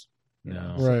shows. you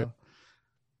No. know,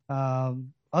 so.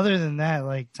 Other than that,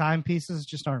 like timepieces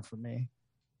just aren't for me.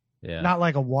 Yeah. Not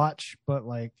like a watch, but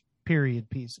like period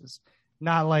pieces.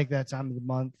 Not like that time of the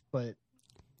month, but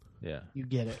Yeah. you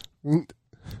get it.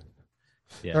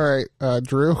 Yeah. All right,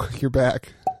 Drew, you're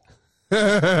back.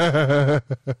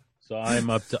 So I'm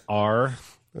up to R,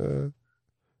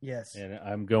 Yes. and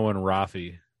I'm going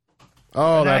Rafi.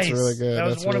 Oh, that's Nice. really good. That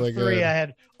was That's one really of 3 good. I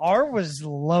had. R was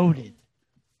loaded.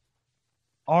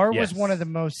 R was Yes. one of the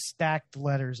most stacked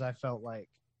letters, I felt like.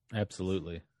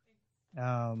 Absolutely.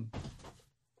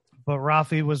 But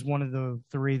Rafi was one of the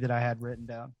 3 that I had written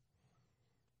down.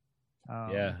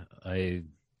 Yeah.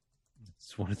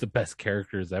 It's one of the best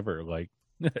characters ever. Like,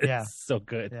 it's Yeah. so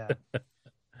good. Yeah.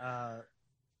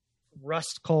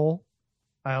 Rust Cole,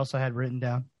 I also had written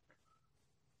down.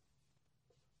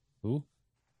 Who?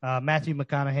 Matthew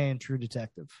McConaughey in True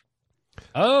Detective.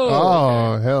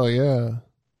 Oh, okay. hell yeah.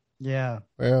 Yeah,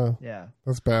 Yeah,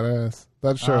 that's badass.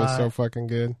 That show is so fucking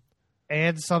good.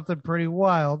 and something pretty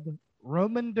wild.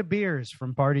 Roman De Beers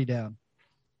from Party Down.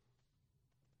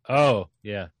 Oh,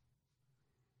 yeah.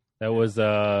 That was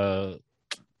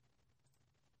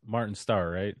Martin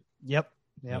Starr, right? Yep.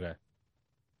 Okay.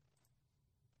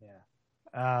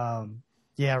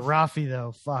 Yeah, Rafi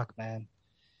though. Fuck, man.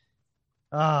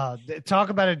 Talk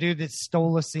about a dude that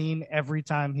stole a scene every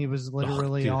time he was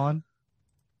literally dude. on.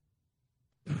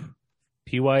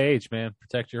 PYH, man.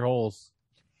 Protect your holes.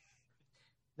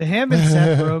 The him and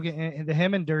Seth Rogen, the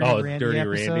him and Dirty Oh, Randy Dirty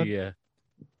episode. Randy, yeah.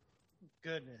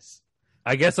 Goodness.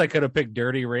 I guess I could have picked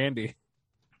Dirty Randy.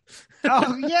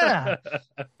 Oh yeah,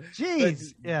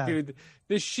 jeez, yeah. Dude,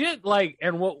 the shit like,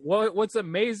 and what's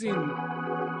amazing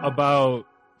about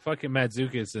fucking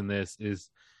Madzukas in this is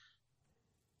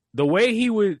the way he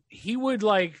would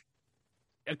like,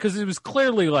 because it was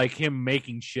clearly like him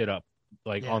making shit up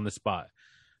like on the spot,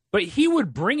 but he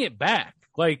would bring it back.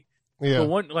 Like the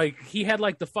one, like he had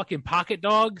like the fucking pocket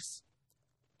dogs,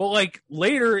 but like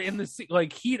later in the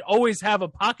like he'd always have a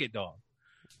pocket dog.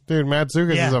 Dude,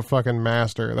 Matsukas is a fucking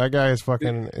master. That guy is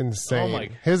fucking insane. Oh my.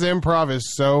 His improv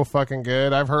is so fucking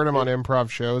good. I've heard him on improv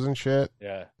shows and shit.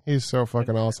 Yeah. He's so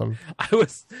fucking awesome. I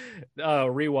was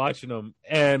rewatching them,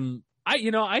 and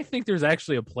I think there's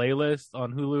actually a playlist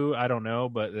on Hulu. I don't know,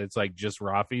 but it's like just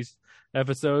Rafi's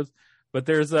episodes. But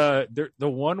there's the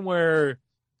one where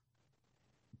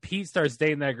Pete starts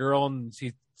dating that girl, and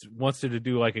she wants her to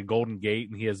do like a Golden Gate,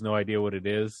 and he has no idea what it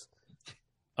is.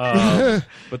 But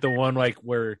the one like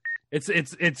where it's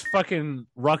fucking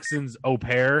Ruxin's au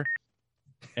pair,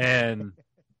 and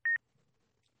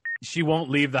she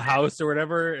won't leave the house or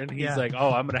whatever, and he's like,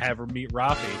 "Oh, I'm gonna have her meet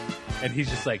Rafi," and he's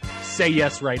just like, "Say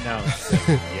yes right now." And she's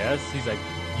like, yes. He's like,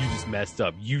 "You just messed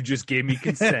up. You just gave me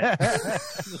consent."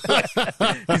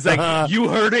 He's like, "You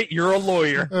heard it. You're a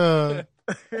lawyer."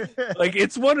 Like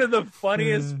it's one of the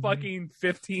funniest fucking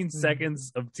 15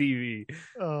 seconds of TV.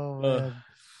 Oh man.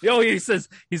 He says,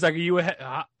 he's like,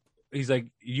 he's like,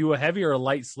 you a heavy or a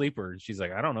light sleeper? And she's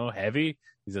like, I don't know, heavy.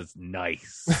 He says,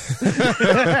 nice.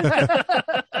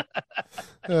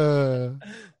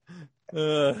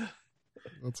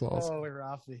 That's awesome. Oh,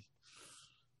 Rafi.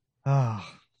 Oh.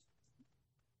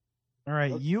 All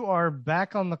right, you are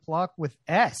back on the clock with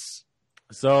S.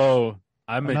 So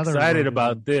I'm Another excited one.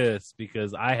 about this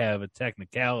because I have a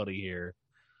technicality here.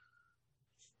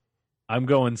 I'm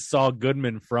going Saul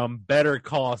Goodman from Better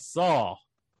Call Saul.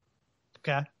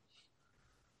 Okay.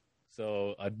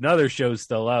 So another show's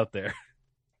still out there.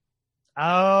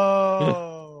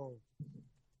 Oh.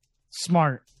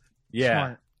 Smart. Yeah.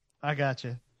 Smart. I got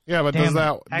you. Yeah, but Damn,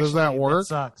 does actually, that work?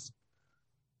 sucks.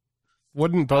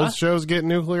 Wouldn't both shows get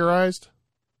nuclearized?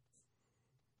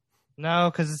 No,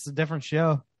 because it's a different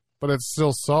show. But it's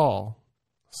still Saul.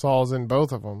 Saul's in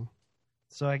both of them.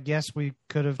 So I guess we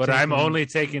could have. But I'm only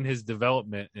taking his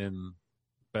development in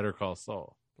Better Call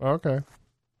Saul. Okay.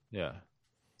 Yeah.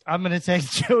 I'm going to take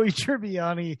Joey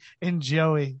Tribbiani and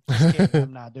Joey. Just kidding,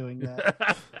 I'm not doing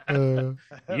that. Uh,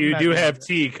 You do have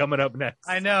tea coming up next.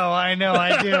 I know, I do.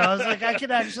 I was like, I could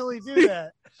actually do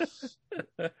that.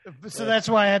 So that's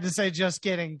why I had to say just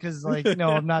kidding, because like, no,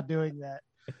 I'm not doing that.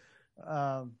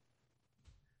 Because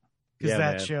Yeah,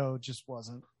 that man. show just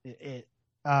wasn't it.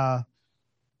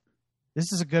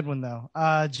 This is a good one though.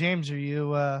 James, are you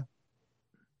what?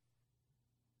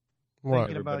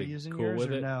 thinking about Everybody using cool yours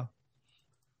with or it? no?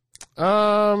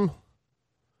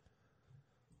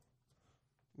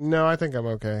 No, I think I'm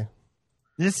okay.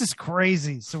 This is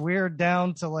crazy. So we're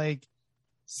down to like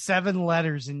 7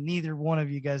 letters, and neither one of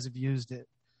you guys have used it.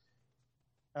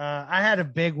 I had a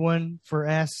big one for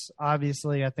S.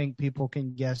 Obviously, I think people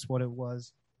can guess what it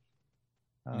was.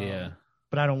 Yeah.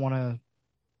 But I don't want to.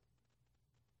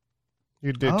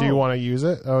 You did? Do you want to use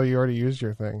it? Oh, you already used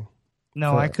your thing.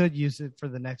 No, For- I could use it for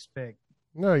the next pick.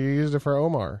 No, you used it for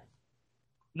Omar.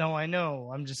 No, I know.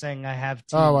 I'm just saying I have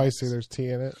T. Oh, I see. There's tea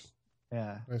in it.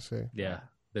 Yeah. I see. Yeah.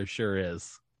 There sure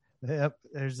is. Yep.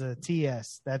 There's a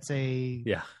TS. That's a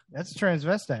Yeah.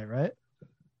 transvestite, right?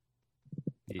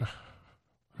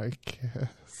 I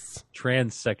guess.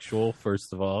 Transsexual,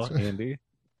 first of all, Andy.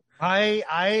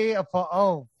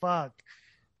 Oh fuck.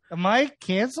 Am I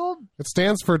canceled? It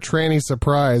stands for tranny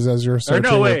surprise as you're Or searching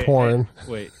no, wait. your porn.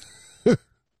 Wait.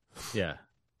 Yeah.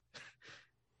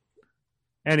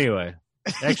 Anyway.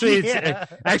 Actually, it's Yeah.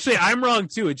 actually I'm wrong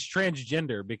too. It's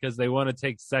transgender because they want to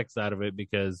take sex out of it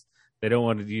because they don't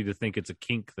want you to think it's a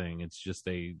kink thing. It's just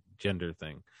a gender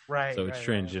thing. Right. So it's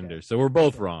right, transgender. okay. So we're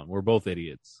both wrong. We're both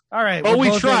idiots. All right. But we're we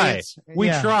both try. idiots. We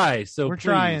Yeah, try. So we're please.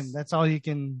 trying. That's all you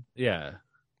can. Yeah.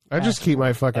 I just keep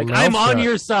my fucking Like mouth I'm on shut.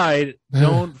 your side.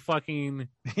 Don't fucking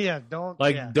Yeah. Don't.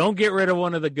 like Yeah. don't get rid of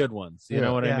one of the good ones. You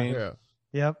know what Yeah. I mean? Yeah.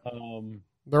 Yep.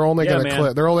 They're only Yeah, gonna man.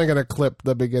 clip. They're only gonna clip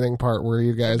the beginning part where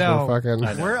you guys No, were fucking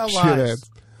I know. We're shit alive.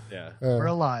 Yeah. We're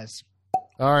alive.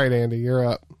 All right, Andy, you're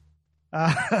up.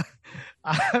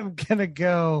 I'm gonna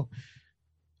go.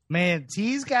 Man,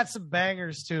 T's got some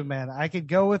bangers too, man. I could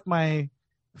go with my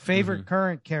favorite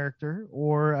current character,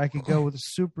 or I could go with a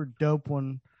super dope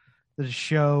one, the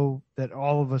show that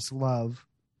all of us love.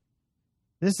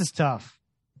 This is tough.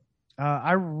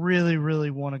 I really, really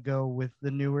want to go with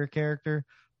the newer character,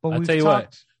 but I'll we've tell you what,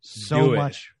 talked so do it.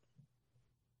 much.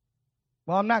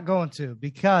 Well, I'm not going to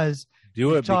because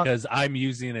Do it talk- because I'm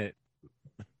using it.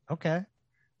 Okay.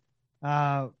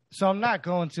 So I'm not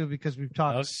going to because we've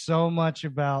talked Okay. so much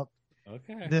about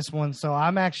Okay. this one. So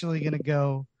I'm actually going to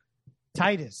go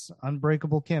Titus,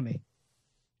 Unbreakable Kimmy.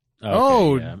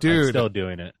 Oh, I'm dude. still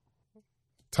doing it.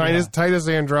 Titus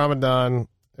Andromedon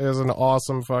is an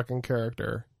awesome fucking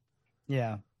character.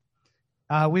 Yeah.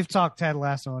 We've talked Ted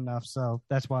Lasso enough, so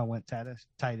that's why I went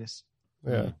Titus.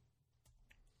 Yeah.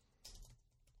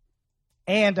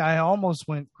 And I almost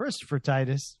went Christopher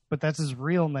Titus, but that's his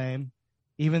real name,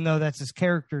 even though that's his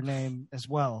character name as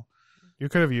well. You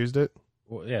could have used it.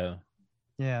 Well, yeah.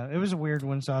 Yeah, it was a weird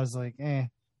one, so I was like,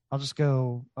 I'll just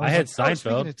go. I had was like, Seinfeld.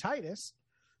 Speaking of Titus.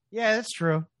 Yeah, that's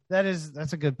true.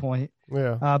 That's a good point.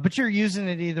 Yeah. But you're using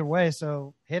it either way,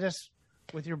 so hit us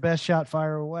with your best shot,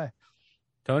 fire away.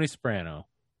 Tony Soprano.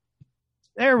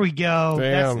 There we go.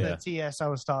 Damn. That's the TS I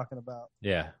was talking about.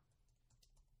 Yeah.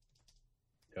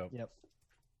 Yep.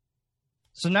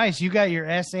 So nice. You got your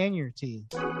S and your T.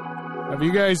 Have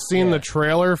you guys seen Yeah. the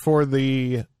trailer for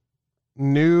the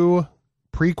new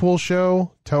prequel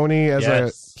show, Tony as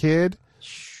Yes. a kid?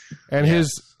 And Yes.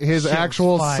 his Shit was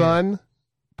actual fire. son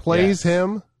plays Yes.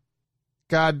 him.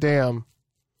 God damn.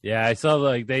 Yeah, I saw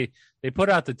like they put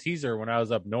out the teaser when I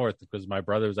was up north because my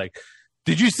brother was like,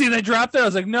 "Did you see they dropped it?" I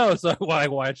was like, "No." So I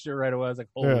watched it right away. I was like,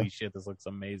 "Holy Yeah. shit, this looks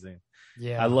amazing!"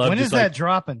 Yeah. I love When just, is that like,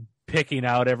 dropping? Picking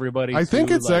out everybody. I think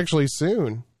too, it's like- actually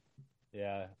soon.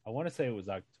 Yeah, I want to say it was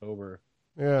October.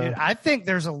 Yeah. Dude, I think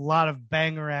there's a lot of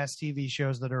banger ass TV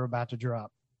shows that are about to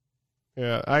drop.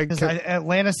 Yeah. Because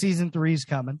Atlanta season 3 is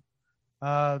coming.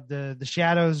 The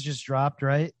Shadows just dropped,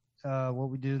 right? What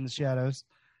We Do in the Shadows.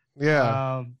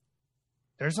 yeah.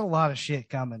 There's a lot of shit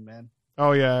coming, man.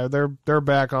 Oh yeah, they're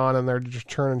back on and they're just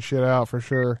churning shit out for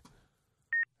sure.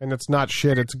 And it's not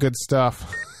shit, it's good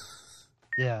stuff.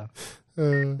 Yeah.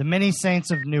 Uh, The Many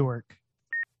Saints of Newark.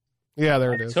 yeah,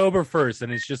 there it is. October 1st,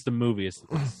 and it's just a movie.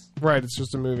 Right, it's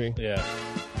just a movie. Yeah,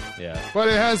 yeah. But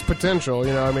it has potential,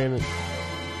 you know, I mean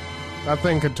that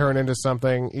thing could turn into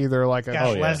something either like a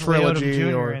Got yeah. Leslie Odom trilogy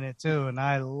Jr. or in it too, and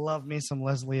I love me some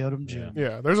Leslie Odom Jr. Yeah.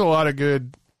 yeah, there's a lot of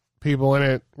good people in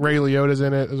it. Ray Liotta's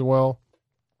in it as well.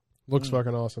 Looks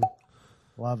fucking awesome.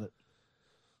 Love it.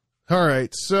 All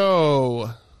right, so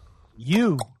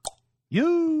You.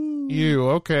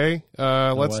 okay.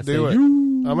 Let's I do say it.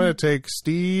 I'm gonna take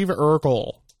Steve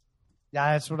Urkel.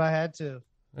 Yeah, that's what I had to.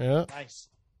 Yeah, Nice.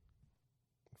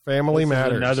 Family This is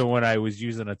Matters. another one I was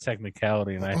using a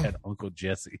technicality, and I had Uncle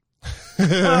Jesse.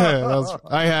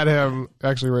 I had him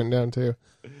actually written down too.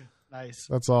 Nice.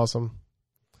 That's awesome.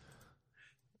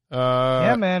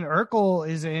 Yeah, man. Urkel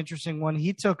is an interesting one.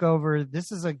 He took over.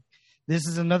 This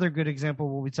is another good example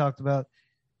of what we talked about.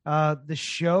 The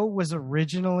show was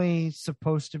originally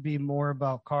supposed to be more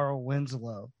about Carl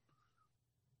Winslow,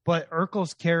 but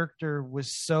Urkel's character was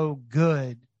so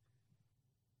good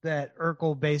that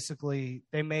Urkel basically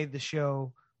they made the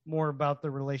show more about the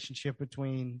relationship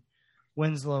between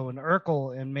Winslow and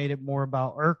Urkel and made it more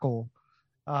about Urkel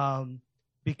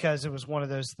because it was one of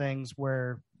those things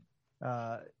where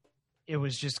it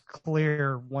was just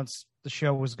clear once the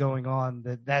show was going on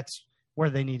that that's where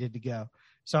they needed to go.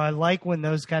 So I like when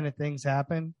those kind of things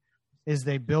happen is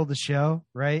they build the show,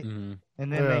 right? Mm-hmm.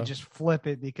 And then Yeah. they just flip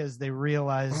it because they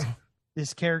realize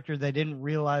this character they didn't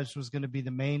realize was going to be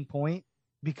the main point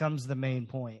becomes the main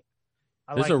point.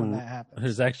 I There's like when that happens.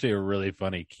 There's actually a really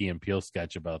funny Key and Peele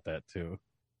sketch about that too.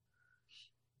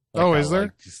 Oh, how, is there?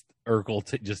 like, just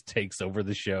Urkel just takes over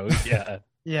the show. Yeah,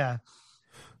 Yeah.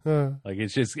 like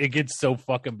it gets so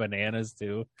fucking bananas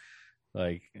too.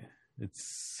 Like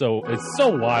it's so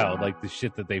wild. Like the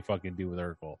shit that they fucking do with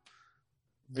Urkel.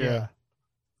 Yeah.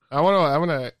 I want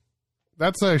to.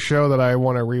 That's a show that I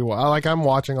want to rewatch. I'm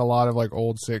watching a lot of like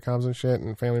old sitcoms and shit,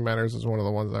 and Family Matters is one of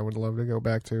the ones I would love to go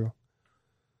back to.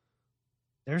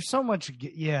 There's so much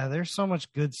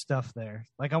good stuff there.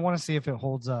 Like I want to see if it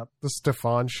holds up. The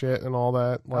Stefan shit and all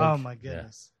that. Like, Oh my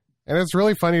goodness. And it's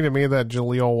really funny to me that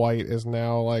Jaleel White is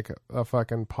now like a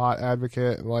fucking pot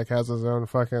advocate and like has his own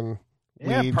fucking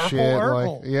Yeah, weed Purple shit.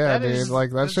 Urkel. Like, yeah, That dude, is- like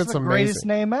that that's shit's the greatest amazing.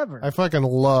 name ever. I fucking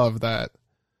love that.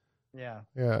 Yeah.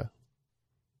 Yeah.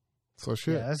 So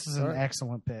shit. Yeah, this is an All right.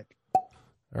 excellent pick.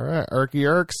 All right, Erky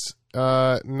Erks.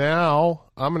 Now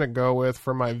I'm gonna go with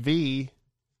for my V.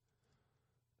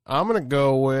 I'm gonna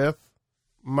go with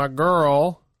my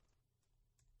girl,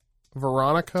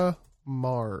 Veronica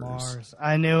Mars.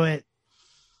 I knew it.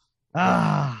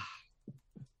 I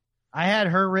had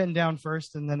her written down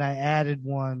first, and then I added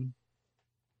one.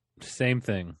 Same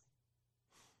thing.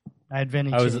 I had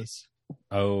Vinny I was- Chase.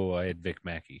 Oh, I had Vic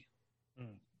Mackey.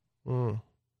 Mm.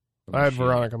 from I had Shield.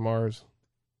 Veronica Mars.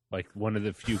 Like one of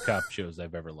the few cop shows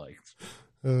I've ever liked.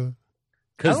 Because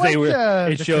because I they were.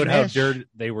 liked, It the showed how commish.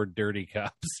 they were dirty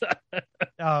cops.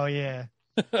 Oh yeah,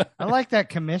 I like that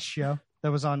commish show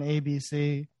that was on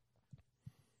ABC.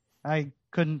 I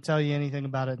couldn't tell you anything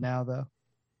about it now though,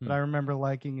 but I remember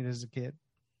liking it as a kid.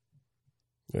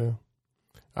 Yeah.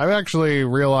 I've actually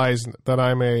realized that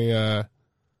I'm a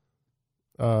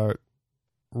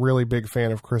really big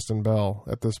fan of Kristen Bell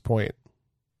at this point.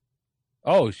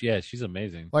 Oh yeah, she's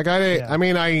amazing. Like I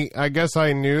mean, I guess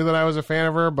I knew that I was a fan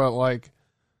of her, but like,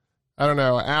 I don't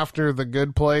know. After The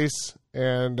Good Place,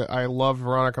 and I loved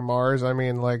Veronica Mars. I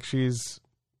mean, like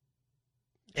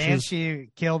And she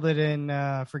killed it in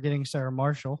Forgetting Sarah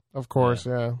Marshall. of course,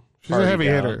 yeah. She's Party a heavy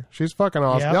Down. hitter. She's fucking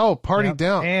awesome. Yep. Oh, Party Yep.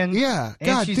 Down. And yeah, And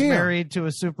God she's damn. married to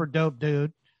a super dope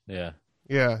dude. Yeah.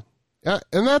 Yeah.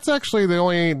 And that's actually the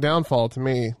only downfall to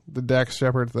me, the Dax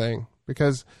Shepard thing,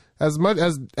 because as much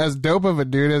as dope of a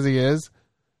dude as he is,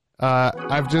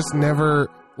 I've just never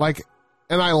like,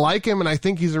 and I like him, and I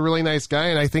think he's a really nice guy,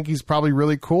 and I think he's probably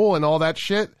really cool and all that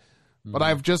shit. But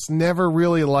I've just never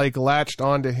really like latched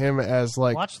onto him as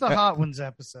like Watch the Hot Ones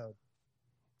episode.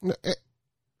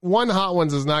 one Hot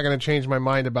Ones is not going to change my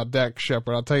mind about Dax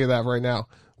Shepard. I'll tell you that right now.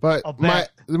 But I'll my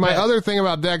bet. other thing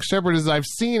about Dax Shepard is I've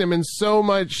seen him in so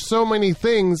many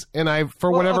things, and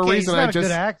for whatever okay, reason he's not I a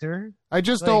good actor. I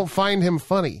just Like- don't find him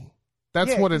funny.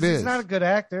 That's Yeah, what it 'cause is. He's not a good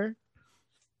actor,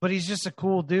 but he's just a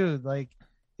cool dude. Like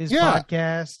his Yeah.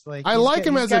 podcast, like I he's like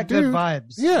him he's as a got good dude.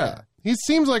 vibes. Yeah. He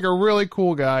seems like a really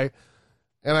cool guy,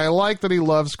 and I like that he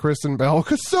loves Kristen Bell,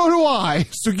 because so do I.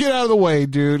 So get out of the way,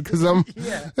 dude, because I'm...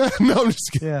 Yeah. No, I'm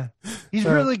just kidding. Yeah. He's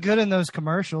really good in those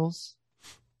commercials.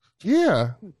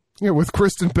 Yeah. Yeah, with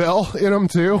Kristen Bell in them,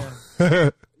 too.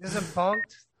 Isn't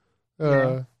punked?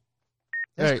 That's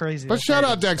That's crazy. But That's shout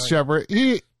crazy. out Dax Shepard.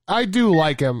 I do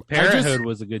like him. Parenthood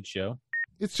was a good show.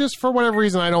 It's just for whatever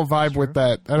reason I don't vibe with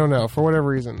that. I don't know. For whatever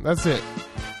reason. That's it.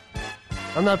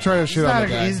 I'm not trying to shit on the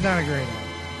guy. He's not a great actor.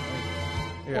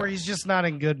 Yeah. Or he's just not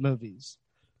in good movies.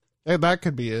 Hey, that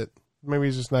could be it. Maybe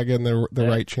he's just not getting the Yeah.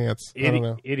 right chance. I don't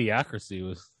know. Idiocracy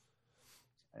was.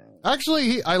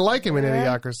 Actually, I like him in Yeah.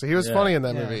 Idiocracy. He was Yeah. funny in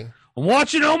that Yeah. movie. I'm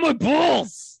watching all my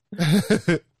balls.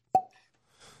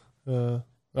 All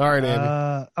right,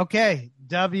 Andy. Okay,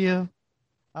 W.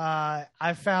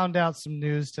 I found out some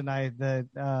news tonight that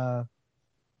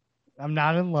I'm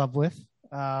not in love with.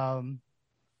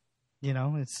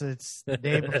 It's the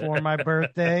day before my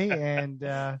birthday, and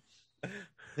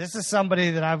this is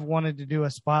somebody that I've wanted to do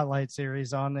a spotlight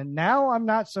series on, and now I'm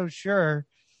not so sure,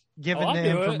 given I'll the do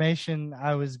it. information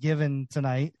I was given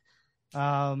tonight.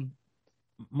 I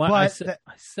But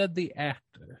said the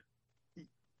actor.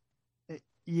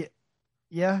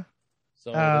 Yeah.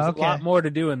 So there's okay. a lot more to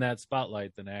do in that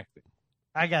spotlight than acting.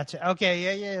 I got you.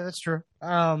 Okay, yeah, that's true.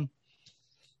 But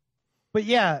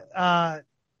yeah,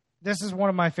 this is one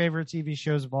of my favorite TV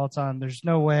shows of all time. There's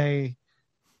no way.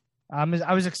 I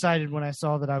was excited when I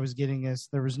saw that I was getting this.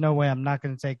 There was no way I'm not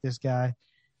going to take this guy.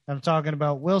 I'm talking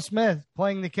about Will Smith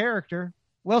playing the character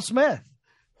Will Smith,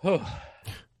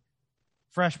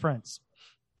 Fresh Prince.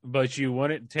 But you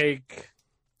wouldn't take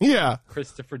Yeah.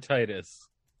 Christopher Titus.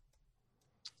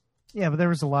 Yeah, but there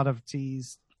was a lot of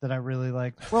tease that I really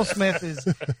liked. Will Smith is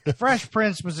Fresh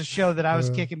Prince was a show that I was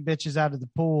kicking bitches out of the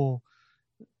pool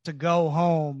to go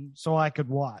home so I could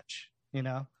watch, you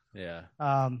know? Yeah.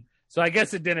 Um, So I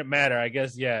guess it didn't matter. I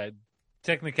guess, yeah,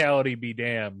 technicality be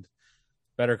damned.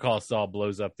 Better Call Saul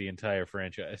blows up the entire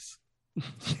franchise.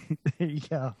 there you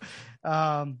go.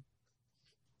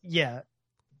 Yeah.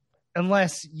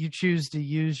 Unless you choose to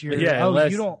use your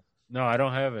unless, you don't No, I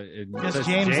don't have it. It because says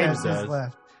James has his does.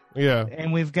 left. Yeah.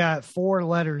 And we've got 4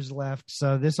 letters left,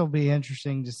 so this will be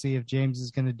interesting to see if James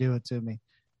is gonna do it to me.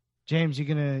 James, you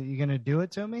gonna do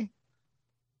it to me?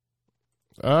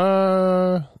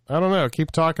 I don't know.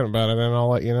 Keep talking about it, and I'll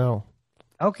let you know.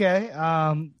 Okay.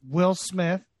 Will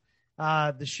Smith.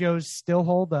 The shows still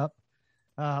hold up.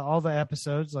 All the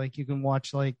episodes, like you can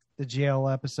watch like the jail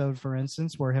episode, for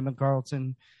instance, where him and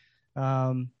Carlton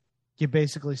get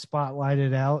basically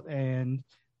spotlighted out and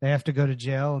they have to go to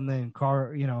jail, and then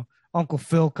Uncle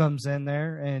Phil comes in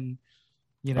there and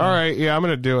All right. Yeah, I'm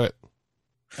going to do it.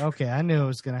 Okay, I knew it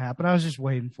was gonna happen. I was just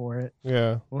waiting for it.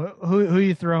 Yeah. Who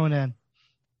you throwing in?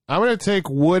 I'm going to take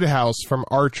Woodhouse from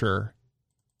Archer.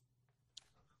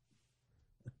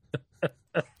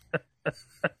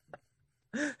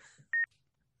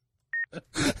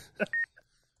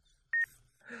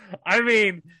 I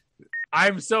mean,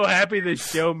 I'm so happy this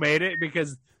show made it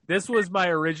because this was my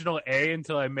original A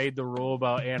until I made the rule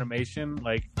about animation,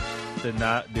 like to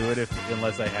not do it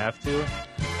unless I have to.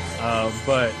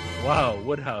 But wow,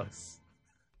 Woodhouse.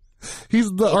 He's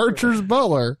the Archer's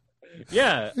butler.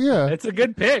 Yeah, Yeah. it's a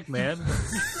good pick, man.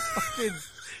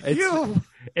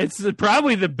 It's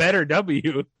probably the better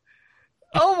W.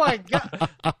 Oh my god!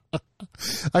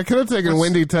 I could have taken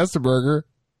Wendy Testaberger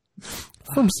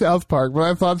from South Park, but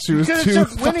I thought she You was could too.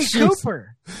 have took Winnie she was-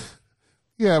 Cooper.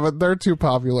 Yeah, but they're too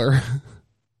popular.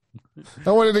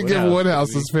 I wanted to give Woodhouse,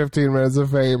 Woodhouse's 15 minutes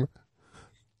of fame.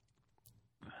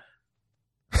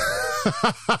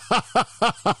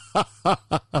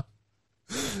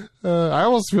 I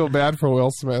almost feel bad for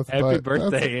Will Smith. Happy but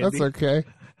birthday, that's Andy.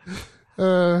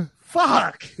 okay.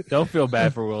 Fuck. Don't feel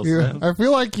bad for Will Yeah, Smith. I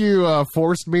feel like you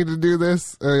forced me to do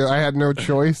this. I had no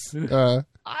choice. I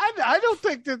don't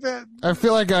think that.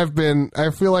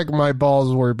 I feel like my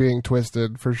balls were being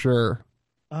twisted for sure.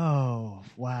 Oh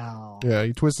wow! Yeah,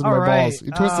 you twisted All my right, balls.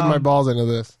 You twisted my balls into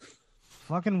this.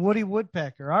 Fucking Woody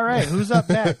Woodpecker. All right, who's up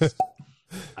next?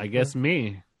 I guess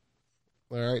me.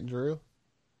 All right, Drew.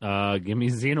 Give me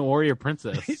Xena Warrior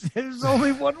Princess. There's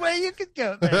only one way you could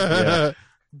go there. Yeah.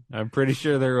 I'm pretty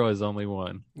sure there was only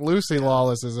one. Lucy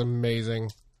Lawless is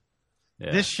amazing.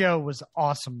 Yeah. This show was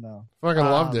awesome though. Fucking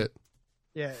loved it.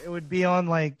 Yeah, it would be on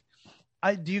like.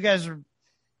 Do you guys?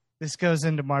 This goes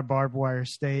into my barbed wire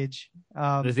stage.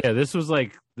 This was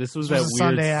that a weird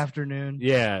Sunday afternoon.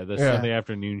 Yeah, the Yeah. Sunday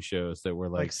afternoon shows that were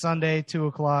Like Sunday,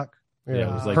 2:00. yeah,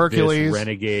 it was like Hercules. this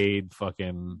Renegade,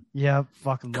 fucking Yep,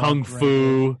 fucking Kung loved Fu.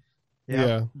 Renegade. Yep.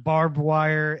 Yeah. Barbed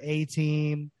wire,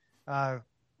 A-Team,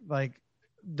 like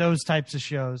those types of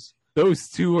shows. Those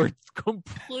two are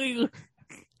completely.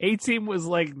 A-Team was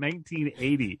like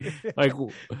 1980. Like,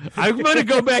 I'm going to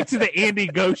go back to the Andy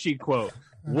Goshi quote.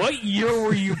 What year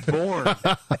were you born?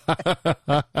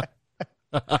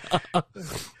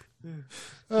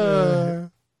 Yeah,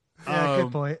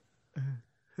 good point.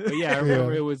 But yeah, I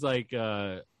remember it was like,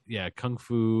 Kung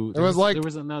Fu. It was like- there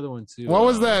was another one too. What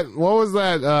was that? What was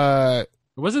that?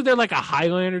 Wasn't there like a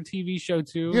Highlander TV show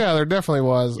too? Yeah, there definitely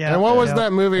was. Yeah, and what was yeah.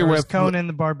 that movie There was with Conan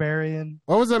the Barbarian?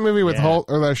 What was that movie with Yeah. Hulk,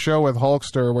 or that show with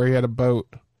Hulkster where he had a boat?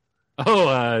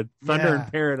 Oh, Thunder Yeah.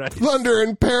 in Paradise. Thunder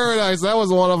in Paradise. That was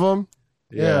one of them.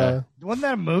 Yeah. Wasn't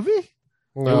that a movie?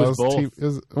 No, It was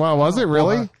both. Was it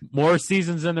really? fuck. More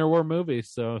seasons than there were movies.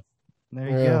 So There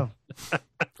you Yeah. go.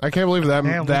 I can't believe that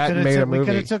Damn, that made a we could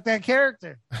movie. have took that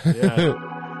character.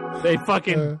 yeah, they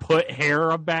fucking put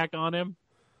hair back on him.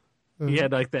 He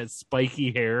had like that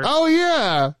spiky hair. Oh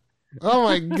yeah. Oh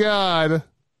my god.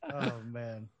 Oh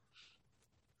man.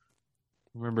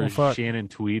 Remember Well, fuck. Shannon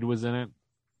Tweed was in it?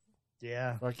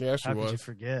 Yeah. Fuck yeah, she How could you was.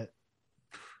 forget?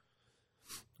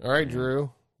 All right,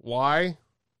 Drew. Why?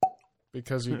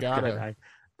 Because you gotta.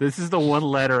 This is the one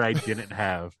letter I didn't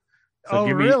have. So Oh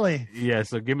give me, really? Yeah,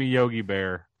 so give me Yogi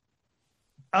Bear.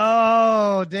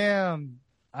 Oh damn.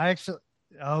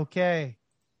 Okay.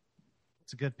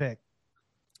 It's a good pick.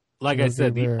 Like I Yogi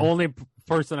said, Bear. the only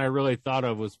person I really thought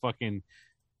of was fucking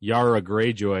Yara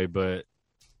Greyjoy, but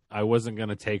I wasn't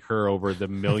gonna take her over the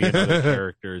million other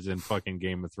characters in fucking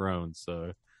Game of Thrones.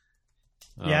 So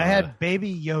Yeah, I had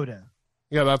Baby Yoda.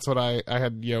 Yeah, that's what I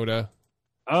had Yoda.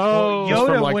 Oh, Just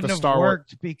from, Yoda like, the wouldn't have Star Wars-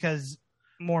 worked because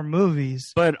more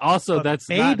movies. but also but that's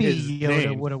not Baby his Yoda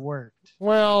name. would have worked.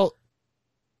 Well,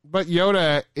 but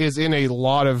Yoda is in a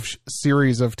lot of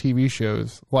series of TV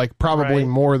shows, like probably Right.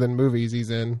 more than movies he's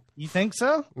in. You think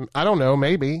so? I don't know,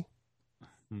 maybe.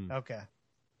 Okay.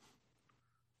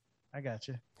 I got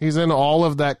you. He's in all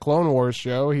of that Clone Wars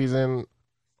show. He's in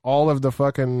all of the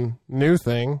fucking new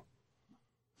thing.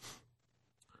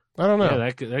 I don't know.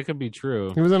 Yeah, that could be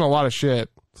true. He was in a lot of shit.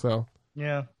 So,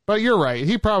 Yeah. but you're right.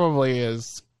 He probably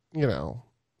is. You know,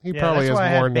 he Yeah, probably that's is why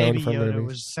I more had known Baby for Yoda movies.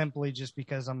 was simply just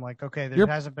because I'm like, okay, there You're-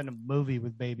 hasn't been a movie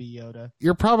with Baby Yoda.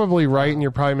 You're probably right, and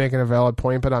you're probably making a valid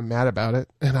point. But I'm mad about it,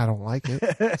 and I don't like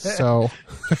it. So,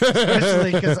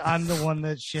 Especially because I'm the one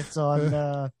that shits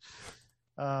on.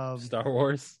 Star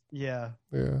Wars. Yeah.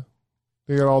 yeah,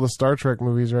 you got all the Star Trek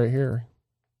movies right here.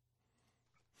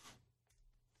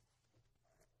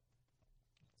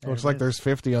 Looks like there's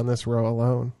 50 on this row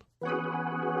alone.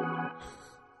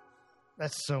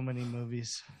 That's so many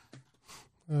movies.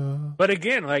 But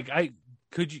again, like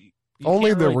you Only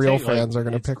can't the really real take, like, fans are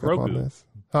going to it's pick up on Grogu. this.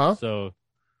 Huh? So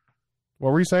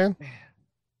What were you saying?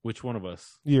 which one of us?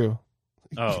 You.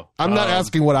 Oh, I'm not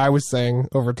asking what I was saying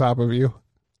over top of you.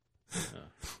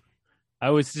 I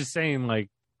was just saying like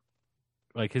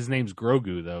his name's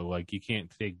Grogu though. Like you can't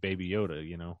take Baby Yoda.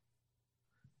 You know,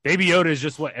 Baby Yoda is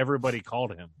just what everybody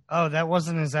called him. Oh, that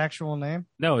wasn't his actual name?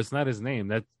 No, it's not his name.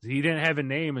 That he didn't have a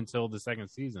name until the second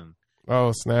season.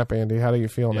 Oh, snap, Andy. How do you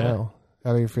feel Yeah. now?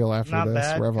 How do you feel after Not this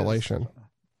bad, 'cause- revelation?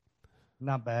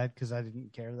 Not bad because I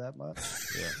didn't care that much.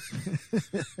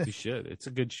 Yeah, you should. It's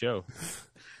a good show.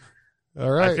 All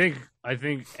right. I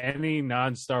think any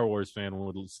non-Star Wars fan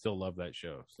would still love that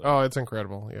show. So, Oh, it's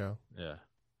incredible. Yeah. yeah.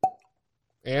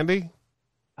 Andy?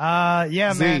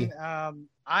 Yeah, Z. man.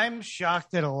 I'm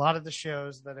shocked at a lot of the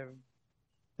shows that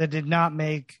did not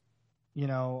make,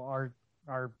 our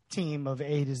team of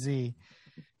A to Z.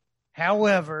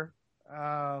 However,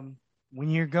 when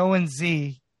you're going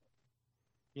Z,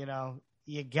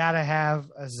 you gotta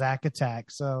have a Zach Attack.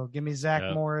 So give me Zach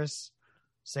Yep. Morris,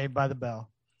 Saved by the Bell.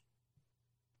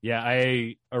 Yeah,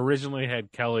 I originally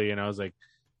had Kelly, and I was like,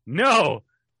 no,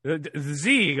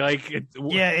 Z. Like,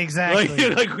 Yeah, exactly.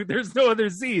 like there's no other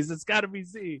Z's. It's got to be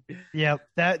Z. Yep,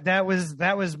 that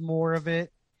was more of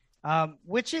it,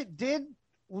 which it did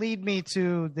lead me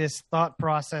to this thought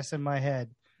process in my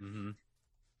head. Mm-hmm.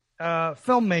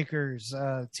 Filmmakers,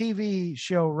 TV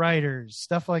show writers,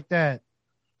 stuff like that.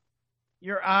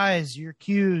 Your I's, your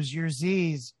Q's, your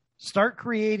Z's, start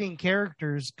creating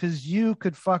characters because you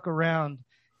could fuck around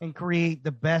and create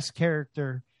the best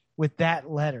character with that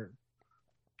letter.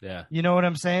 Yeah. You know what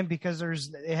I'm saying? Because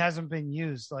it hasn't been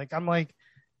used. Like,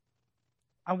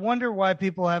 I wonder why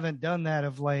people haven't done that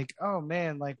of like, oh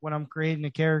man, like when I'm creating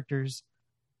the characters,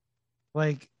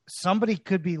 like somebody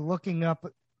could be looking up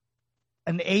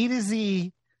an A to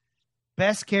Z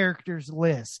best characters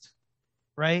list,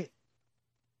 right?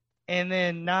 And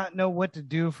then not know what to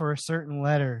do for a certain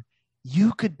letter.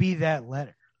 You could be that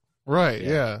letter. Right.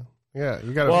 Yeah. Yeah.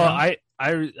 You got to. Well, I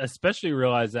especially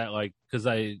realized that, like, because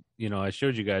I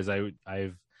showed you guys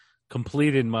I've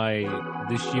completed my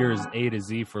this year's A to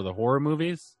Z for the horror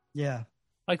movies. Yeah.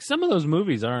 Like, some of those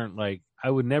movies aren't, like, I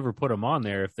would never put them on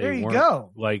there if they There you weren't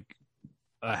go. like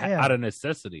Yeah. out of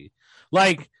necessity.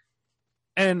 Like,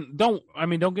 and don't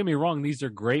get me wrong, these are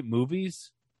great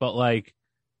movies, but like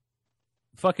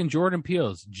fucking Jordan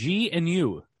Peele's G and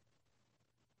U.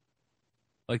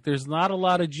 Like, there's not a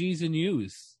lot of G's and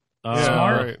U's. Yeah,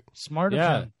 Smart. right. Smart of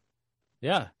Yeah. him.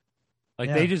 Yeah. Like,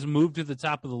 Yeah. they just moved to the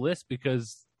top of the list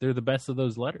because they're the best of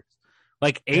those letters.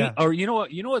 Like, eight, Yeah. or you know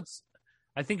what's,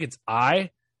 I think it's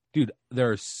I. Dude,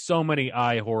 there are so many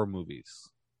I horror movies.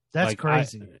 That's Like,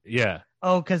 crazy. Yeah.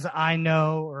 Oh, because I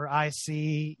know or I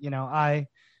see, Well,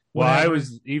 whatever. I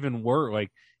was even worse,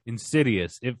 like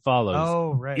Insidious, It Follows,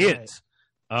 Oh, right. It.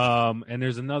 right. And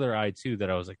there's another I too that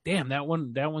I was like, damn, that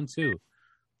one too.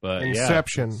 But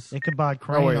Inception. yeah, Ichabod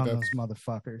Crane wait, on that's- those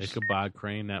motherfuckers. Ichabod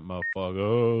Crane, that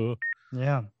motherfucker.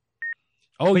 Yeah.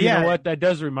 Oh, But you yeah. know what? That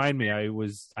does remind me. I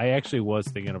actually was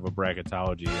thinking of a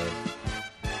bracketology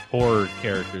of horror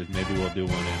characters. Maybe we'll do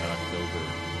one in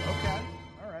October. Okay.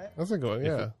 All right. That's a good one.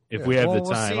 Yeah. If Yeah. we have Well, the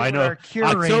we'll time. see I what know our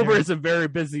curator- October is a very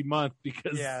busy month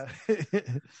because Yeah.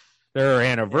 there are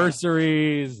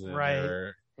anniversaries, and Right. there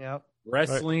are Yep.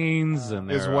 wrestlings,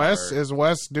 and Is there Wes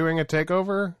are- doing a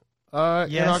takeover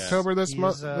in Yes. October this He's,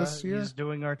 month this year? He's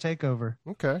doing our takeover.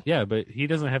 Okay. Yeah, but he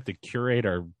doesn't have to curate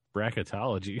our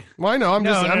bracketology. Well, I know. I'm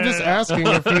No, just no. asking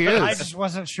if he is. I just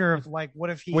wasn't sure if, like, what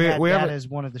if he We- had we that haven't- as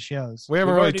one of the shows? We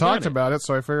haven't We've really already done talked it. about it,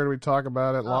 so I figured we'd talk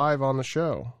about it live on the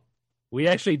show. We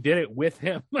actually did it with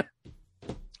him.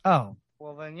 Oh,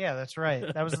 well then, yeah, that's right.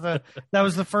 That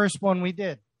was the first one we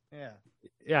did. Yeah.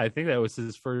 Yeah, I think that was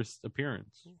his first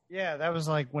appearance. Yeah, that was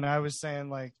like when I was saying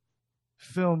like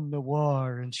film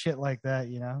noir and shit like that,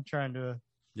 trying to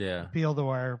Yeah. appeal to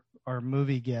our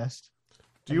movie guest.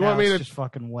 Do And you want now me it's to? just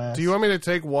fucking West? Do you want me to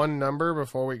take one number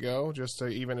before we go, just to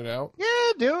even it out? Yeah,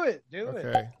 do it. Do it.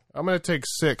 Okay. I'm gonna take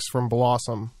 6 from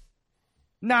Blossom.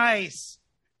 Nice.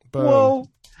 Boom. Whoa.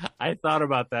 I thought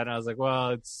about that, and I was like,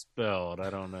 well, it's spelled. I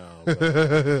don't know.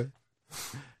 But,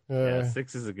 yeah,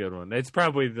 6 is a good one. It's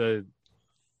probably the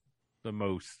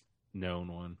most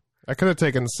known one. I could have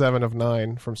taken 7 of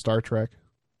 9 from Star Trek,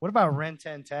 What about Ren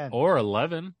 1010? Or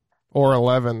 11. or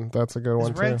 11. That's a good Is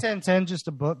one Ren too. 1010 just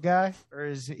a book guy,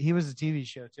 or he was a TV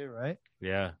show too, right?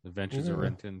 Yeah, Adventures of Yeah.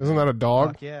 Renton. Isn't that a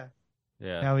dog? Fuck yeah.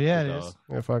 Yeah. Hell yeah, the it dog. is.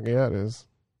 Yeah, fuck yeah, it is.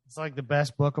 It's like the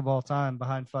best book of all time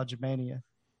behind Fudgemania.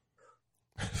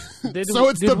 So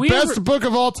it's the we best ever- book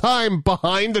of all time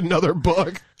behind another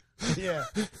book. Yeah.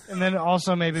 And then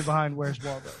also maybe behind Where's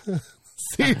Waldo.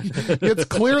 See, it's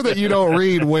clear that you don't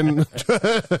read when.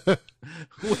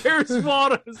 Where's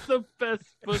Waldo is the best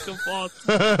book of all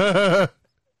time.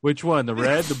 Which one? The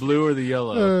red, the blue, or the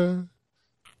yellow?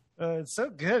 It's so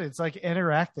good. It's like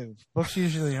interactive. Books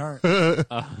usually aren't.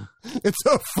 It's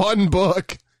a fun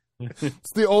book.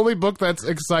 It's the only book that's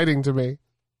exciting to me.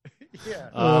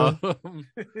 Yeah.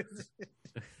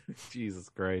 Jesus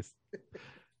Christ.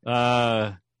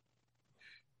 Damn,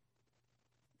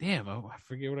 I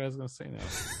forget what I was going to say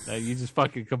now. You just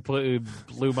fucking completely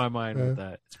blew my mind with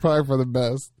that. It's probably for the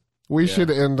best. We Yeah.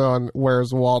 should end on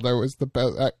Where's Waldo is the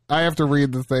best. I have to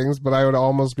read the things, but I would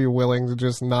almost be willing to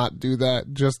just not do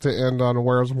that, just to end on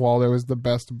Where's Waldo is the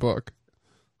best book.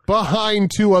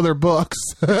 Behind two other books.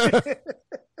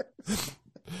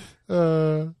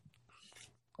 Well,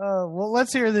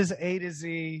 let's hear this A to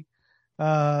Z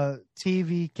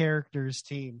TV characters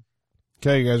team.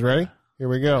 Okay, you guys ready? Here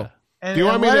we go. And, Do you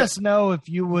want and me let to- us know if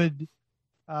you would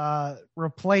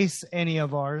replace any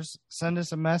of ours. Send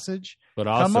us a message. But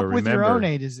Come also up with your remember, own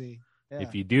A to Z. Yeah.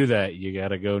 if you do that, you got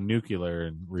to go nuclear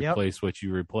and replace what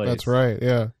you replace. That's right,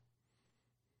 yeah.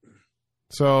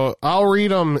 So I'll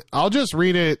read them. I'll just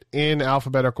read it in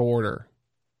alphabetical order.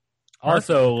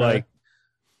 Also, Okay. like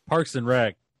Parks and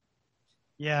Rec.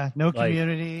 Yeah, no Like,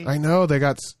 community. I know they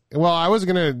got. Well, I was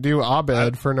gonna do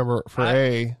Abed for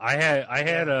A. I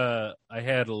had a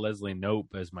Leslie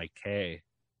Knope as my K.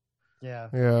 Yeah,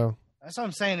 Yeah, that's what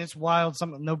I'm saying. It's wild.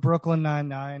 No Brooklyn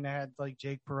Nine-Nine. I had like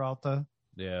Jake Peralta.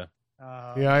 Yeah,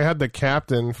 yeah. I had the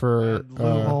captain for.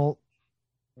 Lou Holt.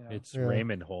 You know, it's Yeah.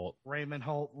 Raymond Holt, Raymond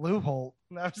Holt. Lou Holt.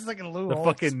 I was thinking Lou the Holt.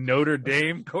 fucking Notre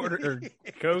Dame coach.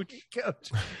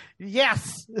 coach.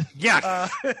 Yes. Yeah,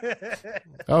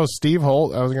 Oh, Steve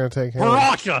Holt. I was gonna take him.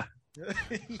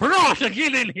 Parasha,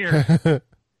 get in here.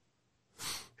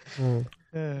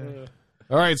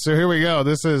 All right, so here we go.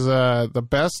 This is the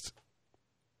best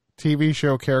TV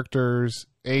show characters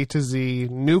A to Z,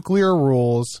 nuclear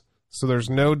rules, so there's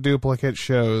no duplicate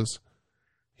shows.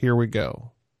 Here we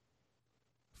go.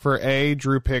 For A,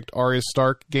 Drew picked Arya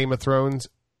Stark, Game of Thrones.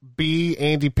 B,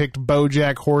 Andy picked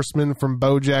BoJack Horseman from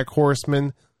BoJack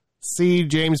Horseman. C,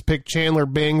 James picked Chandler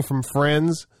Bing from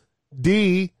Friends.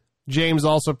 D, James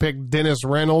also picked Dennis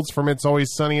Reynolds from It's Always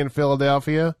Sunny in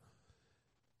Philadelphia.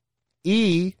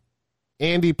 E,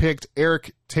 Andy picked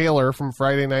Eric Taylor from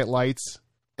Friday Night Lights.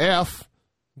 F,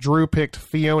 Drew picked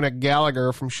Fiona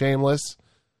Gallagher from Shameless.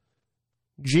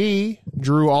 G,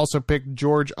 Drew also picked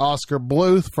George Oscar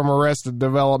Bluth from Arrested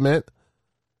Development.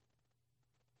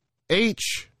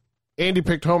 H, Andy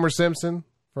picked Homer Simpson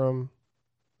from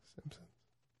Simpson.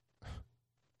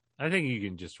 I think you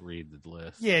can just read the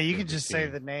list. Yeah, you of can the just say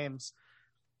team. the names.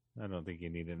 I don't think you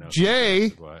need to know. J.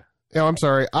 Why. Oh, I'm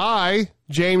sorry.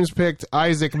 James picked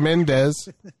Isaac Mendez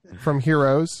from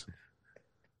Heroes.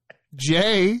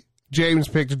 J, James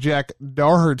picked Jack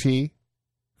Doherty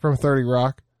from 30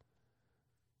 Rock.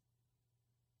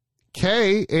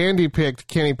 K, Andy picked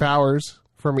Kenny Powers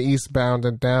from Eastbound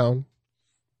and Down.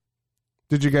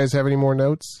 Did you guys have any more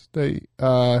notes?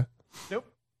 Nope.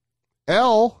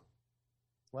 L,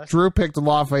 Less- Drew picked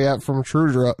Lafayette from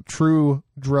True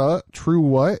Blood.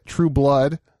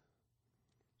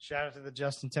 Shout out to the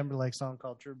Justin Timberlake song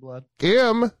called True Blood.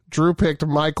 M, Drew picked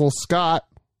Michael Scott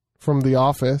from The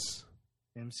Office.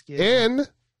 N,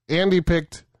 Andy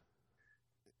picked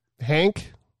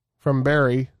Hank from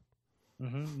Barry.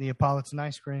 Neapolitan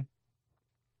ice cream.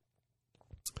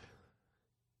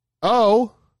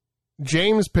 O,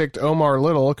 James picked Omar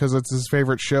Little because it's his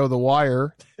favorite show, The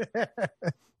Wire.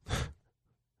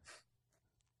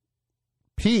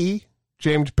 P,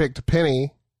 James picked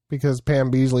Penny because Pam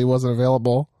Beasley wasn't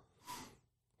available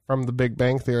from The Big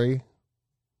Bang Theory.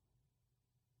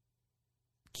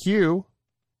 Q,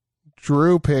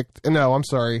 Drew picked. No, I'm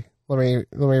sorry. Let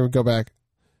me go back.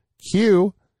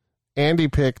 Q, Andy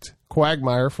picked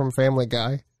Quagmire from Family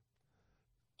Guy.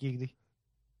 Giggity.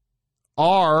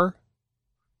 R,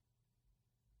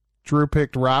 Drew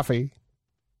picked Rafi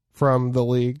from The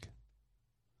League.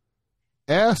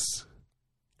 S,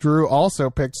 Drew also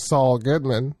picked Saul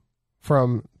Goodman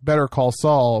from Better Call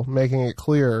Saul, making it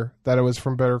clear that it was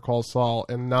from Better Call Saul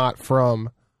and not from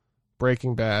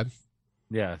Breaking Bad.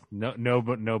 Yeah,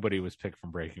 nobody was picked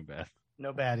from Breaking Bad.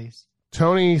 No baddies.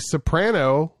 Tony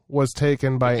Soprano was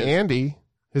taken by Because Andy,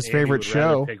 his Andy favorite would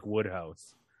rather show. Pick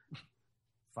Woodhouse.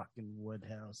 Fucking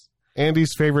Woodhouse.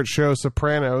 Andy's favorite show,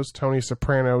 Sopranos, Tony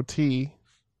Soprano T.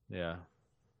 Yeah.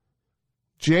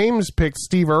 James picked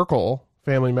Steve Urkel,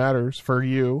 Family Matters, for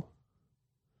you.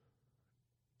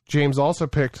 James also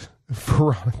picked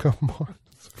Veronica Mars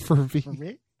for V. For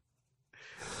me?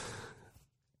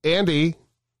 Andy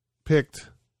picked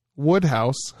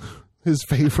Woodhouse, his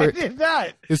I favorite, did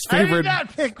not. his I did favorite,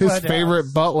 not pick his Woodhouse.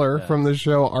 favorite butler Yeah. from the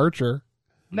show Archer.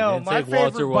 No, didn't my take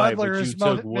Walter favorite White, butler but you is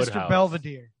took Mr. Woodhouse.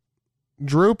 Belvedere.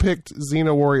 Drew picked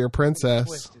Xena Warrior Princess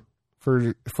Twisted.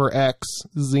 for X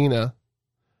Xena.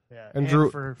 Yeah, And and Drew-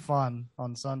 for fun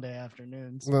on Sunday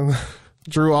afternoons.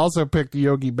 Drew also picked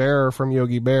Yogi Bear from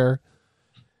Yogi Bear.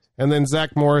 And then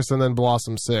Zach Morris and then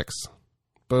Blossom 6.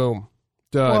 Boom.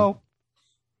 Done. Whoa.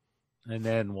 And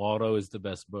then Waldo is the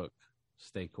best book.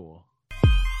 Stay cool.